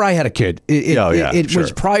before I had a kid. It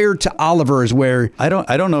was prior to Oliver's where. I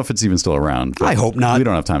don't know if it's even still around. I hope not. We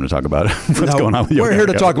don't have time to talk about it. What's going on with you? We're here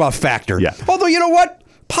to talk about Factor. Yeah. Although you know what?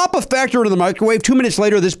 Pop a Factor into the microwave. 2 minutes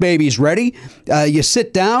later, this baby's ready. You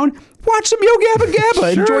sit down, watch some Yo Gabba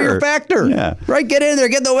Gabba. Sure. Enjoy your Factor. Yeah. Right? Get in there.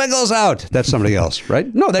 Get the Wiggles out. That's somebody else,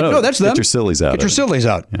 right? No, that's them. Get your sillies out. Get your sillies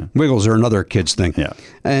out. Yeah. Wiggles are another kid's thing. Yeah.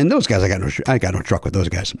 And those guys, I got no truck with those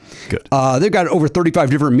guys. Good. They've got over 35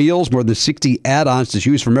 different meals, more than 60 add-ons to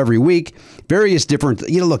choose from every week. Various different,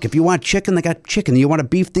 look, if you want chicken, they got chicken. You want a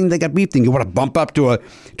beef thing, they got beef thing. You want to bump up to a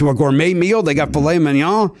gourmet meal, they got filet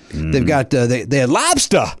mignon. They've got, they had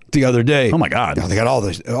lobster the other day. Oh my God. They got all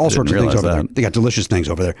sorts of things over there. They got delicious things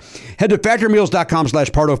over there. Head to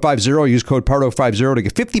factormeals.com/Pardo50. Use code Pardo50 to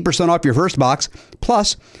get 50% off your first box,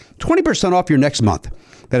 plus 20% off your next month.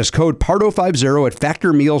 That is code Pardo50 at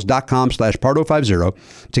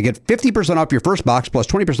factormeals.com/Pardo50 to get 50% off your first box, plus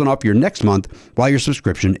 20% off your next month while your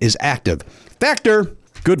subscription is active. Factor.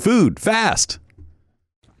 Good food, fast.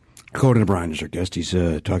 Conan O'Brien is our guest. He's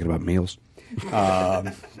talking about meals.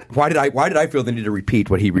 Why did I feel the need to repeat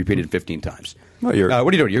what he repeated 15 times? Well,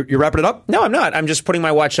 what are you doing? You're wrapping it up? No, I'm not. I'm just putting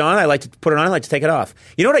my watch on. I like to put it on. I like to take it off.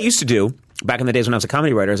 You know what I used to do back in the days when I was a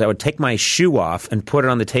comedy writer is I would take my shoe off and put it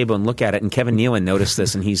on the table and look at it. And Kevin Nealon noticed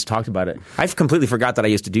this, and he's talked about it. I've completely forgot that I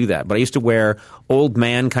used to do that, but I used to wear old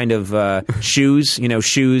man kind of shoes.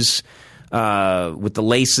 Shoes with the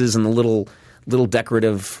laces and the little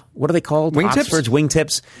decorative, what are they called? Wingtips? Oxfords,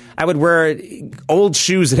 wingtips. I would wear old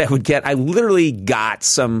shoes that I would get. I literally got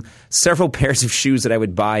several pairs of shoes that I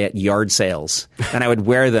would buy at yard sales, and I would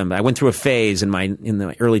wear them. I went through a phase in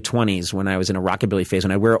the early 20s when I was in a rockabilly phase,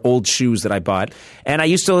 and I'd wear old shoes that I bought. And I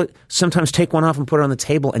used to sometimes take one off and put it on the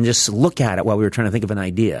table and just look at it while we were trying to think of an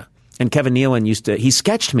idea. And Kevin Nealon he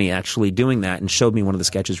sketched me actually doing that and showed me one of the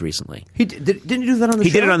sketches recently. Didn't you do that on the show?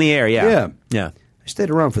 He did it on the air, yeah. Yeah. I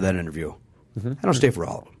stayed around for that interview. I don't stay for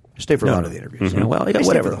all of them. I stay for a lot of the interviews. Yeah, well,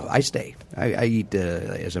 whatever. I stay. I eat,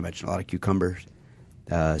 as I mentioned, a lot of cucumbers,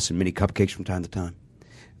 some mini cupcakes from time to time.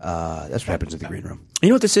 That's what happens in the green room. You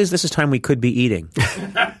know what this is? This is time we could be eating.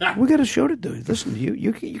 We got a show to do. Listen,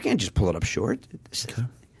 you can't just pull it up short.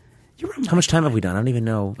 How much time have we done? I don't even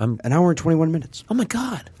know. An hour and 21 minutes. Oh, my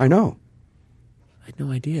God. I know. I had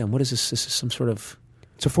no idea. And what is this? This is some sort of...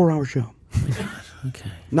 It's a 4-hour show. Oh, my God.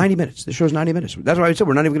 Okay. 90 minutes. The show's 90 minutes. That's why I said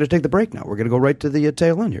we're not even going to take the break now. We're going to go right to the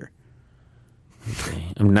tail end here.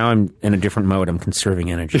 Okay. Now I'm in a different mode. I'm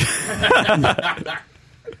conserving energy. I'm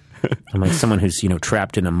like someone who's,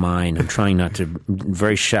 trapped in a mine. I'm trying not to...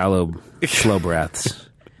 Very shallow, slow breaths.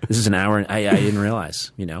 This is an hour. I didn't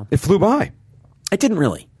realize, It flew by. It didn't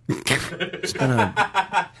really. It's been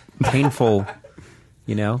a painful,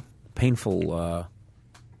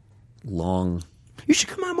 long... You should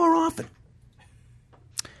come on more often.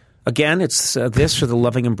 Again, it's this or the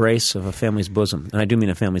loving embrace of a family's bosom, and I do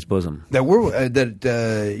mean a family's bosom. That we're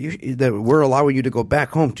allowing you to go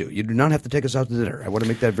back home to. You do not have to take us out to dinner. I want to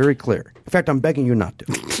make that very clear. In fact, I'm begging you not to.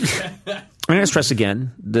 I'm going to stress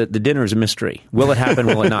again: the dinner is a mystery. Will it happen?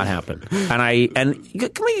 Will it not happen? And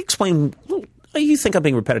can we explain? You think I'm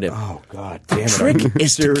being repetitive? Oh God, damn it! The trick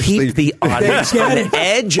is to keep the audience on the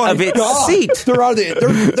edge of its seat. They're off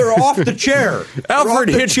the chair. Alfred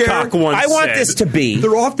Hitchcock once I want said, this to be.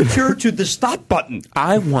 They're off the chair to the stop button.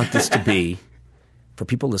 I want this to be for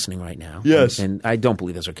people listening right now. Yes, and I don't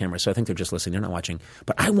believe those are cameras, so I think they're just listening. They're not watching.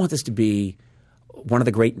 But I want this to be one of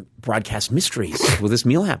the great broadcast mysteries. Will this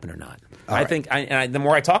meal happen or not? I think. The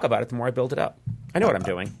more I talk about it, the more I build it up. I know what I'm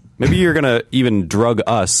doing. Maybe you're going to even drug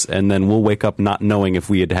us, and then we'll wake up not knowing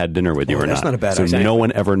if we had had dinner with you or not. That's not a bad idea. So idea. no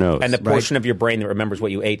one ever knows. And the portion of your brain that remembers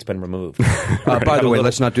what you ate has been removed. By the way,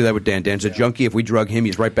 let's not do that with Dan. Dan's a junkie. If we drug him,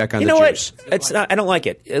 he's right back on the juice. You know what? It's not, I don't like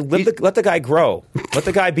it. Let the guy grow. Let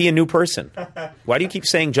the guy be a new person. Why do you keep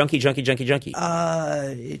saying junkie, junkie, junkie, junkie?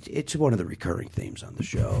 It's one of the recurring themes on the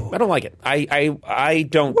show. I don't like it. I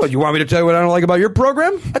don't. Well, you want me to tell you what I don't like about your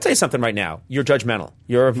program? I'll tell you something right now. You're judgmental.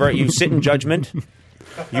 You sit in judgment.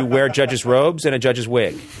 You wear judge's robes and a judge's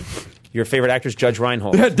wig. Your favorite actor is Judge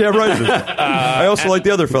Reinhold. Yeah, damn right. I also like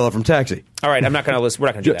the other fellow from Taxi. All right, I'm not going to listen. We're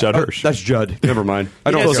not going to do that. Judd Hirsch. That's Judd. Never mind.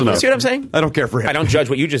 I don't listen. listen. See what I'm saying? I don't care for him. I don't judge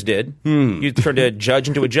what you just did. You turned a judge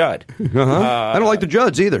into a Judd. I don't like the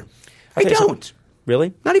Judds either. I don't.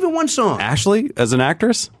 Really? Not even one song. Ashley as an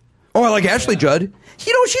actress? Oh, I like Ashley Judd.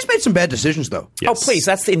 You know, she's made some bad decisions, though. Yes. Oh, please.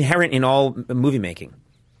 That's inherent in all movie making.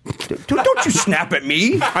 Don't you snap at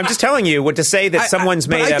me. I'm just telling you what to say that someone's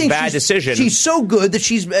made a bad decision. She's so good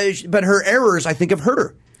that but her errors, I think, have hurt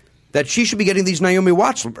her. That she should be getting these Naomi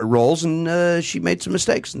Watts roles, and she made some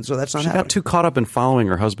mistakes, and so that's not happening. She got too caught up in following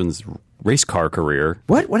her husband's race car career.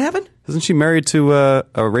 What? What happened? Isn't she married to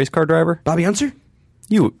a race car driver? Bobby Unser?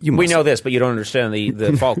 We know this, but you don't understand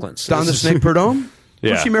the Falklands. Don the Snake Perdome?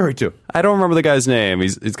 Yeah. Who's she married to? I don't remember the guy's name.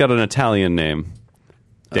 He's got an Italian name.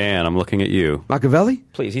 Dan, I'm looking at you. Machiavelli?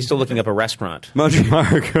 Please, he's still looking up a restaurant. Mario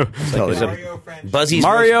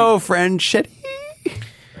Franchetti?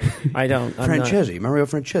 I don't. Mario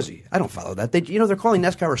Francesi. I don't follow that. They're calling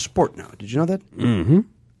NASCAR a sport now. Did you know that? Mm-hmm.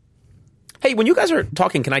 Hey, when you guys are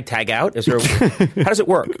talking, can I tag out? How does it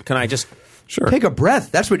work? Can I just take a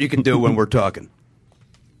breath? That's what you can do when we're talking.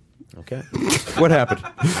 Okay. What happened?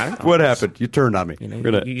 I don't know. What happened? You turned on me.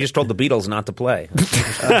 You just told the Beatles not to play.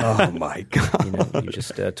 Oh, my God. You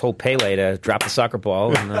just told Pele to drop the soccer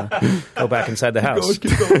ball and go back inside the house.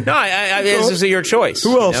 Keep going. No, this is your choice.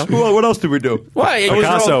 Who else? You know? What else did we do? Why?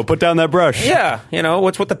 Picasso, put down that brush. Yeah.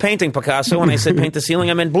 What's with the painting, Picasso? When I said paint the ceiling,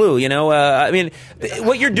 I meant blue.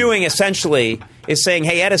 What you're doing essentially is saying,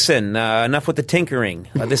 hey, Edison, enough with the tinkering.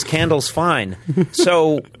 This candle's fine.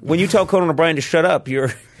 So when you tell Conan O'Brien to shut up,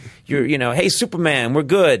 you're hey, Superman, we're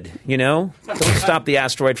good, Don't stop the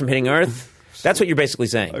asteroid from hitting Earth. That's what you're basically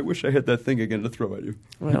saying. I wish I had that thing again to throw at you.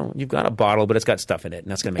 Well, you've got a bottle, but it's got stuff in it, and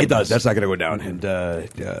that's going to make it does. That's not going to go down. And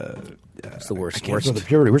it's the worst. Where's the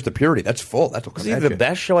purity? Where's the purity? That's full. That'll come. Is it the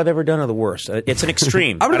best show I've ever done or the worst? It's an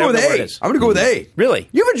extreme. I'm going to go with A. I'm going to go with A. Really?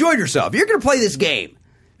 You've enjoyed yourself. You're going to play this game.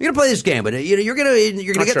 You're going to play this game, but you're going to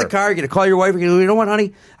get in the car. You're going to call your wife. You're going to, you know what,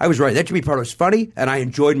 honey? I was right. That should be part of it. It was funny, and I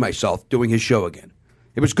enjoyed myself doing his show again.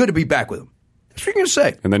 It was good to be back with him. That's what you're going to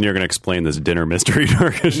say. And then you're going to explain this dinner mystery to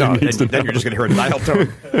her. No, then you're just going to hear a dial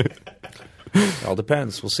tone. It all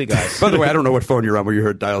depends. We'll see, guys. By the way, I don't know what phone you're on where you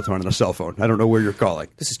heard dial tone on a cell phone. I don't know where you're calling.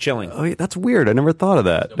 This is chilling. Oh, that's weird. I never thought of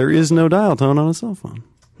that. There is no dial tone on a cell phone.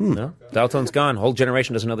 No, dial tone's gone. Whole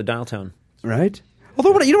generation doesn't know the dial tone. Right.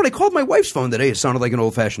 Although, when I called my wife's phone today, it sounded like an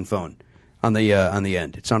old-fashioned phone on the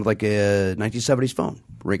end. It sounded like a 1970s phone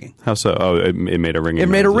ringing. How so? Oh, it made a ringing noise.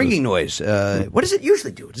 It made a ringing noise. What does it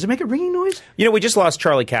usually do? Does it make a ringing noise? We just lost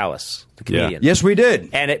Charlie Callis, the comedian. Yeah. Yes, we did.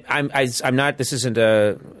 And I'm not. This isn't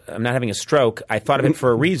a. I'm not having a stroke. I thought of it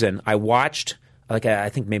for a reason. I watched I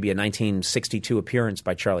think maybe a 1962 appearance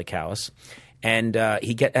by Charlie Callis, and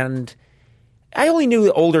and I only knew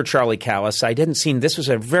the older Charlie Callis. I didn't see this was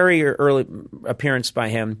a very early appearance by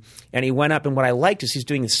him, and he went up. And what I liked is he's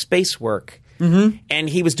doing the space work, and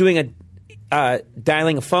he was doing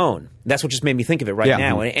dialing a phone. That's what just made me think of it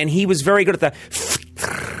now. And he was very good at the.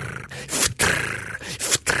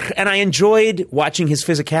 And I enjoyed watching his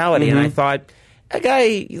physicality, and I thought, a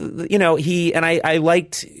guy, I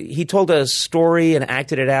liked. He told a story and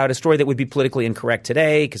acted it out, a story that would be politically incorrect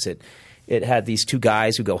today because it had these two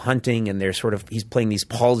guys who go hunting, and he's playing these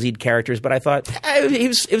palsied characters. But I thought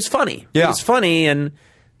it was funny. Yeah. It was funny, and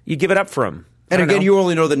you give it up for him. And again, you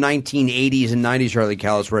only know the 1980s and 90s Charlie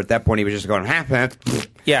Callis, where at that point he was just going half.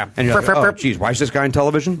 Yeah. And you're like, oh, geez, why is this guy on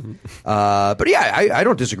television? But yeah, I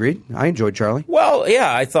don't disagree. I enjoyed Charlie. Well,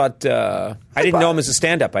 yeah, I thought I didn't know him as a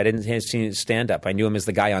stand-up. I didn't see his stand-up. I knew him as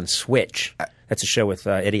the guy on Switch. That's a show with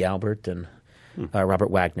Eddie Albert and Robert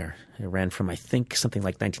Wagner. It ran from, I think, something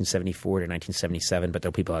like 1974 to 1977, but there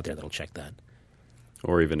are people out there that'll check that.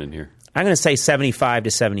 Or even in here. I'm going to say 75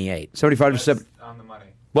 to 78. 75 to 70. On the money.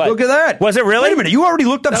 What? Look at that. Was it really? Wait a minute. You already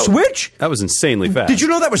looked up Switch? That was insanely fast. Did you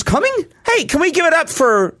know that was coming? Hey, can we give it up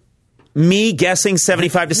for me guessing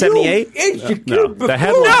 75 to 78? No, the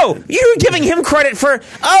headline. No, you're giving him credit for.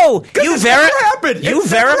 Oh, you never happened. You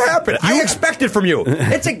never happened. I expect it from you.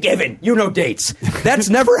 It's a given. You know dates. That's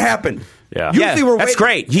never happened. Yeah. Usually we're that's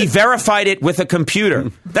great. He verified it with a computer.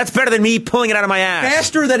 That's better than me pulling it out of my ass.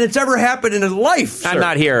 Faster than it's ever happened in his life. I'm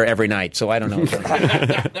not here every night, so I don't know.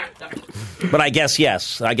 But I guess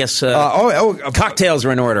yes. I guess cocktails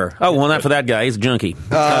are in order. Oh, well, not for that guy. He's a junkie.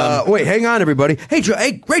 Wait, hang on, everybody. Hey,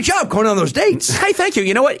 great job going on those dates. Hey, thank you.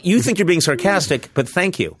 You know what? You think you're being sarcastic, but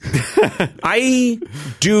thank you.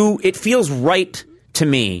 It feels right to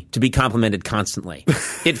me to be complimented constantly.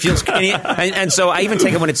 It feels, and so I even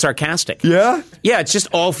take it when it's sarcastic. Yeah? Yeah, it just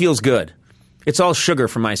all feels good. It's all sugar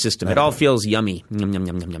from my system. It all feels yummy. Yum, yum,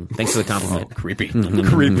 yum, yum, yum. Thanks for the compliment. Creepy.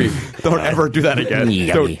 Creepy. Don't ever do that again.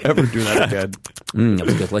 Yummy. Don't ever do that again. That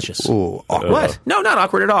was delicious. Ooh, awkward. What? No, not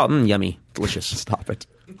awkward at all. Yummy. Delicious. Stop it.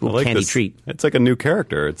 Little like candy this. treat. It's like a new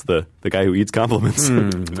character. It's the guy who eats compliments.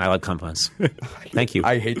 I like compliments. Thank you.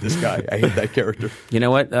 I hate this guy. I hate that character. You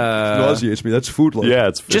know what? Nauseates me. That's food like. Yeah,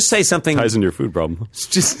 just say something. Ties into your food problem.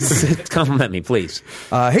 Just compliment me, please.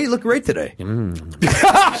 Hey, you look great today. You know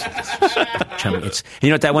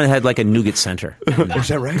what? That one had like a nougat center. Is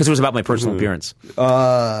that right? Because it was about my personal appearance.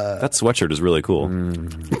 That sweatshirt is really cool.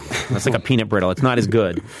 It's like a peanut brittle. It's not as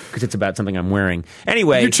good because it's about something I'm wearing.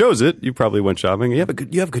 Anyway, you chose it. You probably went shopping. You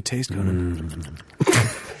have good taste, Conan.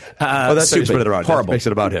 That's stupid. Spread it around. Horrible. That makes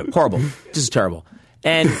it about him. Horrible. This is terrible.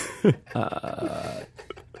 And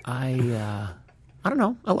I don't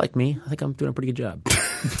know. I like me. I think I'm doing a pretty good job.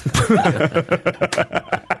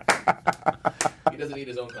 He doesn't need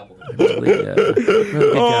his own compliment. Really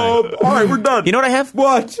good guy. All right, we're done. You know what I have?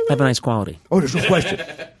 What? I have a nice quality. Oh, there's no question.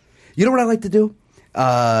 You know what I like to do?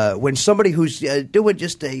 When somebody who's doing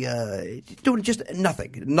just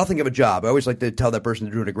nothing of a job, I always like to tell that person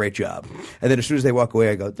they're doing a great job, and then as soon as they walk away,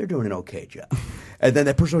 I go, they're doing an okay job, and then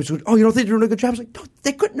that person always goes, oh, you don't think they're doing a good job? I was like, no,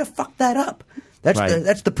 they couldn't have fucked that up. That's Right.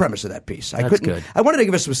 that's the premise of that piece. That's good. I wanted to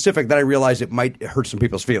give a specific that I realized it might hurt some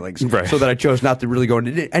people's feelings, Right. so that I chose not to really go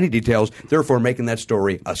into any details. Therefore, making that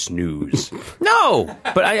story a snooze. No,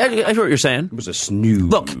 but I hear what you're saying. It was a snooze.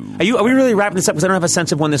 Look, are we really wrapping this up? Because I don't have a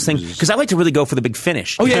sense of when this thing. Because I like to really go for the big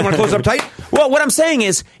finish. Oh yeah, you want to close up tight? Well, what I'm saying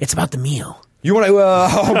is, it's about the meal. You want to?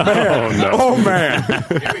 Oh man! Oh man!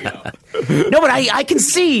 Here we go. No, but I can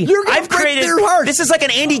see. You're gonna I've break created. their hearts. This is like an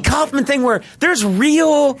Andy Kaufman thing where there's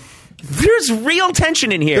real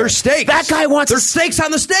tension in here. There's stakes. That guy wants. There's stakes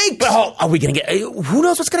on the stakes. But are we going to get? Who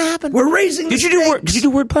knows what's going to happen? We're raising. Did the you do stakes. Did you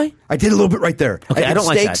do wordplay? I did a little bit right there. Okay, I did don't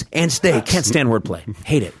like stakes that. and stakes. I can't stand wordplay.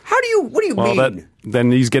 Hate it. How do you? What do you Well, mean?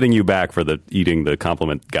 then he's getting you back for the eating the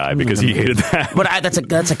compliment guy because he hated that. But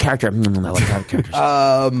that's a character. I like characters.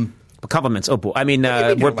 Compliments. Oh, boy. I mean,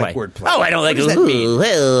 wordplay. Like wordplay? Oh, I don't like. What does that mean?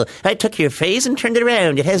 Well, I took your phrase and turned it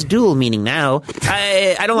around. It has dual meaning now.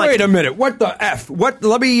 I don't like. Wait a minute. What the f? What?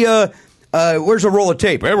 Let me. Where's a roll of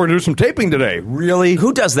tape? Hey, we're gonna do some taping today. Really?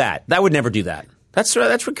 Who does that? That would never do that. That's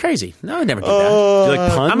crazy. No, I would never do that. Do you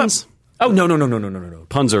like puns? Oh no.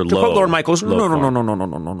 Puns are To low. quote Lorne Michaels, low form.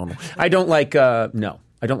 no. I don't like. No,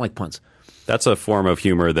 I don't like puns. That's a form of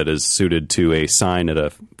humor that is suited to a sign at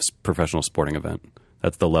a professional sporting event.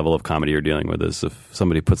 That's the level of comedy you're dealing with. Is if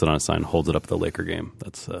somebody puts it on a sign, holds it up at the Laker game.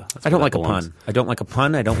 That's I don't where like that a belongs. pun. I don't like a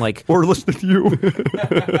pun. I don't like. Or listen to you.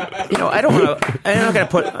 I don't want to. I'm not going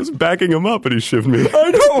to put. I was backing him up, and he shivved me.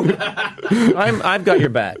 I know. I've got your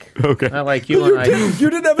back. Okay. I like you, You and didn't. You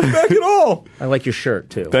didn't have his back at all. I like your shirt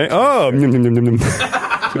too. It's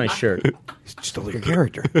It's a nice shirt. Stole your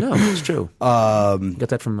character. No, it's true. Got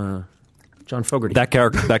that from John Fogerty. That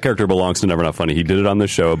character belongs to Never Not Funny. He did it on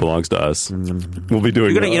this show. It belongs to us. We'll be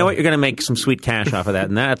doing. You know what? You're going to make some sweet cash off of that,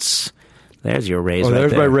 and there's your raise. Oh, right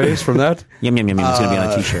there's there. my raise from that. Yum yum yum yum. It's going to be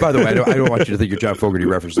on a T-shirt. By the way, I don't want you to think your John Fogerty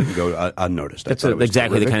reference didn't go unnoticed. That's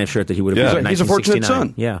exactly the kind of shirt that he would have worn in He's a fortunate 1969.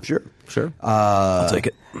 son. Yeah, Sure. I'll take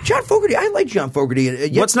it. John Fogerty. I like John Fogerty.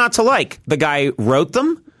 What's not to like? The guy wrote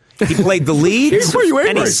them. He played the leads, Here's where you ain't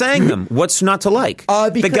and he right. sang them. What's not to like?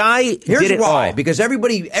 The guy here's did it why. all. Because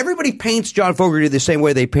everybody paints John Fogerty the same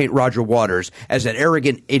way they paint Roger Waters, as an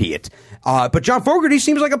arrogant idiot. But John Fogerty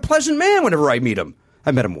seems like a pleasant man whenever I meet him.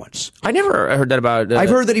 I met him once. I never heard that about. I've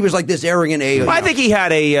heard that he was like this arrogant. I think he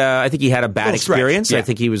had a bad experience. Yeah. I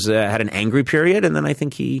think he was had an angry period, and then I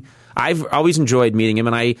think I've always enjoyed meeting him,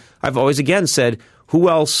 and I've always again said, who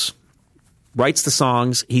else writes the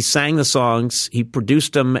songs? He sang the songs, he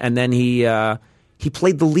produced them, and then he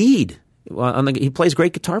played the lead. He plays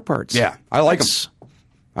great guitar parts. Yeah, I like him.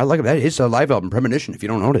 I like him. That is a live album, Premonition. If you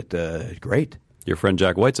don't own it, great. Your friend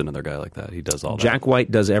Jack White's another guy like that. He does all that. Jack White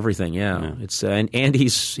does everything. Yeah. It's and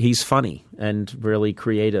he's funny and really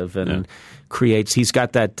creative and creates. He's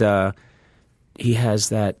got that. He has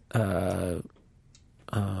that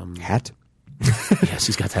hat. Yes,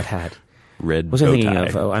 he's got that hat. Red. What was I thinking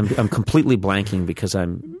of? Oh, I'm completely blanking because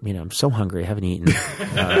I'm so hungry. I haven't eaten.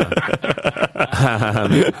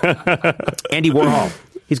 Andy Warhol.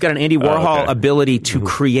 He's got an Andy Warhol ability to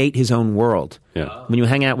create his own world. Yeah. When you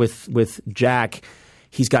hang out with Jack,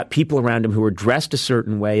 he's got people around him who are dressed a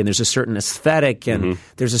certain way, and there's a certain aesthetic, and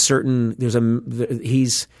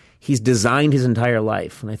he's designed his entire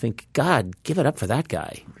life. And I think, God, give it up for that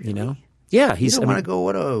guy. You know. Yeah, You don't want to go,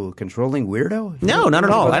 what a controlling weirdo? No, not at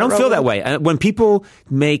all. I don't feel that way. When people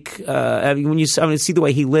make, when you see the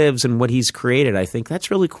way he lives and what he's created, I think that's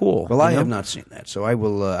really cool. Well, I have not seen that, so I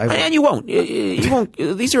will. And you won't. You won't.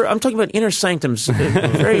 These are. I'm talking about inner sanctums,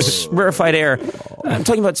 very rarefied air. I'm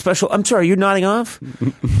talking about special. I'm sorry, you're nodding off.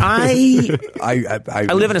 I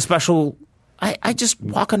live in a special. I just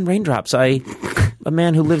walk on raindrops. A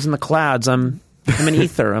man who lives in the clouds. I'm an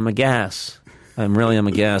ether. I'm a gas. I'm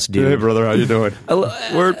a gas dude. Hey, brother, how you doing?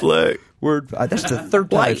 Wordplay. That's the third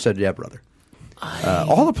time I've said, yeah, brother.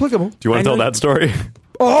 All applicable. Do you want to tell that story?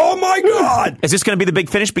 Oh, my God! Is this going to be the big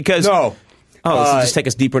finish? Because No. Oh, this will just take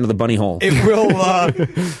us deeper into the bunny hole. It will.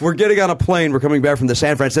 We're getting on a plane. We're coming back from the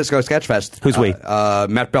San Francisco Sketch Fest. Who's we?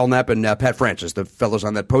 Matt Belknap and Pat Francis, the fellows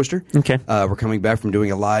on that poster. Okay. We're coming back from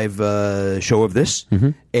doing a live show of this,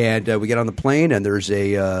 and we get on the plane, and there's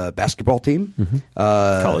a basketball team,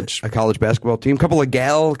 a college basketball team, a couple of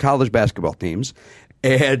gal college basketball teams,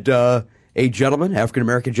 and a gentleman, African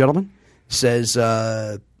American gentleman, says.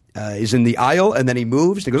 Is in the aisle, and then he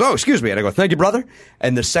moves. He goes, "Oh, excuse me," and I go, "Thank you, brother."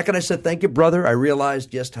 And the second I said, "Thank you, brother," I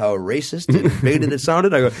realized just how racist and bigoted it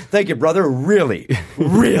sounded. I go, "Thank you, brother, really,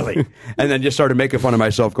 really," and then just started making fun of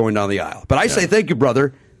myself going down the aisle. But I say, "Thank you,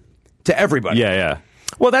 brother," to everybody. Yeah.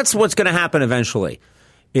 Well, that's what's going to happen eventually.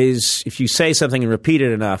 Is if you say something and repeat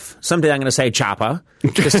it enough, someday I'm going to say "choppa"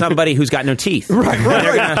 to somebody who's got no teeth. Right.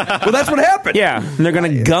 Well, that's what happened. Yeah, and they're going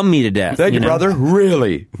to gum me to death. Thank you, brother.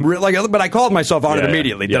 Really. But I called myself on it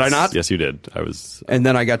immediately. Yes. Did I not? Yes, you did. I was. And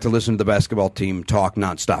then I got to listen to the basketball team talk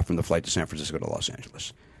nonstop from the flight to San Francisco to Los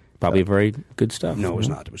Angeles. Probably very good stuff. No, it was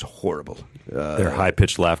not. It was horrible. Their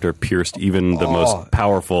high-pitched laughter pierced even the most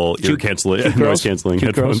powerful noise-canceling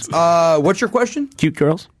headphones. What's your question? Cute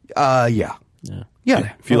girls? Yeah.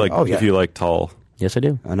 If you like tall, Yes, I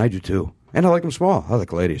do. And I do too. And I like them small. I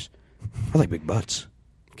like ladies. I like big butts.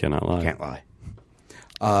 cannot lie. Can't lie.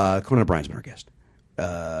 Conan O'Brien's been our guest,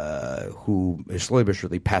 who is slowly but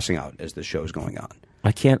surely passing out as the show is going on.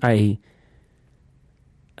 I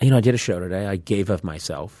did a show today. I gave of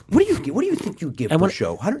myself. What do you think you give per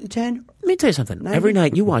show? 110? Let me tell you something. 90? Every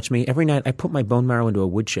night, you watch me. Every night, I put my bone marrow into a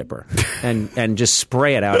wood chipper and just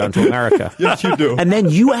spray it out onto America. Yes, you do. And then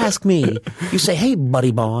you ask me. You say, "Hey,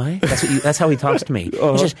 buddy boy." That's how he talks to me.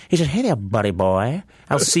 He says, "Hey there, buddy boy.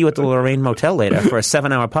 I'll see you at the Lorraine Motel later for a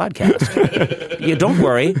 7-hour podcast. Don't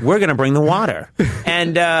worry, we're going to bring the water."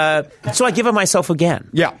 And so I give of myself again.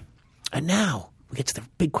 Yeah. And now we get to the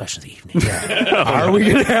big question of the evening. Are we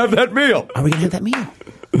going to have that meal? Are we going to have that meal?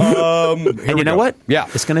 And you know what? Yeah.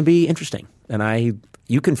 It's going to be interesting. And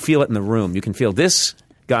you can feel it in the room. You can feel this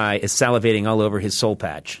guy is salivating all over his soul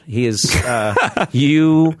patch. He is,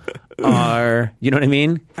 you are, you know what I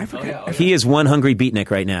mean? I forget. He is one hungry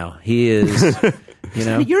beatnik right now. He is, you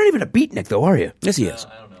know. You're not even a beatnik, though, are you? Yes, he is. I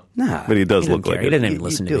don't know. Nah. But he does look like He it. didn't even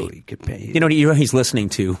listen to me. You You know, he's listening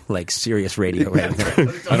to, like, serious radio right now.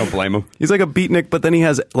 I don't blame him. He's like a beatnik, but then he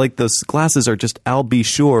has, like, those glasses are just Al B.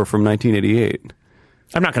 Sure from 1988.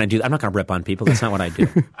 I'm not going to rip on people. That's not what I do.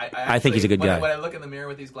 I think he's a good guy. When I look in the mirror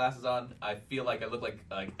with these glasses on, I feel like I look like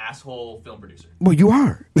an asshole film producer. Well, you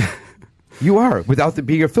are. You are, without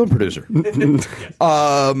being a film producer. Video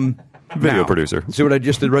producer. See what I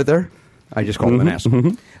just did right there? I just called him an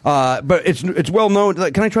asshole. But it's well known.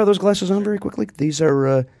 Can I try those glasses on very quickly? These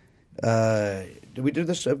are Did we do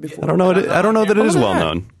this before? I don't know. I don't know that it is well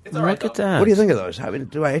known. Look at that. What do you think of those? I mean,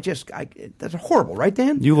 that's horrible, right,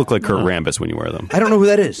 Dan? You look like Kurt Rambis when you wear them. I don't know who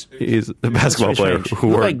that is. He's a basketball player who You look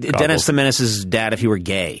wore like goggles. Dennis the Menace's dad if he were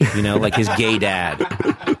gay. Like his gay dad.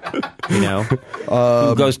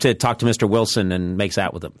 Who goes to talk to Mr. Wilson and makes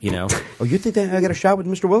out with him. Oh, you think that I got a shot with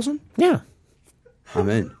Mr. Wilson? Yeah. I'm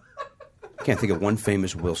in. I can't think of one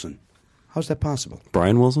famous Wilson. How's that possible?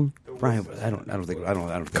 Brian Wilson, Brian, I don't think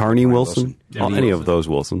Carney Brian Wilson, any of those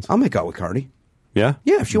Wilsons. I'll make out with Carney. Yeah,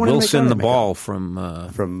 Yeah, if she wanted Wilson to the make out, ball from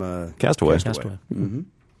Castaway. Castaway. Mm-hmm.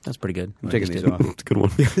 That's pretty good. I'm taking these off. It's a good one.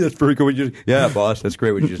 That's pretty cool. Yeah, boss. That's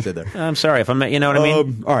great what you just did there. I'm sorry if I'm not, you know what I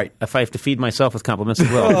mean? All right. If I have to feed myself with compliments as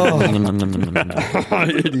well.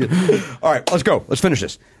 All right, let's go. Let's finish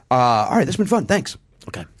this. All right, this has been fun. Thanks.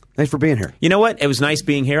 Okay. Thanks for being here. You know what? It was nice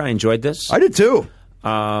being here. I enjoyed this. I did too.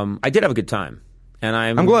 I did have a good time. And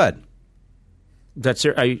I'm glad.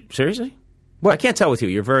 Are you seriously? What? I can't tell with you.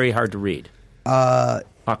 You're very hard to read.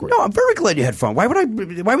 Awkward. No, I'm very glad you had fun. Why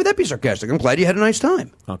would that be sarcastic? I'm glad you had a nice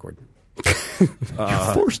time. Awkward. You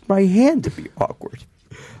forced my hand to be awkward.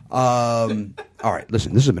 All right,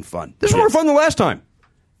 listen, this has been fun. This was more fun than last time.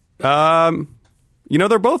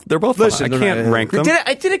 They're both Listen, fun. I can't rank them.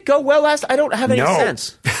 Did it go well last? I don't have any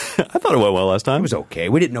sense. I thought it went well last time. It was okay.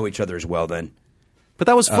 We didn't know each other as well then. But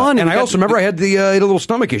that was fun. And I also remember I had a little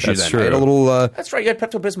stomach issue That's then. true. I had a little. That's right. You had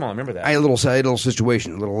Pepto-Bismol. I remember that. I had a little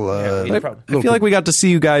situation. A little. I feel like we got to see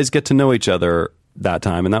you guys get to know each other that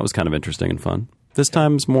time, and that was kind of interesting and fun. This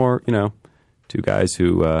time's more, two guys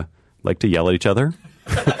who like to yell at each other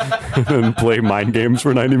and play mind games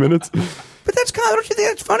for 90 minutes. But that's kind of, don't you think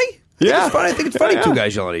that's funny? I think it's funny two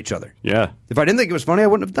guys yelling at each other. Yeah. If I didn't think it was funny, I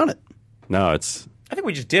wouldn't have done it. No, it's... I think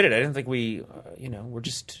we just did it. I didn't think we, we're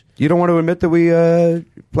just... You don't want to admit that we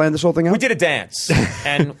planned this whole thing out? We did a dance,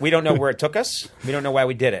 and we don't know where it took us. We don't know why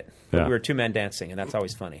we did it. Yeah. We were two men dancing, and that's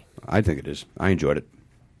always funny. I think it is. I enjoyed it.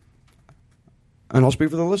 And I'll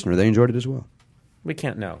speak for the listener. They enjoyed it as well. We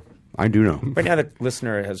can't know. I do know. Right now, the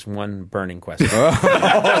listener has one burning question. Woohoo!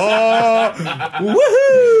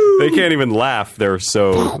 They can't even laugh. They're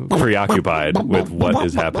so preoccupied with what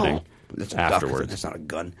is happening afterwards. That's not a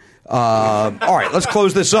gun. All right, let's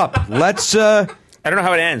close this up. Let's... I don't know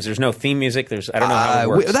how it ends. There's no theme music. I don't know how it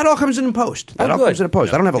works. that all comes in post. That all good. comes in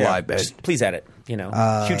post. I don't have a live bed. Just please edit.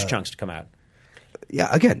 Huge chunks to come out. Yeah,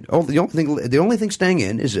 again, the only thing staying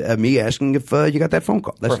in is me asking if you got that phone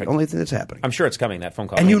call. That's Perfect. the only thing that's happening. I'm sure it's coming, that phone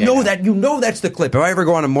call. And you know that's the clip. If I ever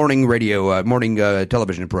go on a morning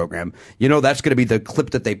television program, that's going to be the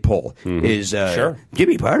clip that they pull. Is Sure.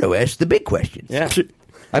 Jimmy Pardo asks the big questions. Yeah.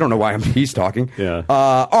 I don't know why he's talking. Yeah.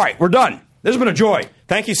 All right, we're done. This has been a joy.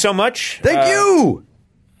 Thank you so much. Thank you.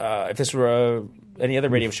 If this were any other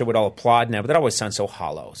radio show, we'd all applaud now, but that always sounds so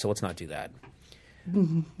hollow, so let's not do that.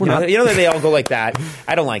 You know that they all go like that.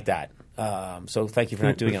 I don't like that. So thank you for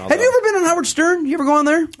not doing it. Have you ever been on Howard Stern? You ever go on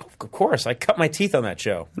there? Of course. I cut my teeth on that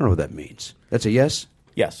show. I don't know what that means. That's a yes?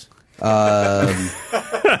 Yes. All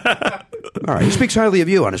right. He speaks highly of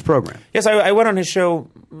you on his program. Yes, I went on his show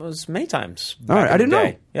many times. All right. I didn't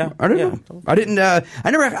know. Yeah. I didn't know. I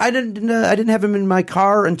didn't have him in my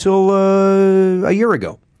car until a year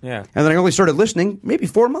ago. Yeah. And then I only started listening maybe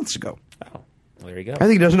 4 months ago. Oh, well, there you go. I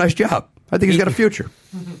think he does a nice job. I think he's got a future.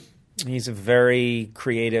 He's a very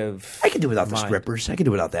creative. I can do without the strippers. I can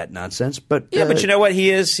do without that nonsense. But yeah, but you know what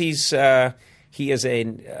he is? He is a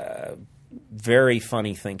very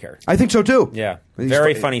funny thinker. I think so too. Yeah, He's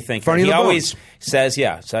very funny thinker. Funny He in the always bones. says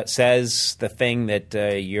the thing that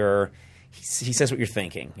He says what you're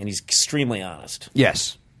thinking, and he's extremely honest.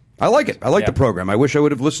 Yes. I like it. I like the program. I wish I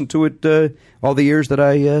would have listened to it all the years that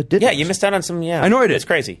I did. Yeah, you missed out on some. Yeah, I know I did. It's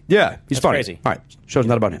crazy. Yeah, he's funny. Crazy. All right, show's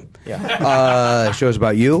not about him. Yeah, show's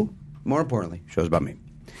about you. More importantly, show's about me.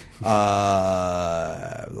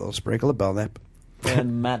 A little sprinkle of Belknap.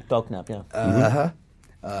 And Matt Belknap. Yeah.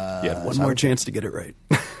 You had one more chance to get it right.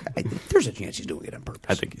 There's a chance he's doing it on purpose.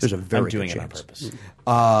 I think there's a very I'm doing good it on chance. purpose.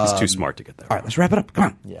 He's too smart to get that. All right, let's wrap it up. Come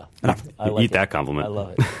on. Yeah, Enough. I like Eat that compliment. I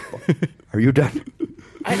love it. Are you done?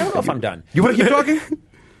 I don't know if I'm done. You want to keep talking?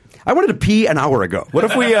 I wanted to pee an hour ago. What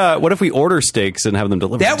if we order steaks and have them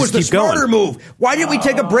delivered? That was Just the keep smarter going. move. Why didn't we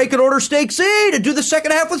take a break and order steaks in and do the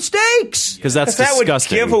second half with steaks? Because that's that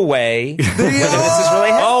disgusting. would give away whether this is really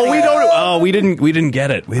happening. Oh, we don't. Oh, we didn't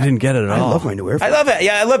get it. We didn't get it at all. I love my new air I fryer. love it.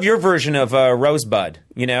 Yeah, I love your version of Rosebud.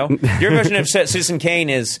 You know, your version of Citizen Kane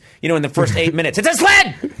is, in the first 8 minutes, it's a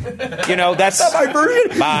sled. That's Not my version.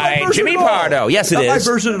 by Not my version Jimmy at all. Pardo. Yes, it Not is. my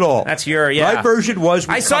version at all. That's your My version was.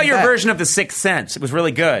 I saw your version of The Sixth Sense. It was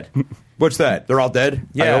really good. What's that? They're all dead.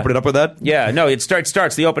 Yeah. I opened it up with that. Yeah, no, it starts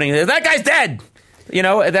the opening. That guy's dead. You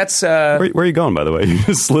know, that's... Where are you going, by the way? You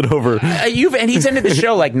just slid over. And he's ended the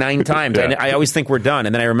show like 9 times. Yeah. And I always think we're done.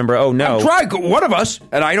 And then I remember, oh, no. Try one of us,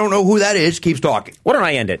 and I don't know who that is, keeps talking. Why don't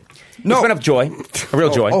I end it? No. It's been a joy. A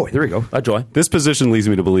real joy. Oh, there we go. A joy. This position leads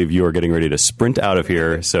me to believe you are getting ready to sprint out of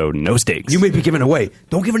here, so no stakes. You may be giving away.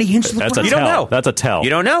 Don't give any hints to the That's a front. You don't tell. know. That's a tell. You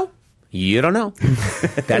don't know? You don't know.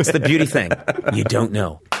 That's the beauty thing. You don't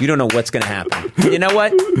know. You don't know what's going to happen. You know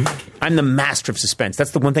what? I'm the master of suspense.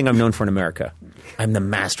 That's the one thing I'm known for in America. I'm the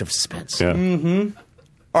master of suspense. Yeah.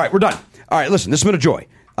 All right, we're done. All right, listen, this has been a joy.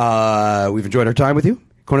 We've enjoyed our time with you.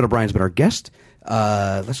 Conan O'Brien's been our guest.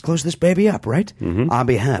 Let's close this baby up, right? On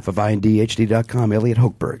behalf of INDHD.com, Elliot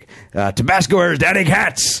Hochberg, Tabascoers, Danny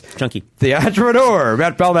Katz, Chunky. the entrepreneur,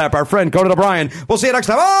 Matt Belknap, our friend Conan O'Brien. We'll see you next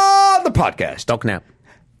time on the podcast. Belknap.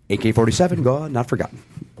 AK-47, gone, not forgotten.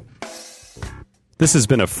 This has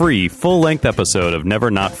been a free, full-length episode of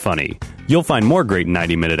Never Not Funny. You'll find more great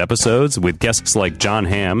 90-minute episodes with guests like John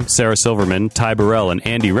Hamm, Sarah Silverman, Ty Burrell, and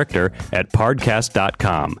Andy Richter at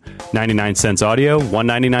podcast.com. 99 cents audio,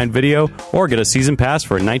 $1.99 video, or get a season pass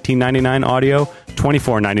for $19.99 audio,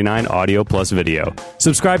 $24.99 audio plus video.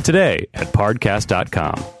 Subscribe today at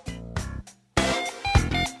podcast.com.